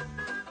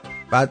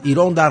 بعد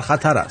ایران در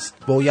خطر است،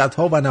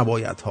 بایدها و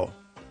نبایدها.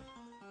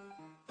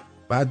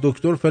 بعد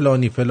دکتر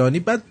فلانی فلانی،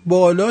 بعد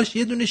بالاش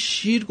یه دونه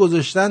شیر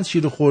گذاشتن،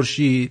 شیر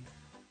خورشید،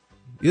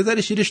 یه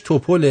ذره شیرش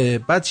توپله،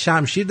 بعد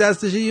شمشیر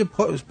دستشه، یه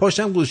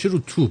پاشم گذاشته رو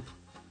توپ.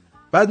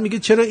 بعد میگه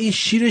چرا این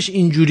شیرش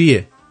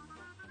اینجوریه؟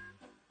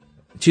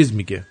 چیز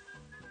میگه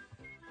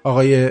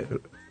آقای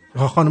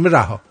خانم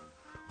رها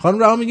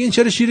میگه این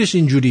چرا شیرش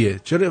اینجوریه،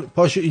 چرا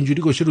پاش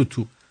اینجوری گوشه رو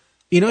توپ؟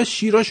 اینا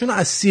شیراشون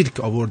از سیرک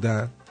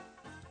آوردن،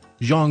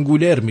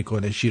 ژانگولر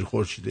میکنه شیر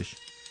خورشیدش.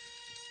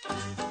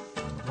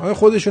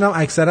 خودشون هم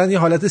اکثرا یه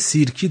حالت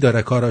سیرکی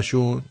داره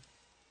کاراشون،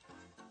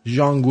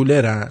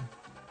 ژانگولرن.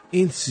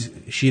 این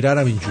شیره هم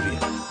اینجوریه.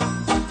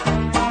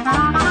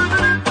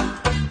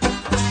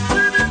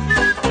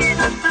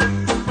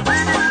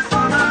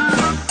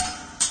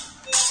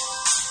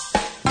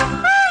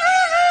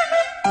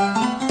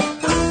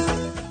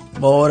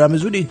 ما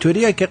رمضون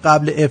اینطوریه که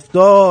قبل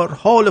افطار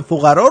حال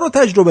فقرا رو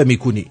تجربه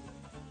میکنی،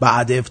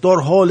 بعد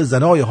افطار حال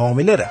زنای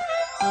حامله ره.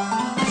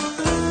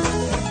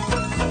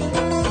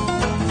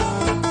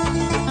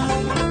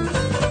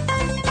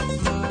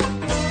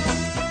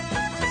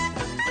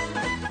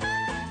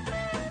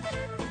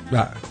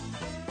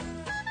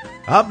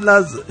 قبل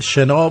از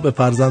شنا به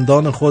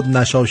فرزندان خود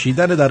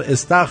نشاشیدن در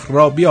استخر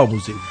را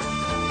بیاموزید.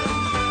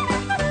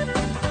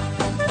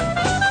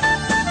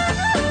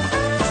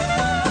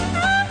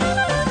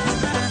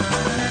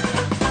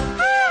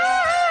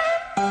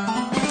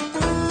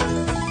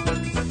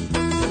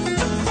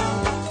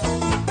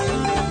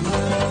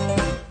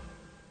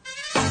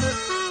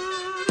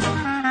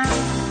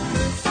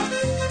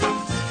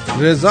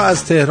 رضا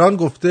از تهران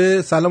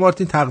گفته سلام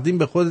آرتین، تقدیم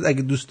به خودت،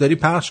 اگه دوست داری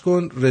پخش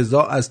کن.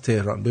 رضا از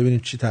تهران. ببینیم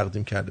چی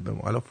تقدیم کرده به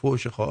ما. الان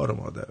فوش خواهر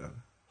مادرن.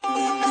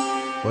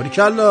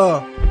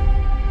 باریکلا.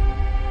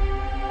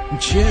 این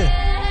چیه؟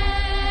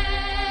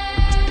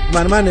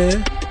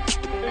 منه؟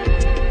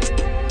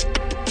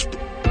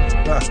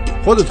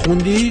 خودت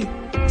خوندی؟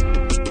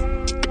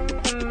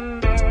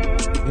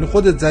 اینو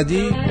خودت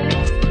زدی؟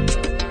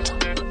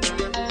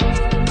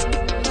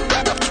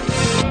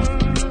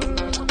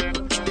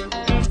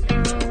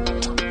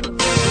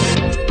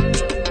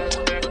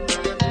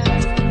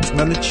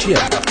 چیه؟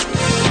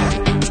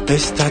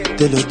 بستد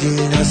دل و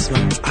دین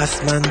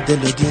از من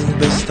دل و دین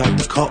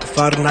بستد،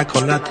 کافر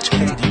نکند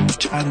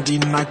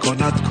چندین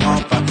نکند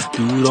کافر.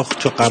 دوروخ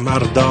چو قمر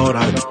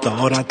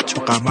دارد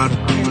چو قمر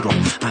دوروخ.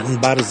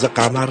 انبر ز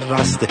قمر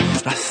رسته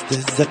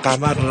ز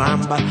قمر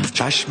رنبر.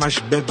 چشمش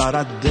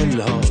ببرد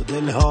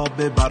دلها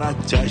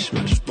ببرد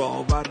چشمش،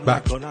 باور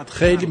نکند.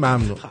 خیلی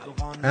ممنون.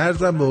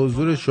 عرضم به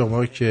حضور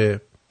شما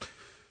که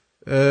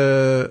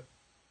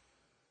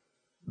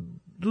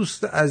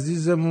دوست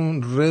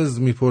عزیزمون رز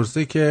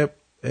میپرسه که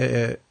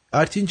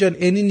آرتین جان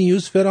any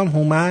news from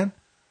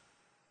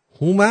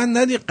هومن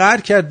ندی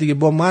قهر کرد دیگه،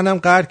 با منم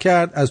قهر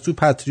کرد، از تو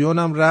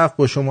پتریونم رفت،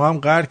 با شما هم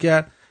قهر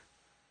کرد،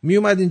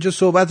 میومد اینجا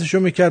صحبتشو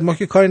میکرد، ما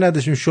که کاری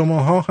نداشتیم.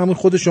 شماها همون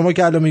خود شما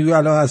که الان میگو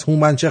الان از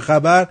هومن چه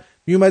خبر،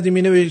 میومدی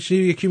مینوشتی،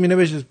 یکی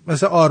مینوشت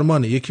مثلا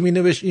آرمانه، یکی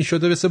مینوشت این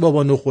شده مثل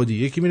بابا نخودی،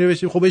 یکی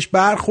مینوشت خب بهش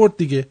برخورد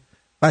دیگه،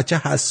 بچه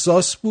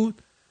حساس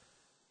بود،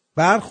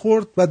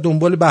 برخورد و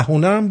دنبال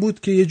بهونه هم بود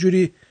که یه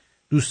جوری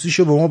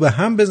دوستیشو با ما به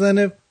هم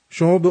بزنه.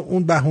 شما به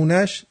اون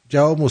بهونهش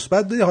جواب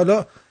مثبت دادی.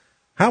 حالا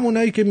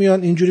همونایی که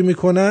میان اینجوری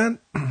میکنن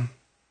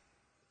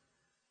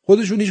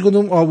خودشون هیچ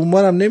کدوم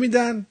آبونمان هم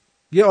نمیدن،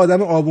 یه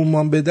آدم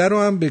آبونمان بده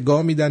رو هم به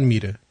گاه میدن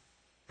میره،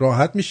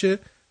 راحت میشه.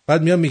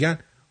 بعد میان میگن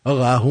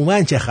آقا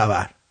هومن چه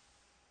خبر؟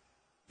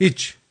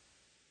 هیچ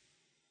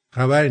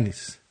خبری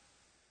نیست.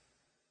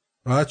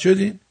 راحت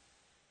شدین؟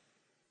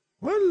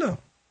 والله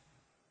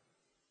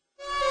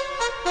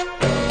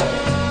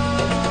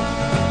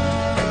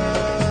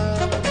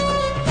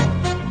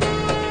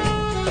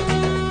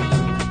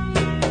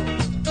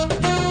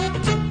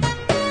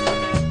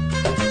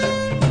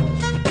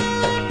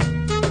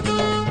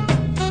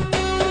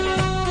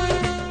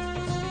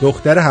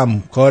دختر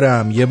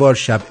همکارم یه بار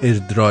شب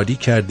ادراری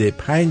کرده،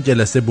 5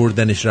 جلسه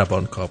بردنش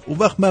روانکاو. اون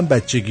وقت من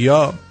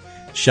بچگی‌ها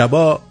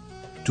شبا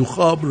تو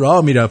خواب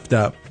راه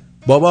میرفتم،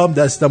 بابام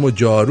دستمو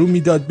جارو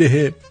میداد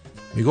بهم،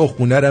 میگه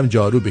خونه‌رم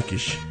جارو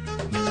بکش.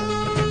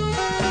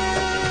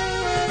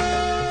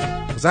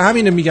 مثلا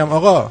همینو میگم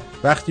آقا،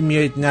 وقتی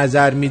میایید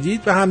نظر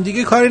میدید به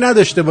همدیگه کاری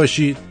نداشته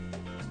باشید.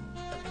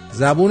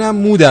 زبونم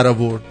مو در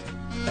آورد.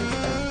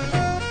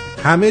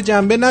 همه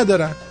جنبه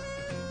ندارن،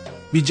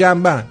 بی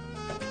جنبن.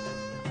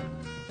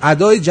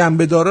 ادای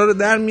جنبه دارا رو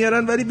در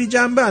میارن ولی بی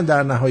جنبن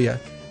در نهایت،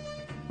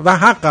 و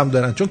حق هم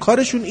دارن چون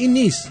کارشون این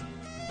نیست.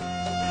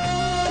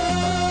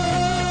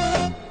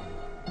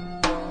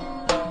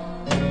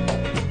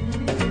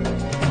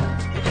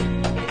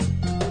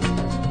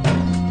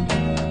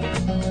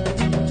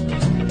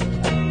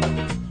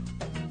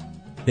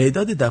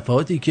 تعداد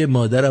دفعاتی که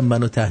مادرم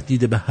منو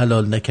تهدید به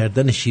حلال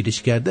نکردن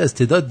شیرش کرده از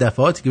تعداد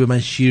دفعاتی که به من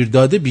شیر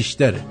داده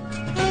بیشتره.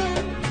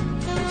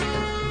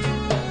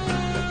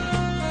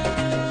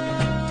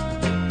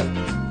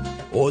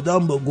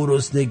 آدم با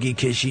گرسنگی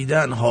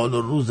کشیدن حال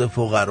و روز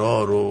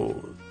فقرا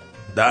رو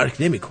درک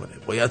نمیکنه.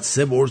 باید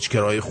 3 برج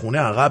کرایه خونه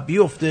عقب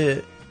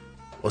بیفته،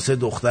 واسه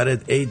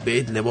دخترت عید به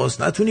عید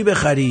لباس نتونی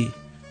بخری،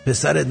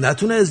 پسرت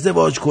نتونه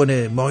ازدواج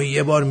کنه، ماهی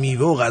یه بار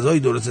میوه و غذای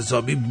درست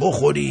حسابی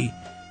بخوری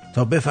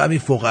تا بفهمی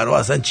فقرا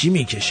اصلا چی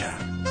میکشن.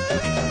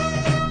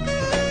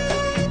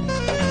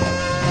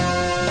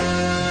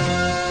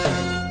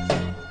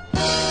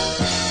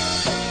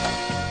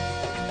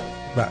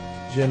 و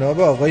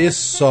جناب آقای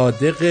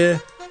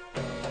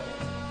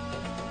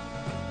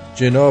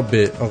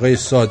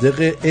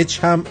صادق اچ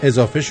هم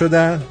اضافه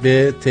شدن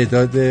به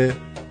تعداد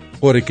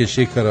قرعه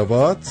کشی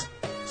کراوات.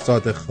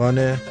 صادق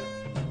خان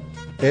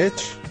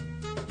اچ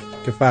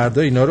که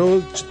فردا اینا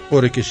رو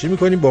قرعه کشی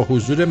میکنیم با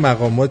حضور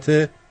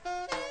مقامات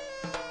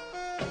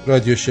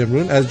رادیو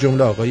شمرون از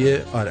جمله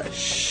آقای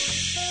آرش.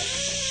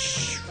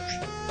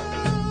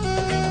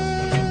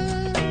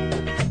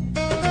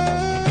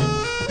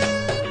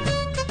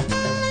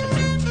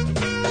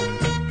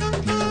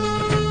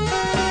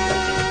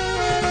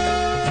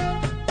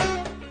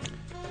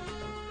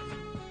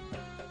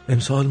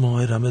 امسال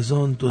ماه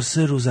رمضان 2-3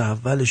 روز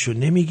اولشو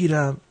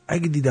نمیگیرم،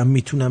 اگه دیدم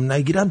میتونم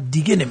نگیرم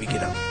دیگه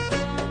نمیگیرم.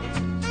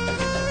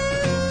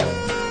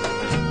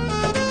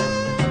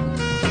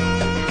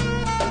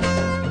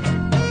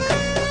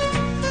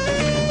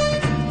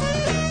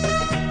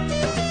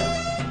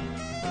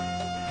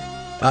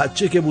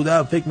 بچه که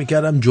بودم فکر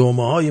میکردم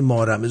جمعه های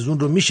ماه رمضان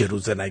رو میشه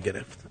روزه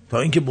نگرفت،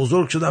 تا اینکه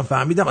بزرگ شدم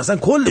فهمیدم اصلا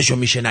کلشو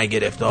میشه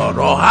نگرفت.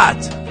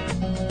 راحت.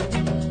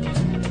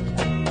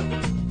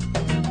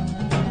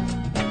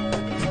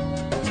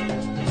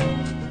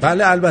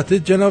 بله البته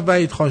جناب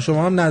وحید خان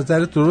شما هم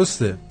نظرت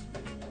درسته.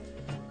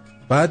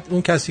 بعد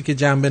اون کسی که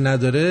جنبه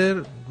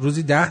نداره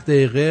روزی 10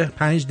 دقیقه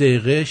 5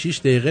 دقیقه 6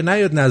 دقیقه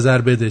نیاد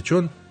نظر بده،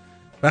 چون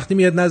وقتی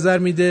میاد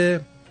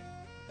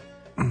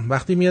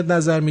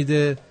نظر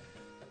میده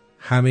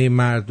همه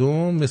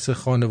مردم مثل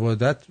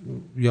خانوادت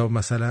یا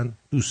مثلا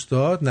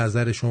دوستات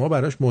نظر شما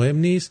براش مهم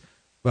نیست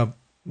و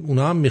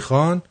اونا هم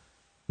میخوان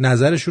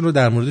نظرشون رو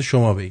در مورد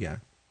شما بگن.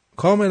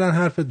 کاملا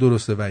حرف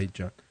درسته وحید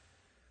جان،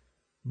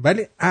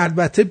 ولی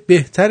البته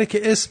بهتره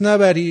که اسم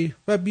نبری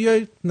و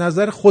بیای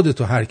نظر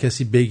خودتو هر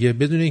کسی بگه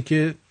بدون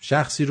اینکه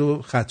شخصی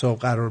رو خطاب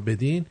قرار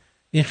بدین.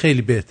 این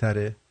خیلی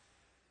بهتره.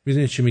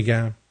 میدونی چی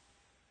میگم؟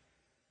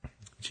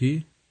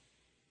 چی؟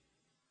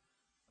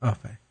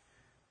 آفرین.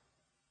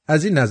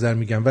 از این نظر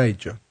میگم وحید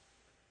جان،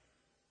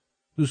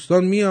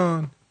 دوستان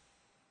میان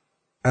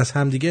از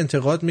همدیگه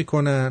انتقاد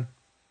میکنن،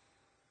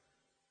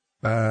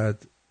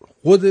 بعد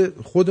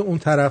خود اون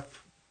طرف،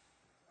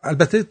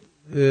 البته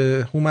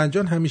هومن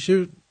جان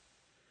همیشه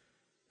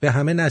به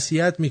همه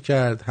نصیحت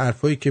میکرد،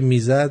 حرفایی که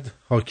میزد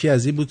حاکی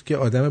از این بود که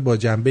آدم با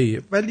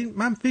جنبه‌ایه، ولی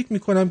من فکر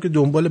میکنم که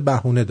دنبال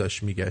بهونه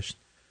داشت میگشت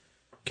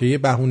که یه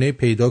بهونه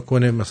پیدا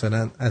کنه،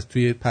 مثلا از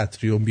توی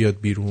پتریوم بیاد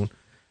بیرون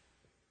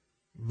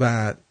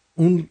و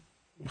اون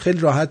خیلی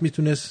راحت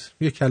میتونست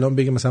یه کلام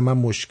بگه مثلا من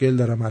مشکل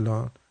دارم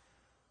الان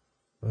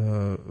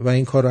و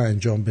این کار رو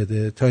انجام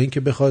بده، تا اینکه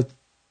بخواد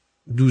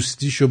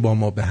دوستیشو با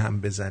ما به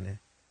هم بزنه.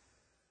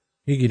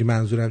 میگیری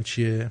منظورم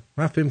چیه؟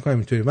 من فکر می‌کنم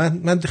اینطوری.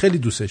 من خیلی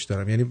دوستش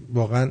دارم، یعنی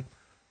واقعا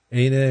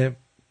عین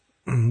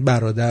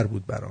برادر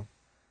بود برام،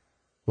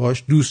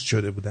 باهاش دوست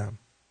شده بودم،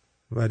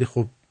 ولی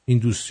خب این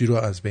دوستی رو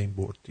از بین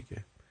برد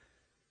دیگه.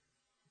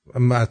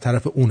 از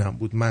طرف اونم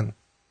بود، من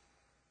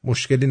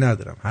مشکلی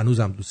ندارم،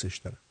 هنوزم دوستش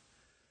دارم.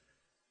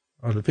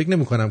 آره فکر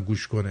نمی‌کنم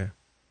گوش کنه،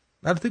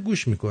 البته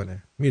گوش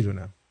میکنه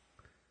میدونم،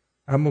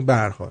 اما به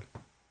هر حال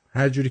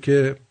هر جوری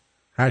که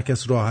هر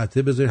کس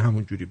راحته بذاری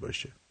همون جوری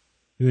باشه.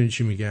 میدونی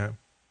چی میگم؟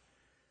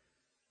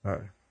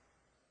 آره.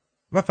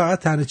 و فقط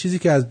تنها چیزی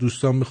که از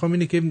دوستان میخوام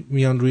اینه که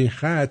میان روی این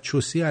خط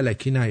چوسی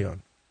الکی نیان،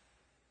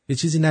 یه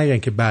چیزی نگن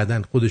که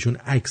بعدن خودشون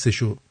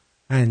عکسشو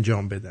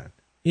انجام بدن.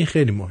 این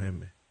خیلی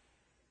مهمه،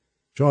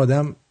 چون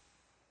آدم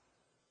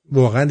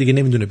واقعا دیگه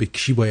نمیدونه به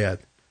کی باید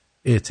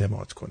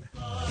اعتماد کنه.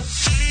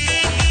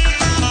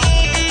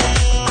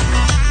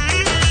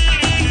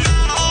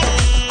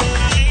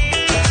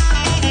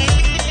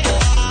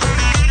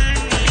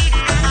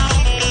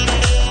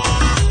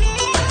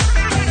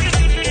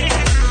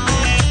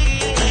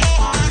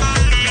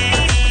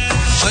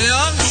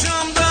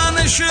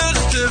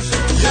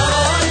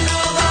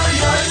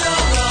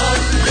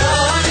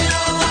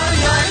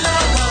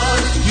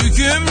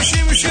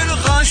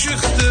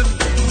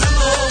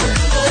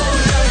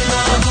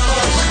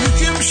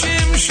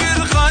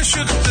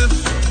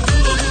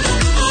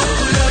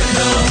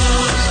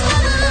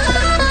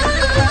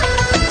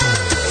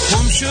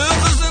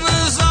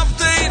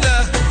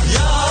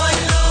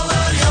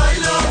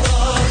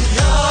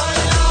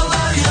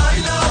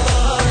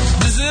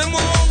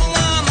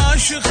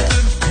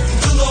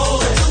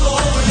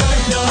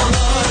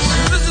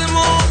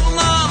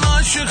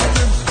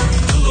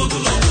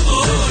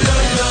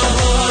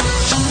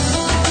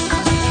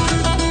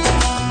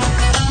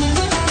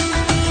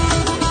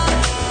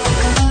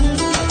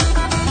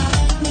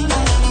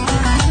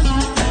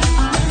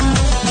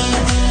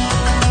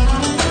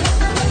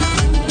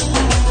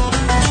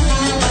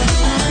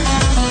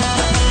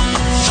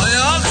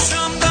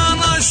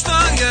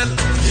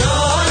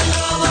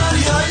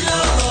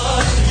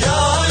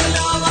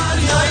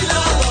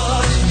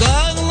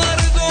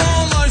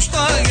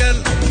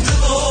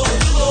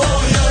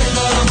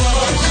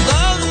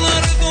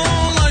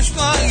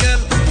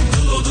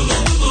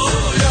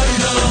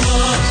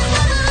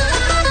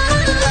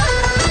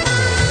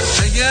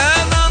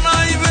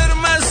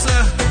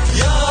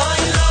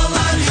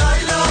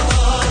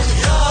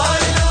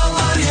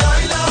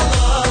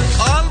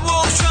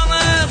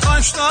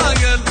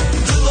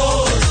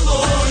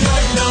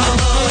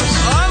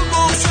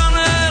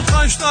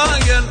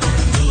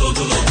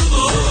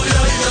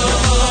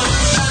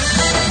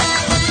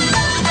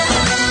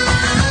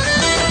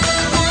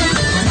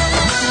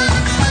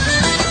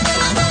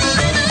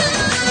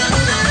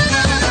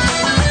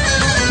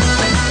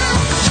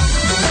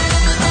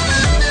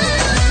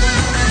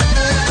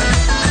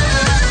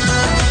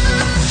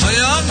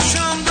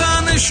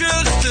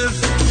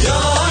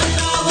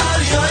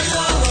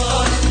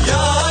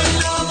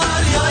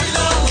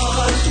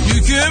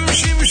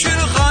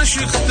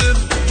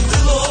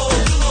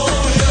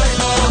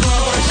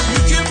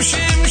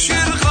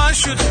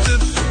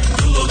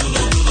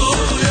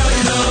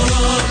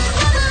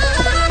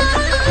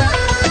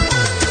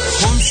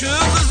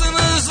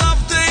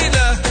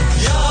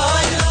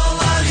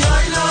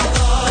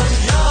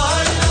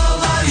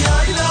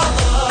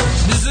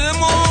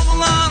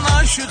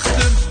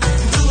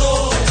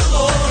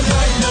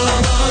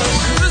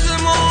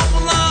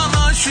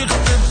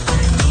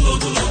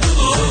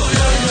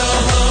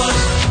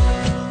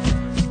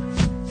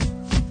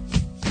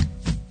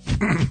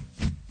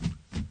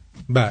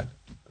 بله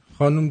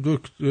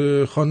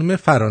خانم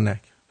فرانک،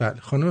 بله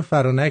خانم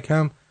فرانک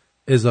هم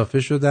اضافه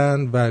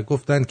شدن و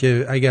گفتن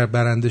که اگر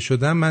برنده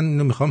شدم من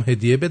اینو میخوام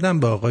هدیه بدم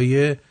به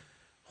آقای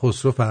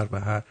خسرو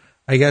فروهر.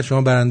 اگر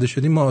شما برنده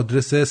شدیم ما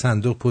آدرس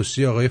صندوق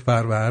پستی آقای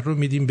فروهر رو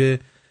میدیم به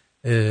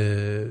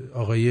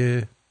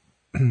آقای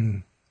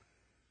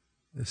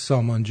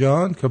سامان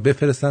جان که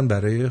بفرستن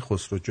برای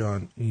خسرو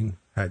جان این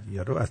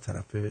هدیه رو از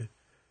طرف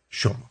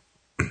شما.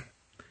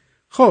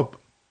 خب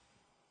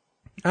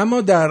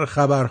اما در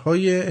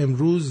خبرهای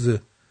امروز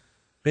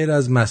غیر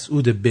از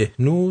مسعود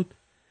بهنود،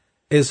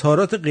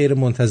 اظهارات غیر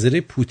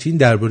منتظره پوتین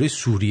درباره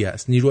سوریه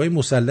است. نیروهای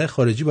مسلح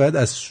خارجی باید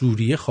از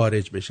سوریه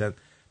خارج بشن.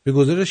 به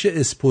گزارش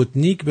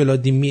اسپوتنیک،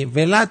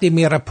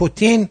 ولادیمیر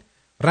پوتین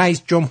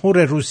رئیس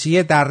جمهور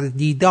روسیه در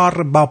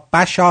دیدار با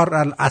بشار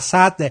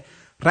الاسد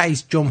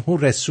رئیس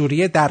جمهور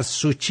سوریه در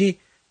سوچی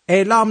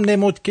اعلام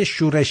نمود که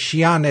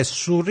شورشیان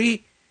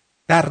سوری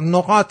در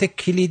نقاط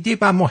کلیدی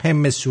و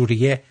مهم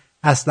سوریه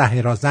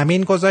اسلحه را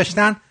زمین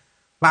گذاشتند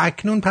و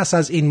اکنون پس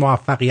از این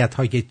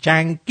موفقیت‌های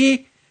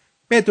جنگی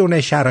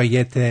بدون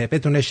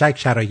شک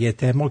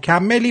شرایط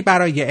مکملی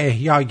برای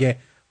احیای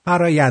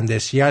فرایند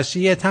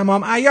سیاسی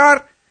تمام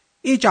عیار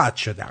ایجاد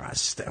شده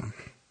است.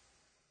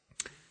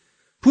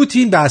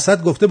 پوتین به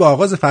اسد گفته با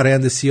آغاز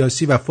فرایند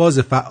سیاسی و فاز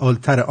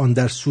فعالتر آن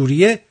در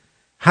سوریه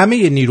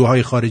همه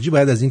نیروهای خارجی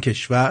باید از این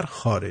کشور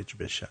خارج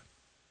بشن.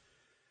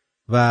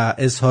 و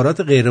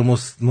اظهارات غیر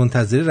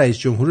منتظره رئیس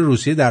جمهور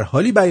روسیه در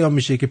حالی بیان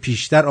میشه که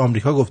پیشتر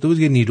آمریکا گفته بود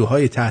که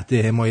نیروهای تحت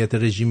حمایت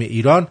رژیم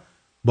ایران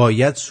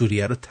باید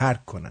سوریه رو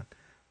ترک کنند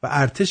و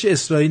ارتش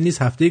اسرائیل نیز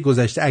هفته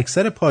گذشته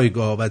اکثر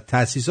پایگاه و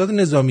تأسیسات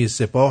نظامی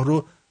سپاه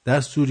رو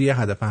در سوریه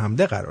هدف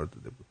حمله قرار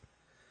داده بود.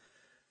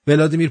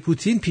 ولادیمیر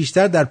پوتین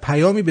پیشتر در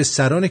پیامی به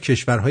سران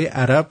کشورهای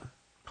عرب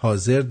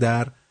حاضر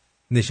در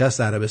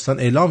نشست عربستان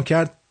اعلام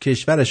کرد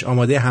کشورش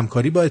آماده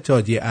همکاری با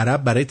اتحادیه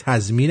عرب برای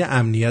تضمین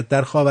امنیت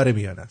در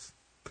خاورمیانه است.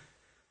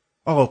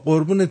 آقا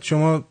قربونت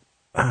شما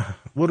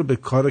برو به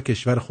کار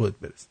کشور خودت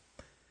برس.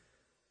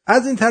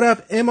 از این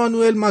طرف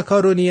امانوئل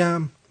ماکارونی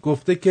هم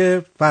گفته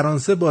که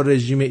فرانسه با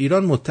رژیم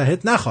ایران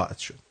متحد نخواهد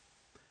شد.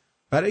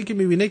 برای اینکه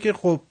میبینه که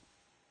خب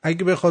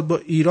اگه بخواد با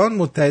ایران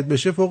متحد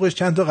بشه فوقش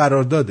چند تا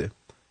قرار داده،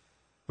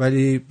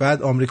 ولی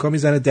بعد آمریکا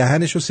میزنه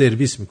دهنشو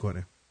سرویس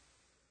میکنه.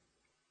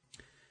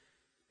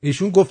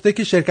 ایشون گفته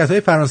که شرکت‌های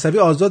فرانسوی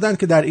آزادند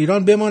که در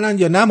ایران بمانند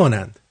یا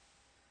نمانند.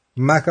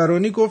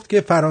 ماکارونی گفت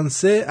که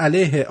فرانسه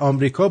علیه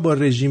آمریکا با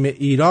رژیم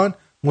ایران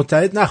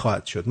متحد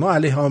نخواهد شد. ما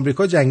علیه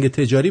آمریکا جنگ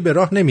تجاری به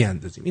راه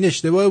نمیاندازیم. این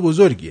اشتباه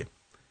بزرگیه.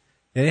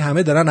 یعنی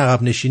همه دارن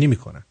عقب نشینی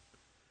میکنن.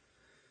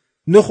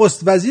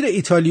 نخست وزیر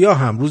ایتالیا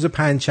هم روز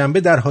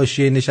پنجشنبه در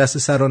حاشیه نشست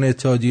سران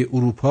اتحادیه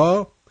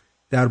اروپا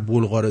در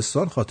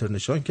بلغارستان خاطر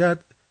نشان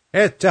کرد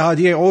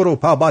اتحادیه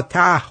اروپا با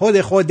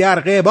تعهد خود در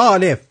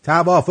قبال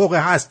توافق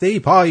هسته‌ای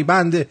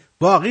پایبند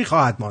باقی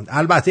خواهد ماند.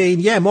 البته این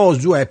یه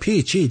موضوع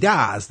پیچیده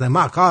است.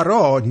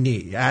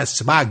 ماکارونی،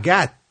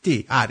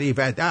 اسپاگتی،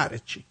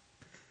 اریودرچی.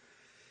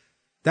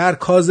 در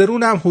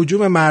کازرون هم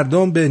هجوم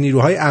مردم به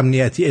نیروهای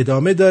امنیتی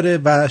ادامه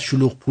داره و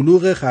شلوغ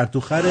پلوغ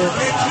خرطوخره.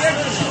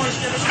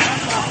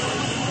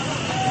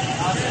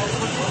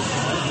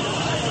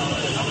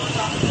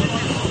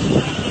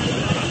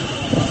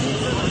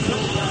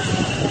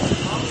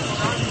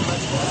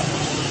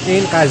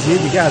 این قضیه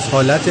دیگه از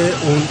حالت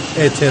اون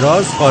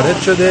اعتراض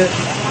خارج شده.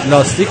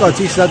 لاستیک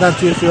آتیش زدن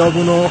توی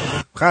خیابون و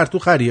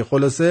خرطوخریه.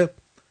 خلاصه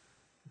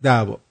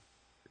دعوا.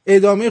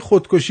 ادامه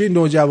خودکشی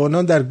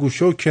نوجوانان در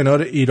گوشه و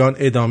کنار ایران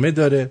ادامه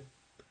داره.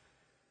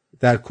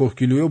 در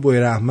کوهگیلوی و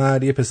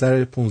بویراحمر یه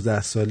پسر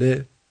 15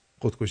 ساله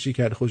خودکشی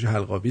کرده، خودشو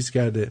حلق‌آویز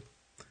کرده.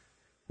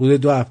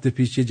 حدود 2 هفته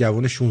پیش یه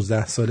جوان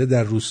 16 ساله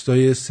در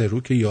روستای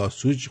سروک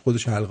یاسوج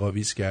خودشو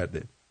حلق‌آویز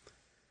کرده.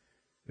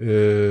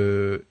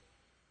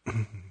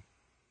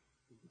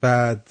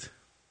 بعد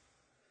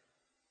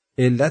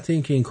علت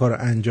این که این کار رو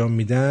انجام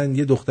میدن،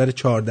 یه دختر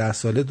 14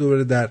 ساله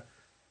دوباره در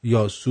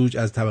یاسوج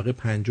از طبقه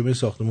 5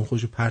 ساختمون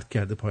خودشو پرت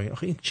کرده پایین.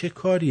 آخه این چه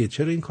کاریه؟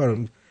 چرا این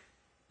کارو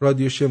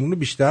رادیو شمرون رو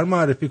بیشتر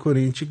معرفی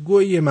کنین؟ این چه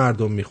گویی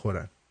مردم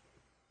میخورن.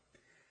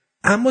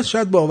 اما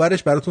شاید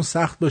باورش براتون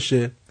سخت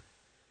باشه،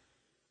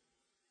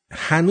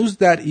 هنوز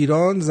در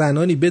ایران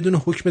زنانی بدون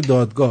حکم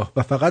دادگاه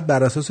و فقط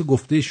بر اساس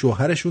گفته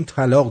شوهرشون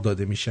طلاق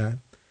داده میشن.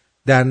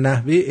 در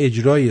نحوه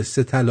اجرای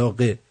 3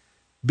 طلاقه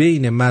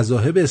بین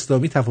مذاهب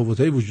اسلامی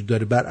تفاوت‌هایی وجود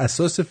داره. بر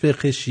اساس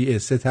فقه شیعه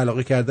 3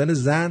 طلاقه کردن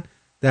زن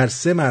در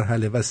 3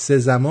 مرحله و 3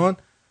 زمان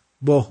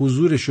با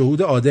حضور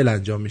شهود عادل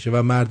انجام میشه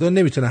و مردان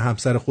نمیتونن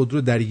همسر خود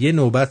رو در یه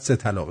نوبت 3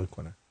 طلاقه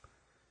کنن.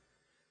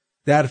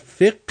 در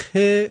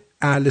فقه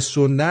اهل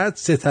سنت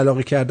 3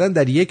 طلاقه کردن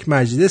در یک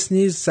مجلس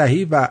نیز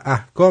صحیح و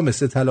احکام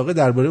 3 طلاقه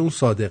درباره اون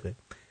صادقه.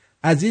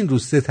 از این رو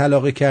 3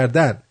 طلاقه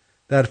کردن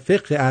در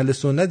فقه اهل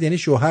سنت یعنی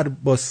شوهر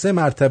با 3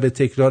 مرتبه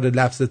تکرار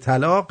لفظ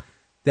طلاق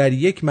در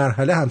یک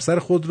مرحله همسر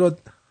خود را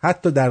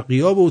حتی در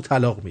غیاب او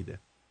طلاق میده.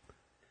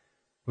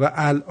 و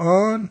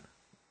الان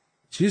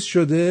چیز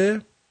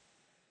شده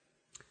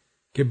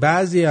که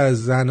بعضی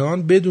از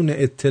زنان بدون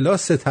اطلاع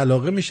 3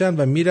 طلاقه میشن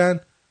و میرن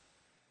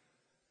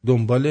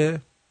دنبال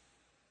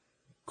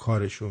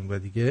کارشون و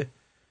دیگه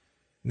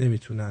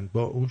نمیتونن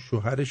با اون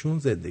شوهرشون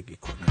زندگی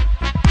کنن.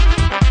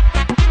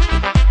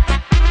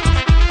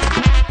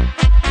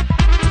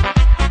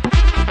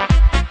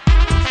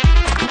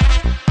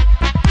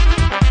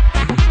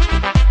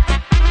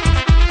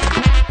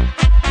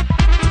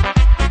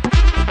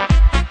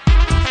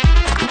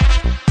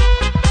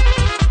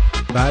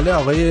 بله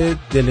آقای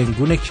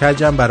دلنگون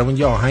کجم برامون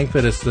یه آهنگ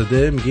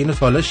فرستاده، میگه اینو تا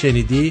حالا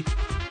شنیدی؟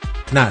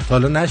 نه تا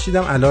حالا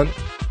نشیدم، الان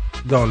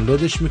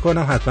دانلودش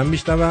میکنم، حتما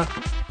میشنوم.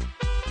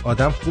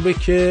 آدم خوبه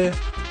که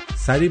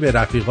سری به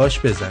رفیقاش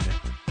بزنه.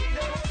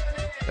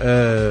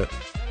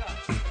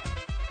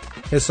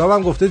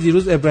 حسابم گفته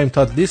دیروز ابراهیم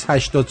تادلیس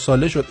 80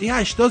 ساله شد. این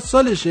 80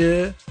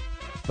 سالشه؟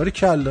 باری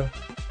کلا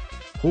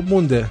خوب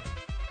مونده.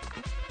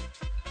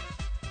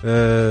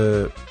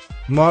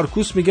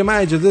 مارکوس میگه من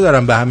اجازه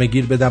دارم به همه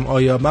گیر بدم،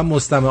 آیا من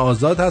مستمع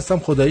آزاد هستم؟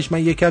 خداییش من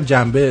یکم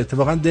جنبه،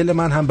 اتفاقا دل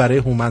من هم برای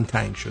هومن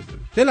تنگ شده،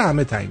 دل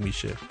همه تنگ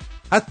میشه،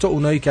 حتی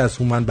اونایی که از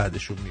هومن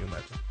بعدشون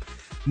میومدن.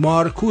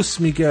 مارکوس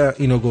میگه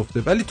اینو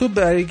گفته، ولی تو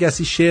برای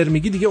کسی شعر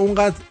میگی دیگه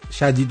اونقدر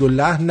شدید و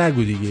لحن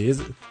نگو دیگه،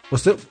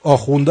 واسه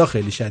آخوندا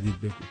خیلی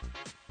شدید بگو.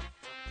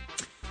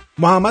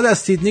 محمد از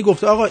سیدنی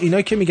گفته آقا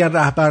اینا که میگن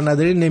رهبر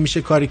نداری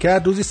نمیشه کاری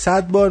کرد، روزی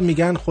 100 بار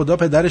میگن خدا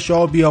پدر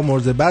شاه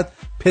بیامرزه، بعد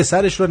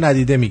پسرش رو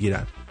ندیده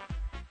میگیرن.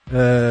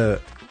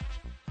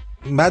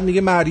 بعد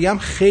میگه مریم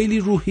خیلی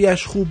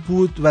روحیش خوب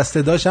بود و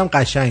صداش هم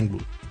قشنگ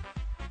بود.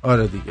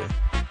 آره دیگه.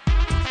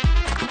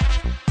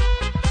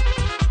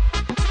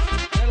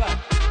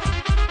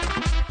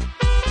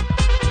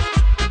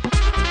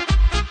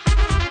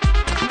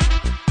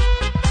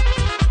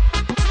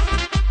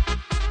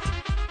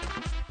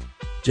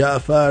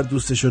 جعفر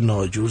دوستشو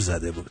ناجور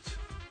زده بود،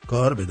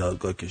 کار به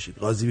دادگاه کشید.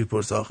 قاضی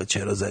میپرسه آخه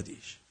چرا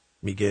زدیش؟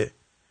 میگه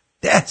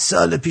 10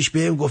 سال پیش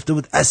بهم گفته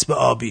بود اسب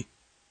آبی.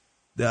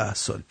 10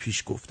 سال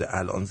پیش گفته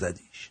الان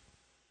زدیش.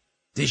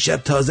 دیشب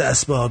تازه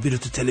اسب آبی رو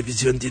تو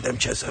تلویزیون دیدم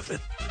کثافت.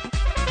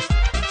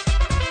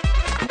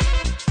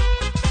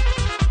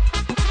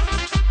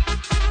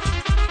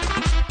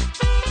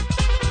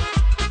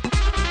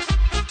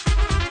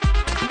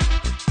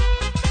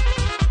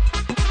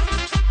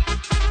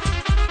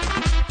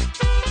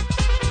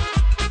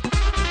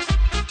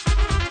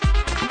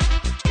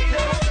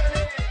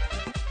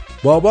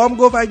 بابام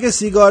گفت اگه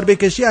سیگار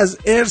بکشی از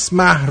ارث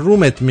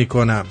محرومت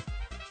میکنم.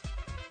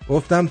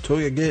 گفتم تو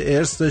اگه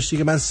ارث داشتی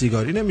که من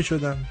سیگاری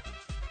نمیشدم.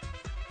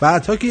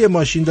 بعدها که یه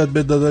ماشین داد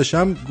به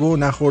داداشم گو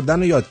نخوردن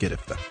رو یاد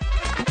گرفتم.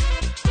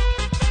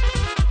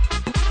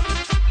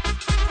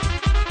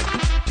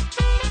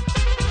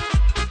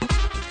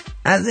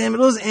 از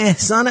امروز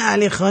احسان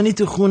علی خانی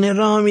تو خونه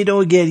راه میره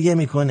و گریه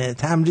میکنه،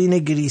 تمرین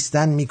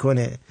گریستن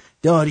میکنه،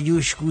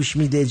 داریوش گوش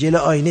میده، جلو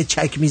آینه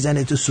چک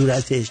میزنه تو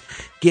صورتش،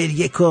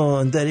 گریه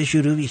کن داره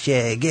شروع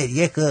میشه،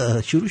 گریه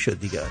کن. شروع شد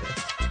دیگه.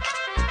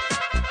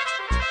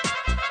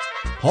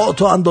 ها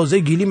تو اندازه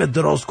گلیم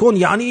دراز کن،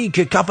 یعنی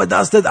که کف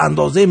دستت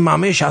اندازه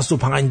ممه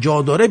 65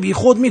 داره، بی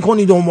خود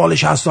میکنی دنبال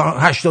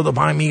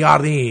 85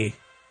 میگردی.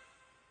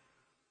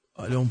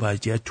 حالا اون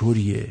وضعیت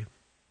طوریه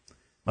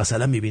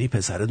مثلا میبینی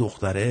پسر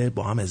دختره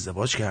با هم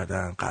ازدواج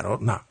کردن،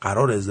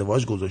 قرار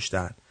ازدواج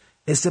گذاشتن،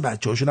 اسم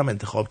بچه‌هاشون هم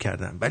انتخاب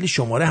کردن، ولی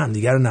شماره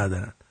همدیگر رو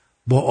ندارن،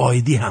 با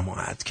آیدی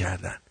هماهنگ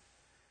کردن.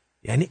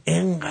 یعنی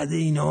انقدر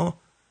اینا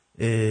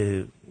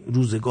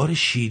روزگار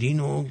شیرین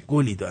و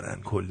گلی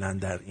دارن کلن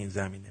در این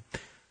زمینه.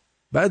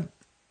 بعد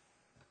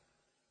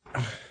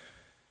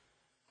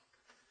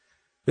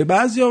به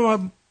بعضی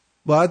ها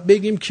باید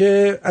بگیم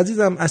که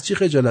عزیزم از چی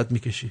خجالت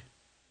میکشی؟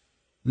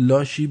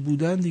 لاشی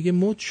بودن دیگه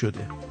مد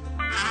شده.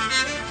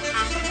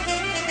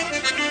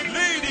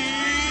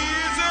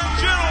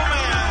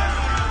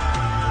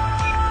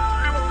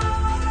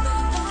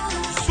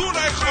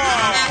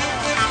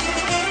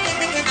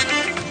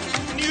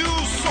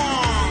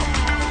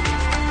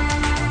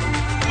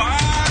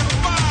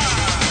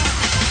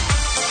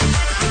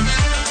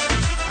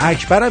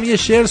 اکبرم یه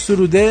شعر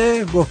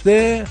سروده،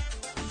 گفته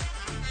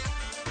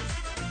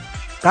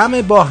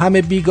غم با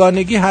همه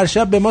بیگانگی هر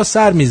شب به ما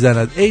سر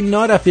میزند، ای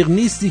نارفیق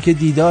نیستی که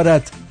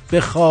دیدارت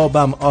به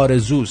خوابم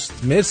آرزوست.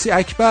 مرسی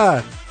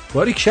اکبر،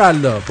 باری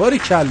کلا باری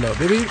کلا.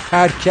 ببین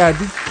ترک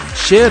کردی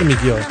شعر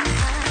میگی.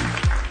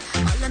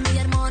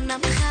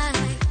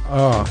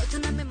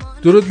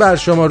 درود بر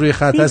شما، روی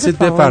خط هستید،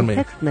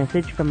 بفرمایید.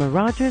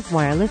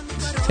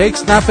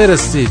 تکست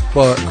نفرستید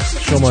با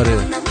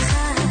شماره.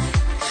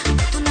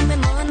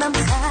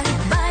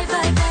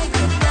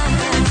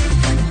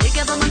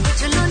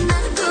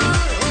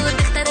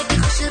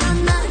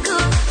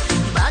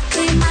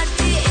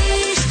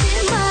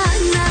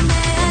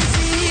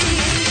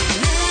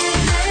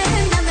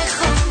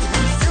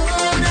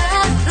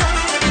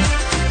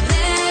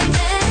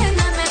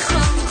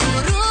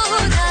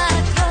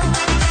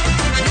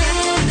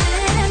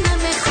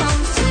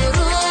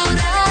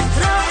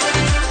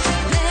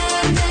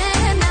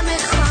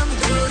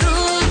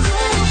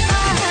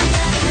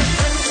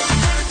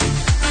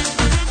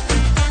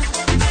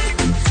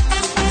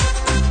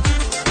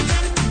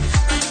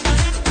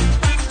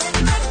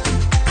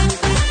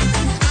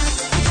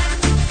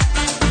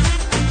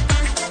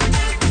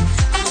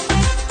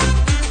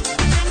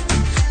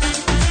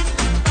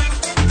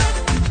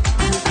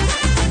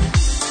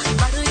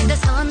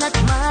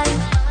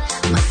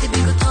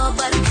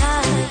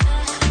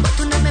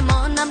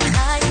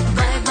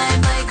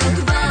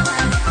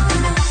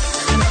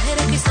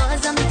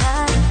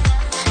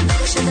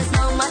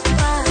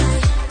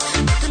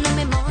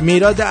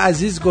 میراد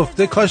عزیز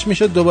گفته کاش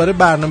میشد دوباره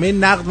برنامه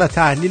نقد و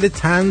تحلیل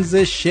طنز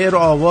شعر و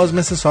آواز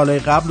مثل سالهای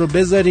قبل رو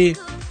بذاری.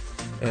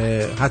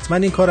 حتما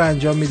این کار رو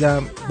انجام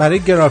میدم. برای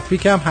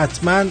گرافیک هم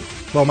حتما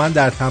با من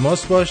در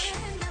تماس باش.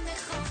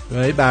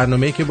 برای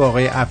برنامه‌ای که با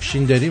آقای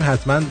افشین داریم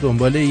حتما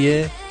دنبال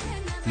یه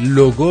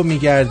لوگو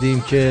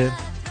میگردیم که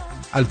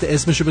البته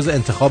اسمشو بذار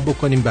انتخاب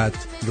بکنیم بعد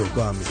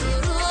لوگو هم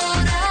میذاریم.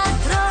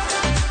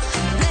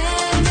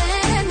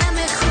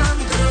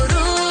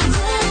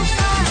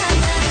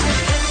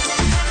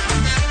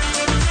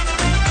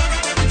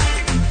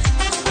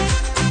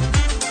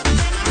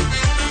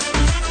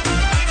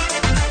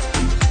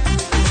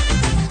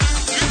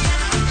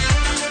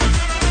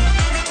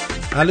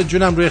 الو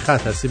جونم روی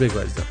خط هستی بگو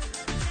عزیزم.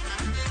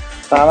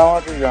 سلام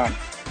آتی جان.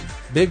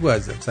 بگو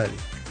عزیزم سریع.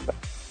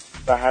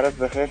 بهارت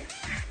بخیر.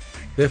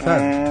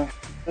 بفرم.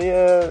 توی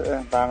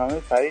برنامه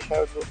سریع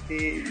شد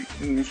گفتی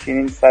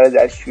میشینیم سر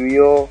دستشویی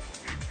و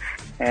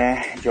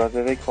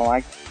جاذبه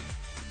کمک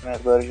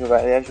مقدارش و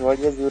بقیه‌اش باید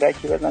یه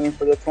زورکی بزنیم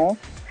خودتون.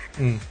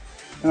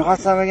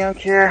 میخواستم بگم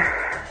که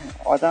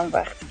آدم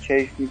وقتی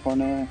کیف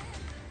میکنه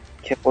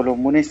که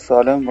قلمونش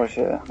سالم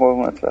باشه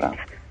قربونت برم.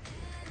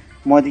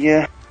 ما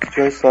دیگه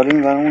جای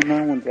سالمی برامون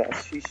نمونده،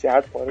 از 6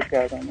 جهت پاره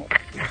کردم.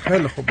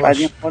 خیلی خوب باش. بعد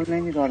این حال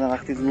نمیدادم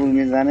وقتی زور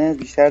میزنه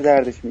بیشتر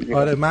دردش میگیره.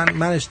 آره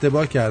من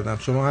اشتباه کردم.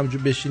 شما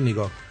همونجور بشین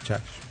نگاه.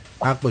 چشم.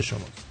 حق با شما.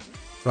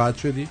 راحت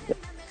شدی؟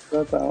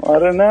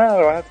 آره نه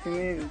راحت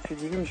نیست.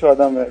 چجوری میشه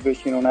آدم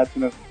بشینه و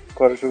نتونه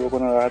کارشو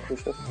بکنه راحت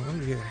بشه؟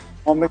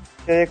 ما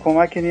به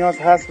کمک نیاز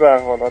هست به هر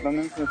حال. آدم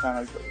نمیتونه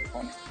تنهایی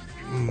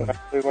کنه.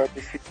 وقتی باید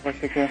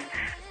باشه که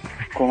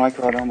کمک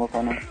آدم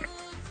بکنه.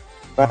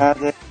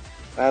 بعد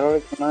قراره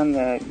که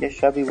من یه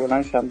شبی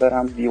بلند شم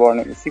برم دیوار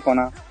نویسی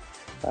کنم.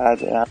 بعد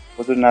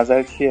حضور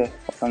نظر چیه؟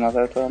 اصلا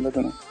نظر تو هم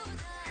بدونم.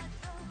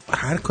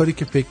 هر کاری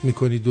که فکر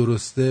میکنی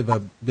درسته و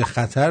به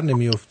خطر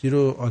نمیافتی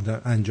رو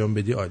انجام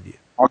بدی عالیه.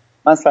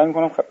 من سعی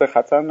میکنم به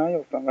خطر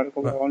نیافتم ولی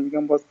خب الان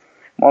میگم باز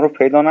ما رو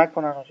پیدا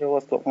نکنن چه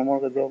باز تو ما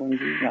رو قضا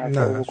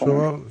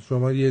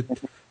نه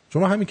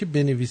شما همین که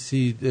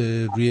بنویسی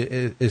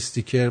روی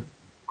استیکر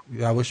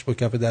یواش با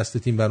کف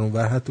دستت این ور اون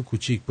ور حتی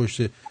کوچیک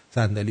پشت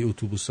صندلی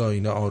اتوبوسا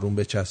اینا آروم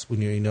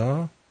بچسبونی و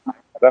اینا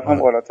رقم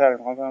بالاتر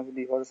میخوام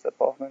دیوار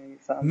سپاه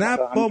بنویسم. نه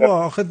بابا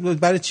آخه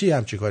برای چی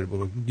همچین کاری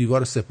بکنی؟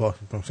 دیوار سپاه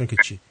مثلا که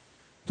چی؟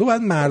 تو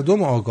باید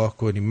مردم آگاه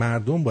کنی.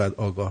 مردم باید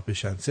آگاه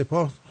بشن.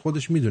 سپاه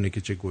خودش میدونه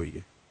که چه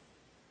گوییه.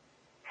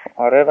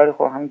 آره ولی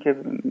خب همین که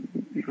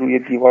روی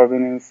دیوار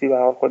بنویسی به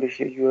حال خودش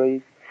یه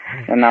جورایی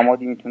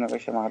نمادی میتونه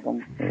بشه. مردم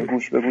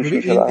گوش به گوش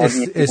میشه.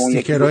 این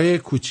استیکرهای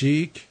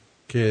کوچیک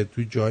که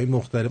تو جای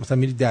مختلف مثلا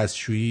میری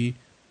دستشویی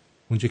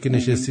اونجا که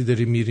نشستی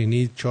داری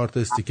میرینی 4 تا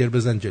استیکر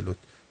بزن جلوت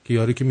که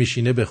یاری که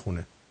میشینه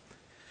بخونه.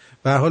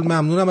 به هر حال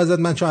ممنونم ازت.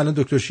 من چون الان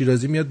دکتر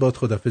شیرازی میاد باهات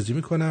خدافظی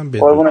میکنم.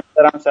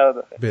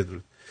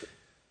 بدرود.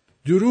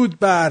 درود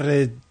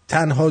بر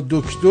تنها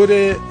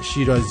دکتر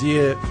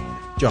شیرازی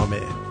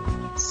جامعه.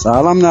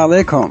 سلام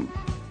علیکم.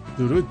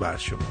 درود بر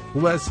شما.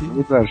 خوب هستی؟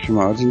 درود بر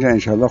شما. از اینجا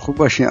انشالله خوب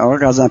باشین. آقا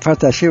قزنفر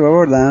تشریف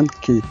آوردن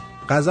که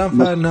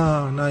قزنفر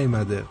نه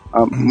ایمده.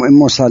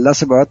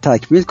 مثلث باید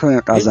تکمیل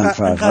کنه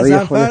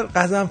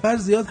قزنفر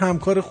زیاد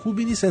همکار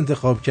خوبی نیست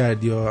انتخاب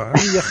کردی ها.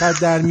 یه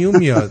خط در میون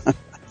میاد.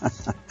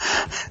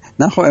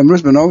 نه خب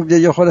امروز به نوبه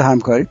یه خود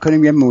همکاری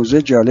کنیم. یه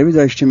موضوع جالبی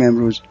داشتیم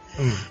امروز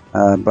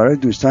برای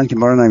دوستان که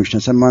ما رو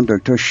نمیشناسن. من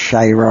دکتر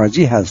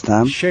شیرازی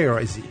هستم.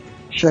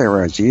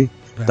 شیرازی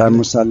در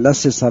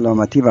مثلث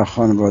سلامتی و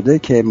خانواده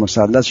که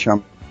مثلث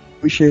شامل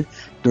میشه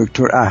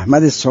دکتر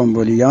احمد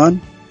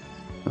سنبولیان.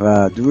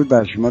 و درود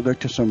بر شما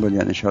دکتر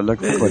سنبولیان. انشالله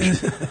خوب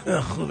باشید.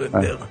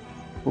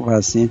 خوب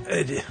هستین.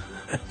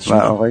 و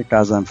آقای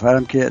قزنفر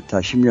هم که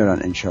تشریف میارن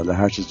انشالله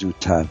هر چه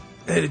زودتر.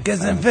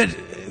 قزنفر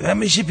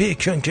همیشه پی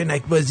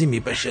کنکنک بازی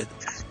میباشد.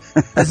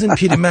 از اون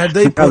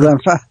پیرمرد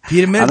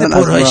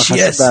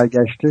پرحاشیه است.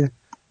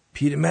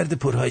 پیرمرد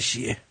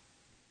پرحاشیه.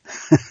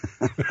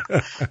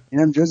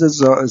 اینم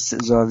جز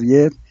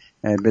زاویه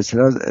به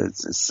اصطلاح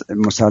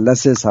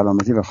مثلث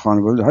سلامتی و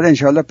خانواده. حالا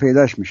انشالله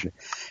پیداش میشه.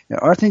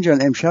 آرتین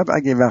جان امشب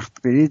اگه وقت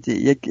برید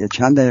یک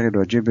چند دقیقه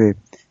راجع به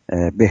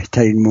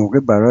بهترین موقع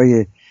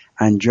برای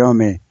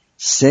انجام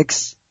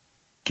سکس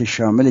که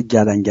شامل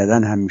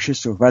گدن هم میشه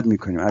صحبت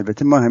میکنیم.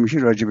 البته ما همیشه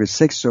راجع به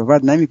سکس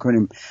صحبت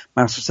نمیکنیم،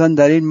 مخصوصا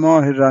در این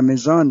ماه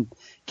رمضان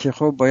که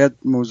خب باید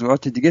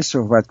موضوعات دیگه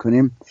صحبت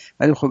کنیم،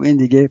 ولی خب این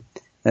دیگه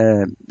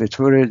به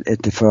طور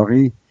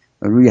اتفاقی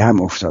روی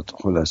هم افتاد.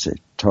 خلاصه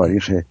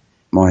تاریخ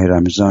ماه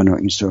رمضان و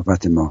این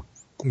صحبت ما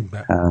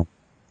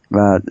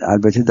و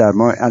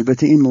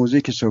البته این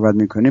موضوعی که صحبت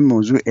میکنیم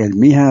موضوع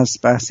علمی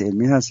هست، بحث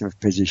علمی هست و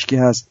پزشکی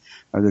هست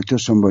و دکتر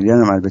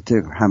سنبولیان هم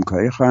البته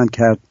همکاری خواهند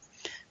کرد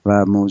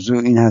و موضوع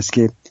این هست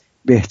که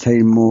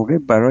بهترین موقع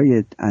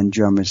برای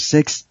انجام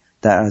سکس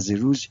در از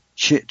روز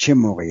چه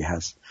موقعی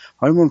هست.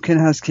 حالا ممکن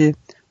هست که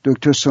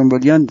دکتر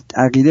سنبولیان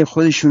عقیده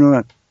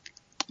خودشونو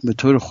به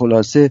طور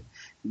خلاصه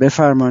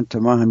بفرمان تا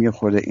ما هم یه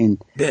خود این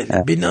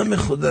به نام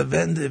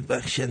خداوند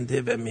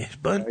بخشنده و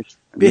مهربان.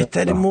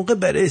 بهترین موقع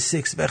برای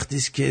سکس وقتی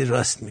است که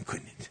راست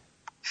میکنید.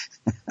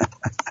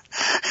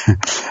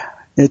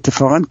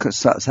 اتفاقا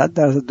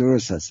 100%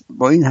 درست است.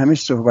 با این همه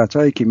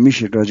صحبت‌هایی که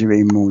میشه راجع به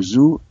این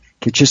موضوع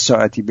که چه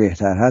ساعتی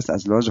بهتر هست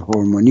از لحاظ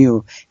هورمونی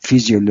و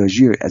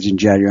فیزیولوژی و از این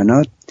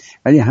جریانات،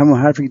 ولی همون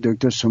حرفی که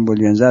دکتر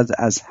سنبولیان زد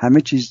از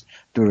همه چیز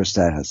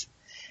درست‌تر هست.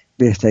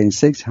 بهترین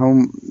سکس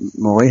همون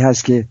موقعی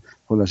هست که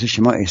خلاصه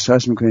شما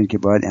احساس میکنید که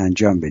باید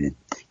انجام بدین،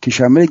 که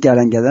شامل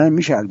گرنگدن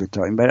میشه.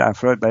 البته این برای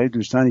افراد، برای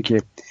دوستانی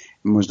که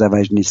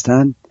مزدوج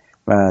نیستن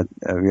و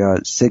یا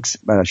سکس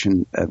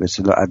براشون به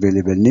اصطلاح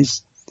اویلیبل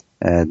نیست،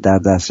 در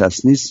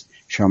دسترس نیست،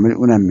 شامل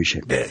اونم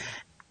میشه.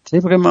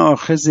 طبق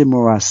مآخذ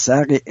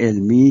موثق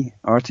علمی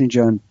آرتین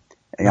جان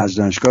از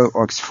دانشگاه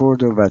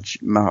آکسفورد و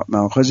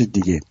مآخذ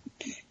دیگه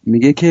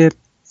میگه که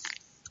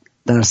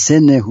در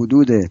سن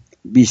حدود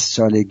 20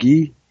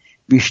 سالگی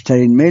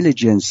بیشترین میل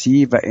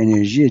جنسی و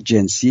انرژی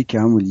جنسی که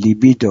همون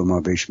لیبیدو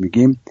ما بهش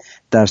میگیم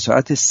در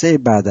ساعت 3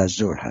 بعد از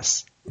ظهر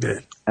هست.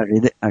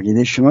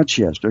 عقیده شما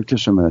چی است دکتر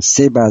سومر؟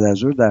 3 بعد از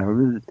ظهر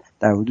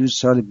در حدود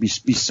سال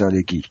 20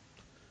 سالگی.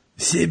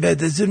 3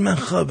 بعد از ظهر من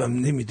خوابم،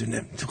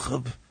 نمیدونم تو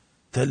خواب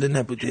تله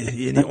نبوده،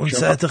 یعنی اون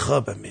ساعت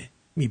خوابمه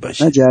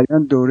میباشه. نه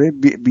جریان دوره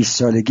 20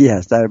 سالگی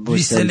هست. در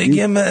 20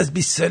 سالگی من از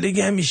 20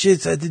 سالگی همیشه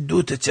ساعت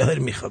 2 تا 4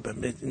 میخوابم،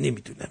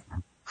 نمیدونم.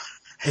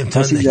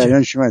 امتحان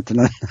جریان شما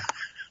اطلاع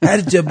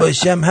هر جا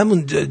باشم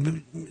همون جا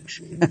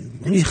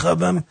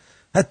میخوابم،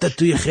 حتی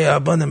توی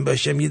خیابانم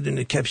باشم یه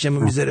دونه کفشمو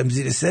میذارم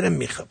زیر سرم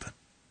میخوابم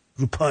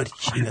رو پارک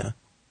اینا.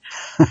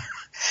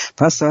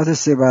 پس ساعت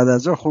 3 بعد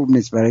از ظهر خوب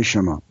نیست برای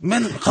شما.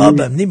 من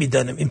خوابم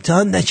نمیدانم،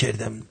 امتحان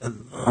نکردم.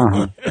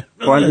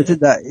 البته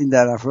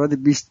در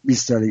افراد 20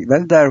 سالگی،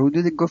 ولی در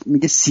حدود گفت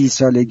میگه 30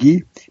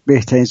 سالگی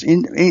بهترین.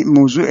 این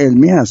موضوع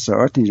علمی هست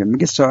اینجا.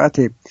 میگه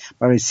ساعت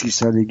برای 30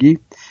 سالگی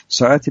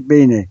ساعت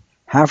بین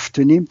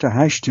 7:30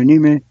 تا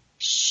 8:30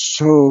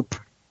 صبح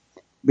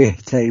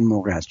بهترین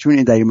موقع است، چون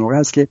این در این موقع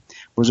است که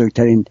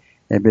بزرگترین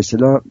به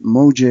اصطلاح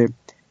موج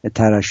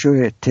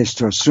ترشح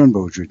تستوسترون به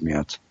وجود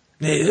میاد.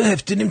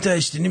 7:30 تا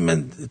 8:30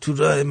 من تو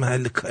راه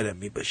محل کارم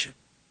میباشم.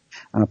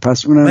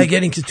 پس اونم مگر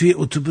اینکه توی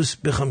اتوبوس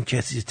بخوام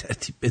کسی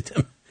ترتیب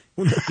بدم،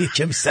 اونم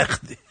یکم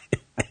سخته.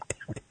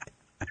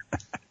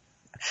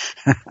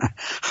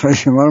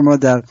 شما رو ما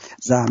در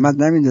زحمت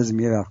نمیندازیم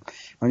یه وقت،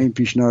 این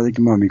پیشنهادی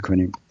که ما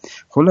میکنیم.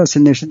 خلاصه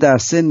نشته در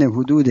سن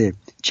حدود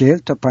 40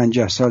 تا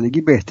 50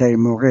 سالگی بهترین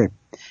موقع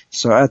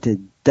ساعت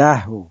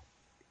 10 و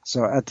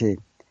ساعت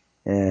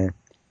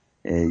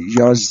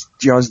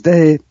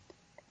 11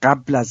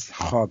 قبل از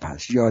خواب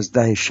هست.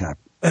 11 شب.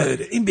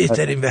 این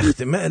بهترین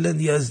وقته. من الان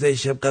 11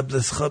 شب قبل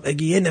از خواب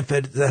اگه یه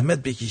نفر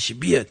زحمت بکشه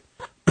بیاد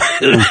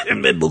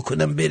من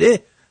بکنم بره،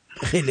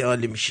 خیلی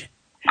عالی میشه.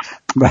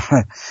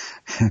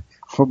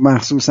 خب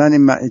مخصوصا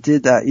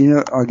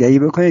اینو آگهی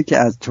بکنید که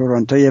از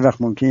تورنتو یه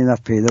وقت ممکنه این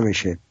وقت پیدا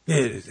بشه.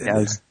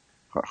 از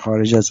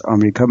خارج از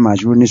آمریکا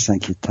مجبور نیستن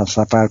که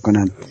سفر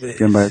کنن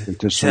بیان برای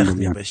دکتر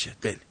بیان.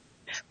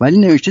 ولی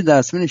نوشته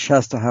در سن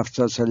 60 تا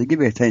 70 سالگی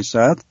بهترین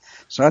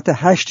ساعت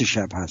 8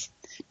 شب هست.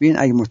 ببین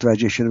اگه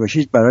متوجه شده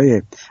باشید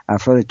برای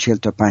افراد 40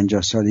 تا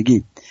 50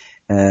 سالگی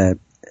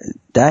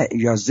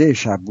 11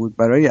 شب بود،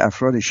 برای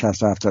افراد 60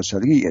 تا 70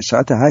 سالگی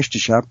ساعت 8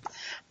 شب،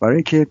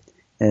 برای که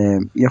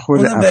یه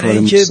خورده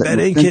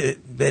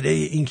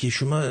برای اینکه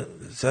شما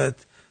ساعت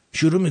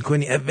شروع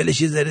میکنی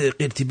اولش یه ذره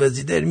قرتی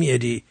بازی در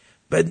میاری،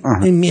 بعد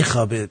این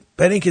میخوابه،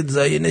 برای اینکه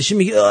ضایع نشه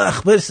میگه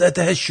اخبار ساعت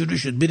 8 شروع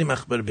شد بریم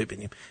اخبار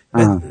ببینیم،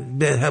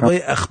 به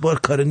هوای اخبار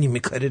کار نیمه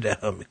کاری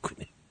رها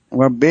میکنه.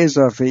 و به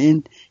اضافه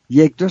این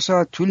 1-2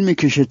 ساعت طول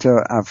میکشه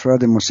تا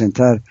افراد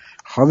مسن‌تر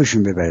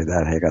خوابشون ببره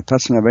در حقیقت.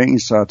 پس برای این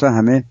ساعت ها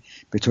همه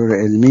به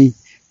طور علمی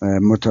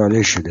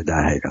مطالعه شده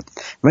در حقیقت.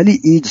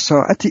 ولی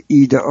ساعت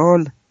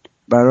ایدئال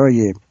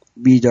برای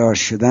بیدار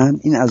شدن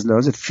این از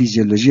لحاظ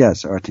فیزیولوژی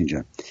است آرتین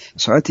جان.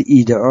 ساعت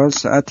ایدئال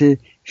ساعت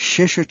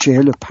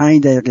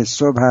 6:45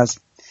 صبح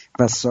هست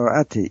و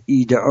ساعت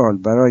ایدئال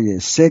برای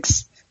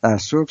سکس در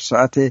صبح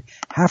ساعت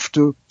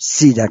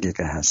 7:30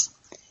 هست.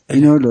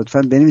 اینو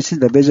لطفاً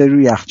بنویسید و بذارید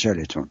روی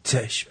یخچالتون.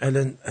 چشم.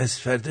 الان از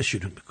فردا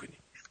شروع میکنیم.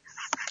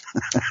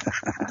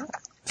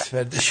 از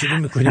فردا شروع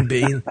میکنیم به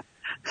این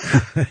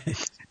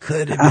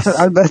کار.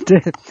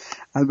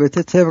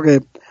 البته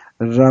طبق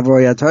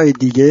روایت های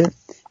دیگه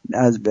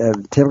از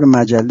طبق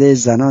مجله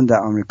زنان در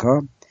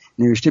آمریکا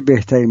نوشته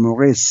بهترین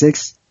موقع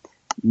سکس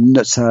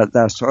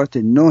در ساعت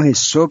 9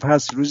 صبح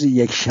هست روز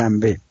یک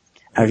شنبه.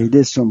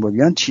 عقیده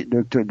سنبولیان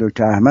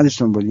دکتر احمد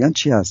سنبولیان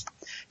چی هست؟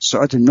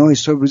 ساعت 9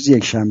 صبح روز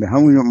یک شنبه،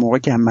 همون موقع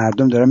که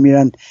مردم دارن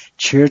میرن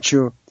چرچ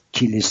و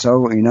کلیسا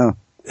و اینا.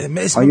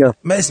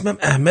 من اسمم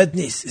احمد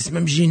نیست،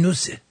 اسمم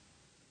ژینوسه.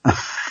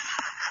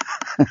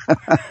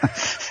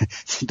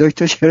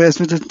 دکتر چرا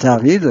اسمتو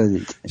تغییر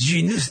دادید؟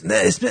 ژینوس نه،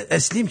 اسم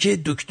اصلیم که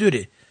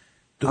دکتره.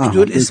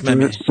 دکتر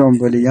اسممه.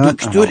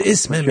 دکتر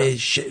اسممه.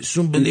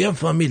 سنبولیان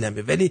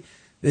فامیلمه، ولی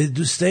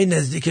دوستای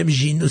نزدیکم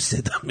ژینوس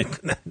صدا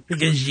میکنن،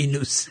 میگن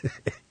ژینوس.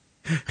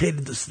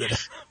 خیلی دوست دارم.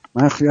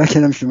 من خیال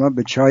کردم شما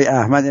به چای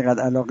احمد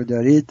اینقدر علاقه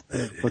دارید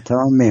و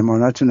تمام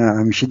مهماناتون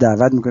همیشه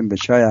دعوت میکنید به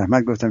چای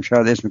احمد. گفتم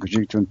شاید اسم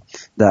کوچیکتون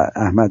در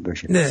احمد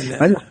باشه. نه.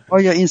 ولی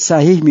آیا این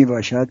صحیح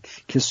میباشد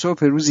که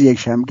صبح روز یک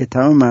شنبه که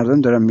تمام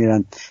مردم دارن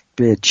میرن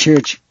به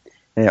چرچ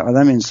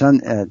آدم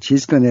انسان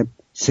چیز کنه،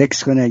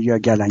 سکس کنه یا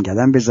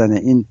گلنگدن بزنه،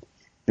 این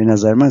به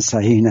نظر من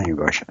صحیح نمی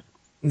باشد.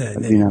 نه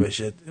نمی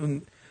باشد.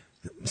 اون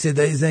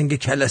صدای زنگ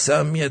کلسه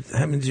هم میاد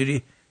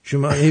همینجوری،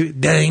 شما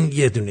دنگ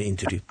یه دونه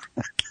اینجوری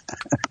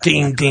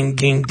دینگ دینگ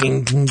دینگ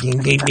دینگ دینگ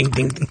دینگ دینگ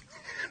دینگ.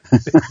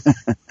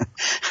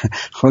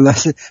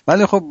 خلاصه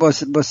ولی خب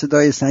با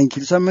صدای سنگ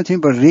کلیسا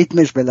میتونید با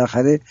ریتمش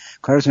بالاخره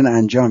کارتون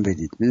انجام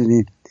بدید.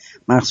 میدونید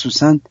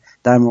مخصوصا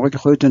در موقع که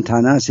خودتون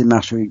تنها هستید،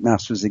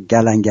 مخصوص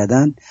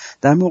گلنگدن،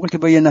 در موقع که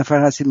با یه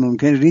نفر هستید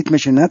ممکن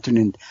ریتمش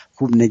نتونید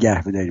خوب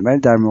نگه بدارید، ولی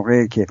در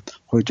موقعی که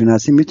خودتون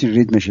هستید میتونید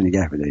ریتمش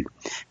نگه بدارید.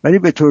 ولی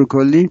به طور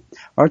کلی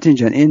آرتین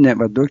جان این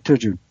و دکتر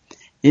جون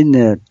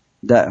این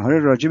حالا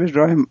راجع به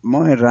راه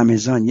ماه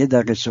رمضان یه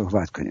دقیقه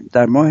صحبت کنیم.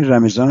 در ماه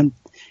رمضان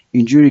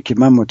اینجوری که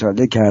من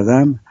مطالعه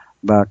کردم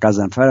و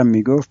قزنفرم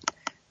میگفت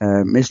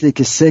مثل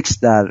که سکس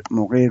در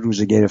موقع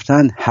روزه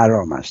گرفتن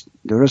حرام است.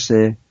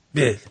 درسته؟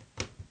 بله.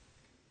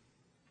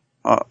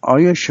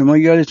 آیا شما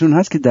یادتون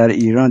هست که در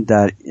ایران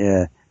در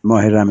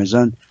ماه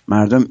رمضان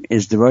مردم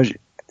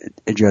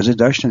اجازه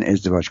داشتن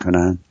ازدواج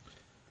کنن؟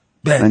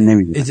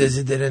 بله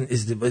اجازه دارن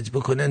ازدواج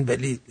بکنن،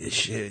 ولی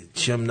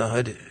شام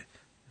نهار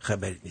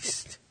خبری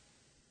نیست.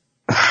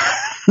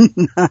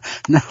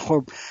 نه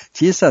خب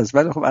چیز هست،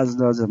 ولی خب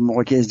از لحاظ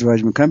موقع که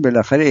ازدواج میکنن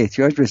بالاخره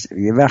احتیاج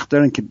به یه وقت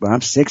دارن که با هم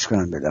سکس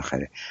کنن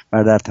بالاخره،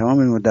 و در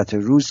تمام مدت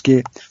روز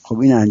که خب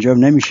این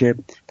انجام نمیشه،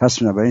 پس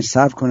بنابراین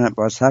صبر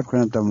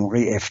کنن تا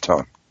موقع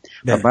افطار.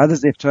 و بعد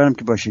از افطار هم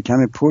که با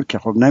شکم پر که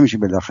خب نمیشه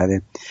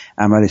بالاخره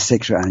عمل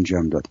سکس رو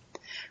انجام داد.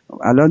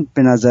 الان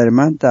به نظر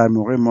من در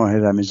موقع ماه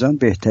رمضان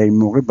بهترین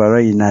موقع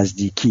برای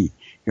نزدیکی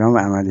یا هم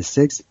عمل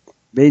سکس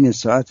بین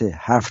ساعت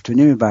 7:30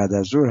 بعد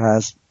از ظهر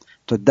هست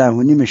تا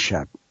 10:30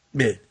 شب.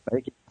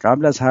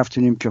 قبل از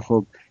 7:30 که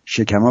خب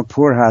شکما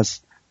پر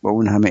هست با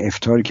اون همه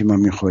افطاری که ما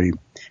میخوریم،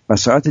 و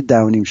ساعت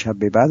 10:30 شب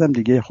به بعدم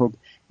دیگه خب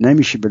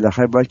نمیشه،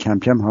 بالاخره باید کم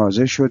کم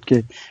حاضر شد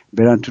که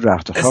برن تو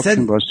رخت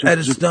خوابشون. اصلا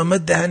عروس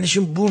داماد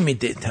دهنشون بو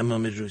میده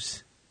تمام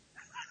روز.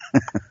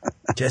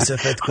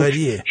 کثافت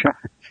کاریه.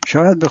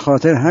 شاید به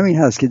خاطر همین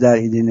هست که در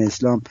دین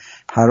اسلام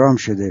حرام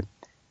شده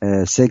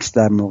سکس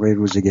در موقع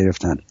روزه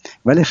گرفتن.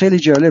 ولی خیلی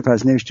جالب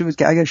هست، نوشته بود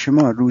که اگر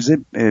شما روزه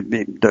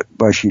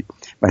باشید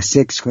و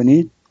سکس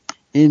کنید،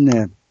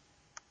 این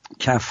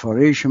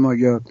کفاره شما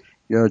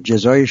یا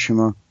جزای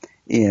شما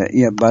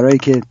برای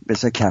که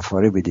بسا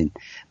کفاره بدین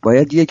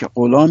باید یک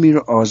غلامی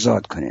رو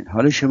آزاد کنین.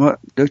 حالا شما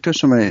دکتر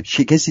سومه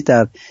کسی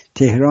در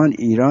تهران،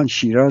 ایران،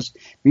 شیراز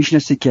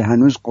میشناسید که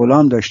هنوز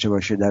غلام داشته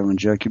باشه در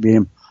اونجا که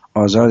بریم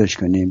آزادش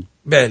کنیم؟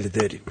 بله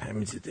داریم،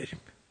 همیشه داریم.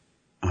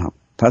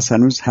 پس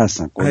هنوز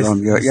هستن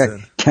غلام یا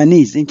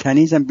کنیز. این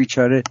کنیز هم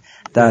بیچاره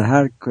در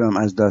هر کدام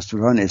از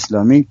دستوران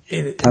اسلامی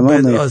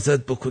تمام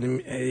آزاد بکنیم،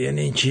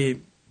 یعنی اینکه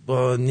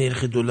با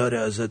نرخ دلار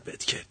آزاد بد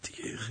کرد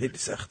دیگه، خیلی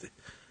سخته.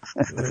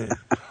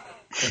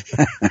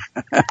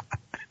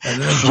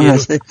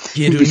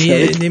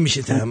 گرونی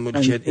نمیشه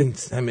تحمل کرد. این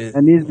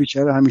کنیز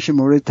بیچاره همیشه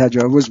مورد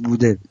تجاوز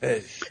بوده.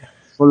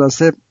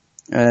 خلاصه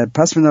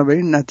پس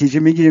بنابراین نتیجه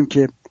میگیریم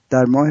که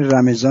در ماه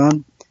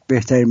رمضان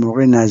بهترین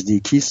موقع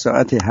نزدیکی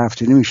ساعت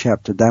 7:30 شب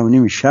تا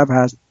 10:30 شب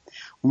هست.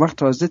 اون وقت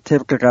تازه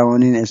طبق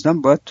قوانین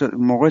اسلام باید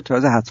موقع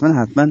تازه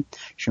حتما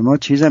شما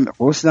چیزم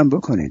غسلم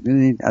بکنید.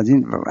 ببینید از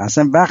این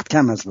اصلا وقت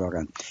کم است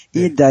واقعا.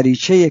 این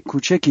دریچه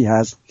کوچکی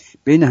هست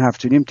بین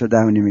 7:30 تا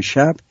 10:30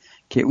 شب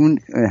که اون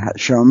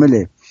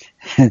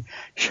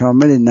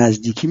شامل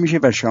نزدیکی میشه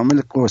و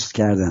شامل غسل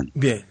کردن.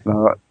 و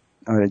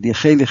آره دیگه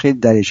خیلی خیلی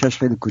دریچه‌اش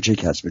خیلی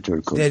کوچک هست به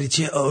طور کلی.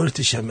 دریچه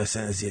آورتش هم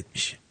مثلا اذیت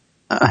میشه.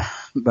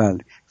 بله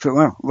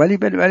ولی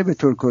به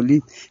طور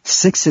کلی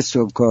سکس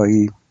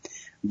صبحگاهی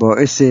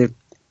باعث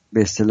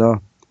به اصطلاح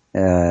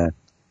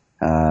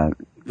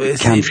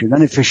کم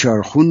شدن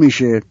فشار خون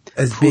میشه،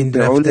 از بین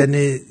رفتن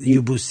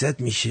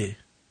یبوست میشه،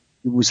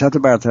 یبوست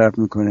رو برطرف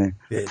میکنه،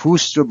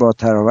 پوست رو با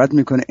تراوت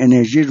میکنه،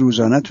 انرژی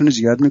روزانه تون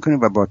زیاد میکنه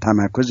و با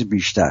تمرکز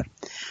بیشتر.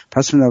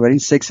 پس بنابراین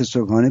سکس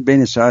صبحانه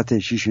بین ساعت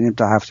 6:30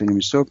 تا 7:30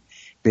 صبح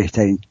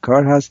بهترین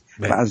کار هست.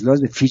 و از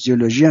لحاظ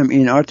فیزیولوژی هم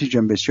این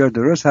آرتیجان بسیار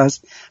درست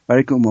هست،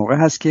 برای که اون موقع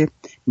هست که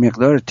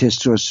مقدار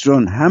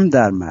تستوسترون هم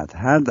در مرد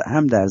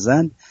هم در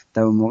زن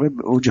در اون موقع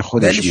به اوج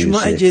خودش میرسه. ولی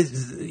شما اگه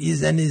یه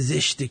زن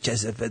زشت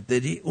کثافت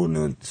داری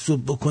اونو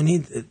صبح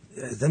بکنید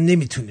ازم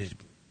نمیتونه،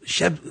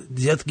 شب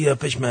زیاد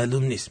قیافش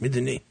معلوم نیست،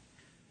 میدونی؟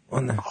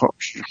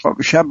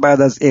 خب شب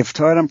بعد از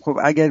افطارم خب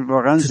اگر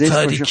واقعا زشت باشه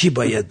تاریکی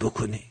باید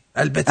بکنی.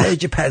 البته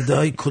اگه پرده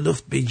های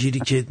کلفت بگیری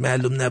که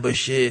معلوم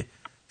نباشه،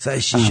 ساعت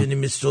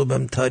 6:30 صبح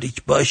هم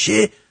تاریک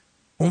باشه،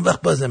 اون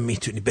وقت بازم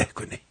میتونی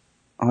بکنی.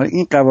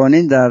 این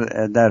قوانین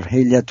در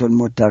حلیة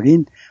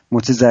المتقین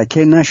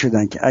متذکر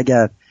نشدن که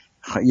اگر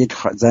یک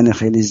زن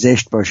خیلی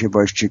زشت باشه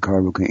باش چی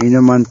کار بکنی.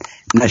 اینو من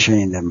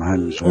نشنیدم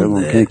هنوز.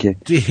 ممکنه که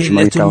توی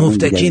حلیة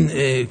المفتقین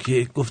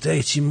که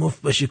گفته چی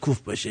مفت باشه کوف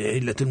باشه،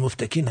 حلیة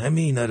المفتقین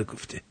همه اینا رو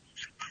گفته.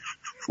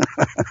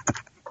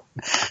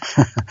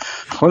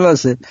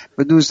 خلاصه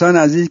به دوستان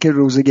عزیز که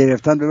روزه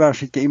گرفتن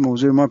ببخشید که این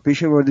موضوع ما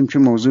پیش بردیم،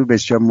 چون موضوع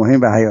بسیار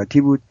مهم و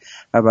حیاتی بود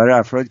و برای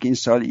افراد که این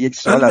سال یک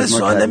سال از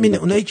ما کردیم.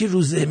 اونایی که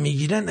روزه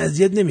میگیرن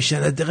اذیت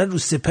نمیشن، حداقل رو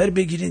سپر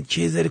بگیرین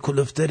که یه ذره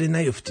کلفتر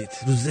نیفتید.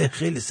 روزه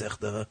خیلی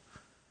سخته.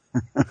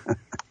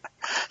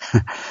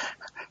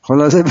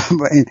 خلاصه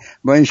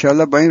با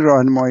انشالله با این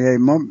راهنمایی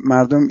ما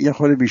مردم یه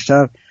خورده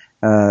بیشتر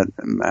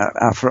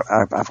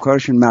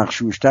افکارشون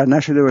مغشوشتر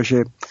نشده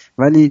باشه.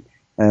 ولی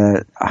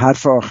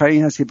حرف آخر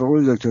این هست که به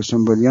قول دکتر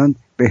سنبولیان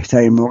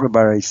بهترین موقع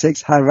برای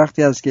سکس هر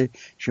وقتی است که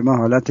شما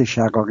حالت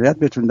شقاقیت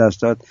بهتون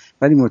دست داد،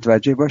 ولی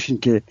متوجه باشین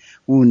که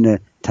اون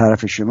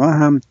طرف شما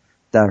هم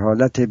در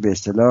حالت به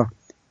اصطلاح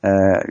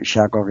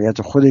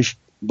شقاقیت خودش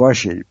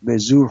باشه. به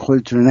زور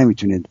خودتون رو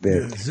نمیتونید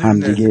به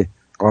همدیگه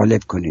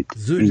غالب کنید.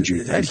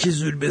 اینجوری هر کی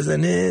زور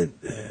بزنه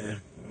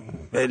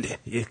بله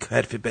یک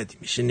حرف بدی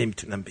میشه،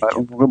 نمیتونم بگم.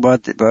 اون موقع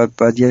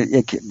باید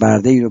یک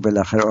برده ای رو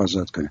بالاخره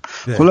آزاد کنه.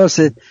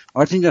 خلاصه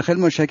آرتین جان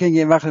خیلی متشکرم.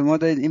 یه وقت ما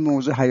دارید این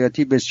موضوع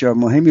حیاتی بسیار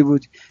مهمی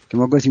بود که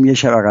ما گفتیم یه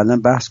شب اقلا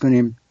بحث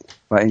کنیم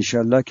و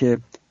انشالله که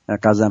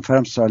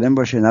قزنفرم سالم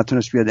باشه.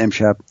 نتونست بیاد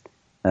امشب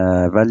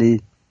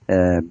ولی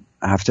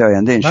هفته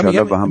آینده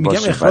انشالله با هم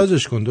میگم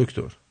اخراجش کن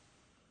دکتر.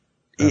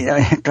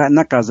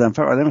 نه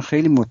قزنفر آدم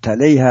خیلی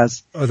مطلعی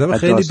هست، آدم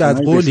خیلی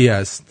بدقولی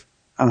هست.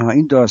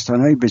 این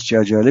داستان‌های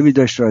بسیار جالبی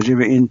داشت راجع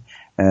به این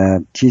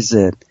چیز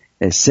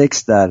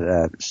سکس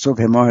در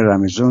صبح ماه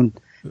رمضان.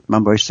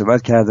 من باهاش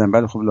صحبت کردم،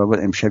 ولی خب لابد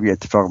امشب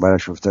اتفاق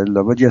براش افتاده،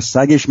 لابد یا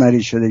سگش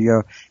مریض شده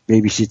یا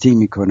بیبی سیتینگ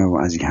میکنه و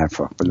از این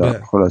حرفا.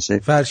 خلاصه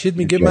فرشید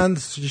میگه من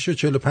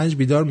 6:45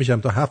 بیدار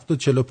میشم تا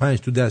 7:45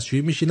 تو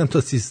دستشویی میشینم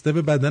تا سیستم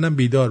بدنم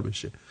بیدار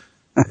بشه.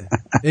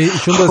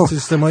 ایشون با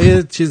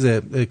سیستمای چیز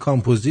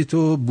کامپوزیت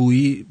و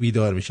بویی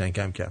بیدار میشن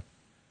کم کم.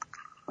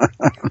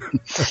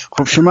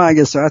 خب شما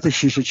اگه ساعت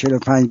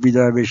 6:45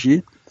 بیدار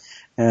بشید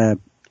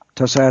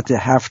تا ساعت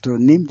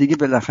 7:30 دیگه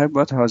بالاخره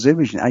باید حاضر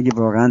بشین اگه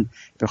واقعا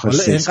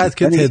بخواید. اینقدر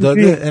که تعداد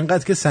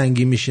اینقدر که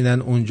سنگی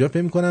میشینن اونجا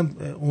فکر می‌کنم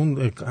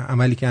اون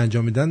عملی که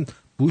انجام میدن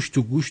گوشت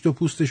و گوشت و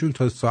پوستشون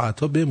تا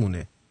ساعت‌ها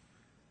بمونه.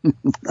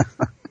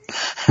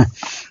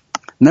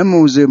 نه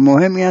موضوع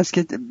مهمی است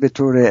که به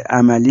طور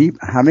عملی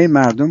همه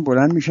مردم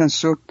بلند میشن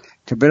صبح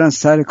که برن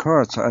سر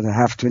کار. ساعت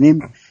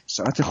 7:30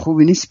 ساعت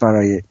خوبی نیست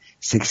برای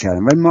سکس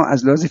کردن، ولی ما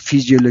از لحاظ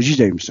فیزیولوژی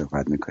داریم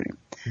صحبت میکنیم.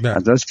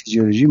 از لحاظ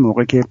فیزیولوژی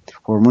موقع که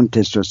هورمون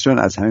تستوسترون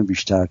از همه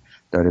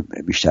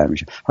بیشتر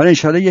میشه. حالا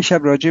انشاءالله یه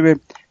شب راجع به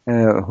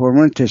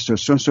هورمون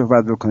تستوسترون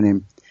صحبت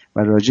بکنیم و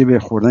راجع به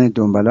خوردن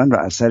دنبالان و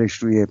اثرش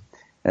روی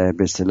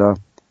به اصطلاح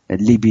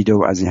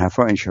لیبیدو از این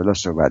حرفا انشاءالله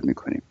صحبت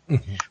میکنیم.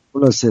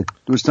 خلاصه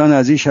دوستان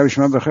عزیز شب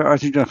شما بخیر.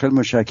 آرتین جان خیلی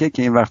متشکرم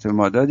که این وقت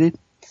ما دادید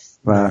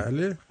و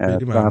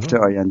تا هفته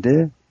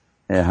آینده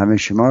همه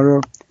شما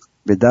رو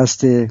به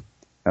دست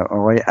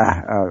آقای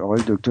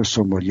دکتر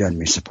سنبولیان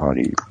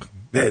میسپاریم.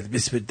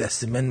 بسم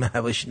دست من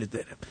هواش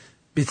ندارم.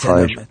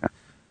 بسلامت.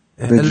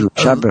 بدرود.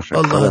 شب بخیر.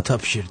 الله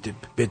تبشیرد.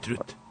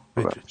 بدرود.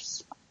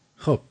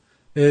 خب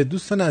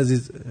دوستان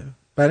عزیز،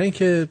 برای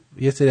اینکه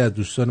یه سری از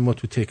دوستان ما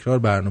تو تکرار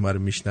برنامه رو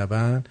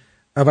میشنون،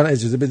 اول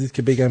اجازه بدید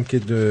که بگم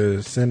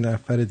که 3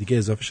 نفر دیگه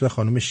اضافه شده.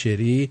 خانم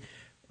شری،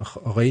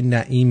 آقای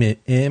نعیم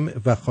ام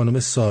و خانم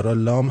سارا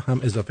لام هم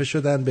اضافه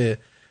شدن به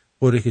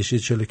قرعه کشی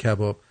چلو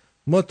کباب.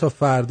 ما تا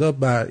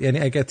فردا یعنی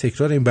اگر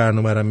تکرار این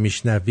برنامه رو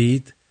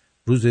میشنوید،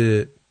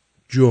 روز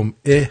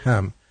جمعه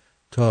هم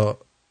تا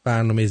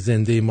برنامه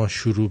زنده ما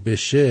شروع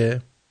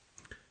بشه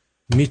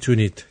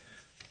میتونید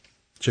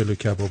چلو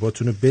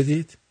کباباتون رو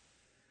بدید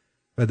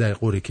و در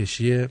قرعه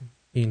کشی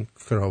این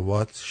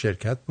کراوات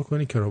شرکت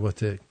بکنید.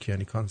 کراوات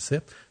کیانی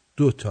کانسپت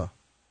 2 تا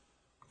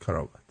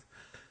کراوات،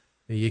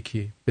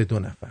 یکی به 2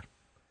 نفر.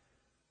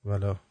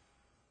 والا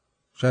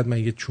شاید من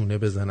یه چونه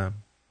بزنم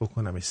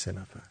بکنمش 3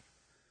 نفر.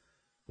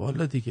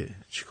 والا دیگه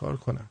چیکار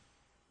کنم؟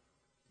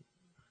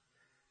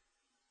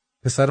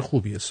 پسر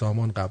خوبیه،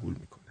 سامان قبول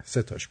میکنه.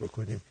 3 تاش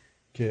بکنیم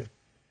که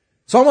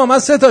سامان من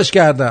 3 تاش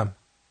کردم،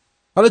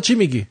 حالا چی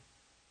میگی؟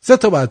 3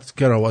 تا باید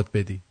کراوات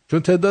بدی چون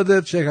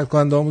تعداد شرکت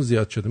کننده همون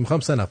زیاد شده. میخوام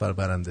 3 نفر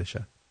برنده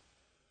شن.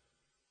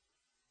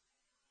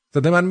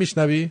 صدای من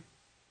میشنوی؟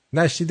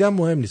 نشنیدم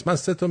مهم نیست، من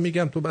 3 تا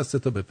میگم، تو بس 3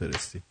 تا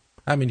بفرستی،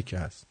 همینی که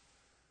هست.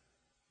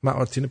 من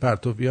آرتین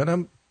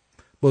پرتویانم.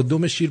 با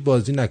دم شیر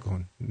بازی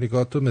نکن،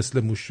 نگاه تو مثل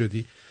موش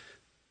شدی.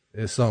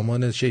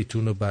 سامان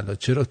شیطون و بلا،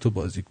 چرا تو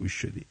بازی گوش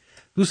شدی؟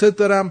 دوستت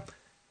دارم،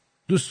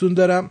 دوستون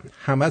دارم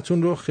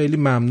همتون رو. خیلی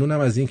ممنونم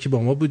از این که با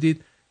ما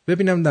بودید.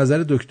 ببینم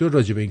نظر دکتر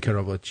راجع به این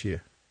کراوات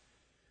چیه.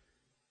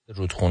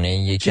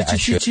 رودخونه که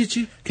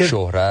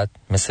شهرت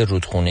مثل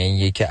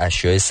رودخونه که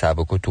اشیای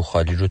سبک و تو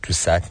خالی رو تو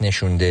سطح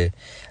نشونده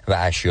و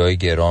اشیای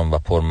گران و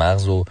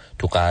پرمغز رو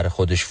تو قعر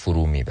خودش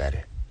فرو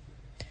میبره.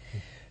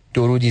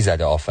 درودی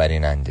زده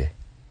آفریننده.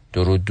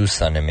 درود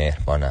دوستان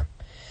مهربانم.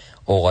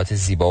 اوقات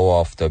زیبا و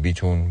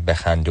آفتابیتون به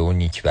خنده و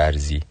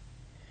نیک‌ورزی.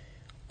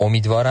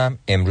 امیدوارم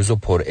امروز رو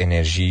پر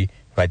انرژی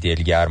و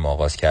دلگرم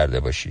آغاز کرده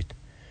باشید.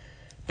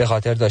 به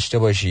خاطر داشته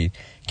باشید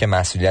که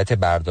مسئولیت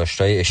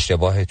برداشت‌های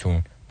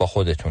اشتباهتون با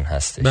خودتون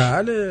هستش.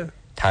 بله.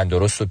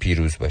 تندرست و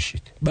پیروز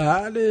باشید.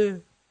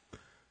 بله.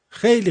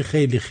 خیلی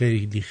خیلی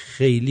خیلی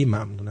خیلی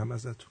ممنونم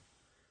ازتون.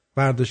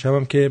 فردا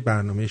شبم که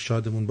برنامه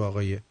شادمون با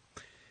آقای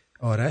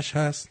آرش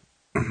هست.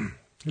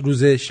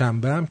 روز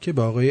شنبه هم که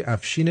با آقای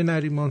افشین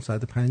نریمان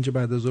ساعت 5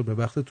 بعد از ظهر به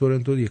وقت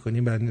تورنتو، 1:30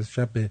 بعد از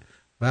شب به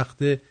وقت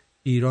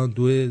ایران،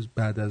 2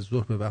 بعد از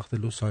ظهر به وقت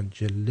لس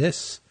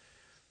آنجلس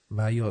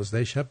و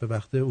 11 شب به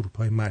وقت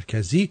اروپای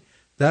مرکزی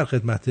در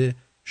خدمت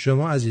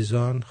شما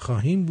عزیزان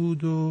خواهیم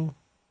بود و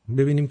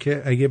ببینیم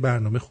که اگه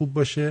برنامه خوب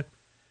باشه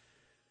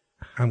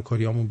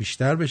همکاریامون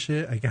بیشتر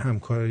بشه، اگه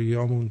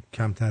همکاریامون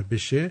کمتر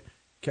بشه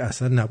که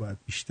اصلا نباید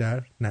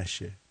بیشتر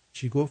نشه.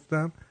 چی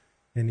گفتم؟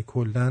 یعنی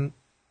کلن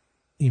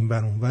این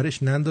ور اون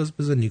ورش ننداز،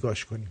 بذار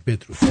نگاش کنیم.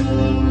 بدرود.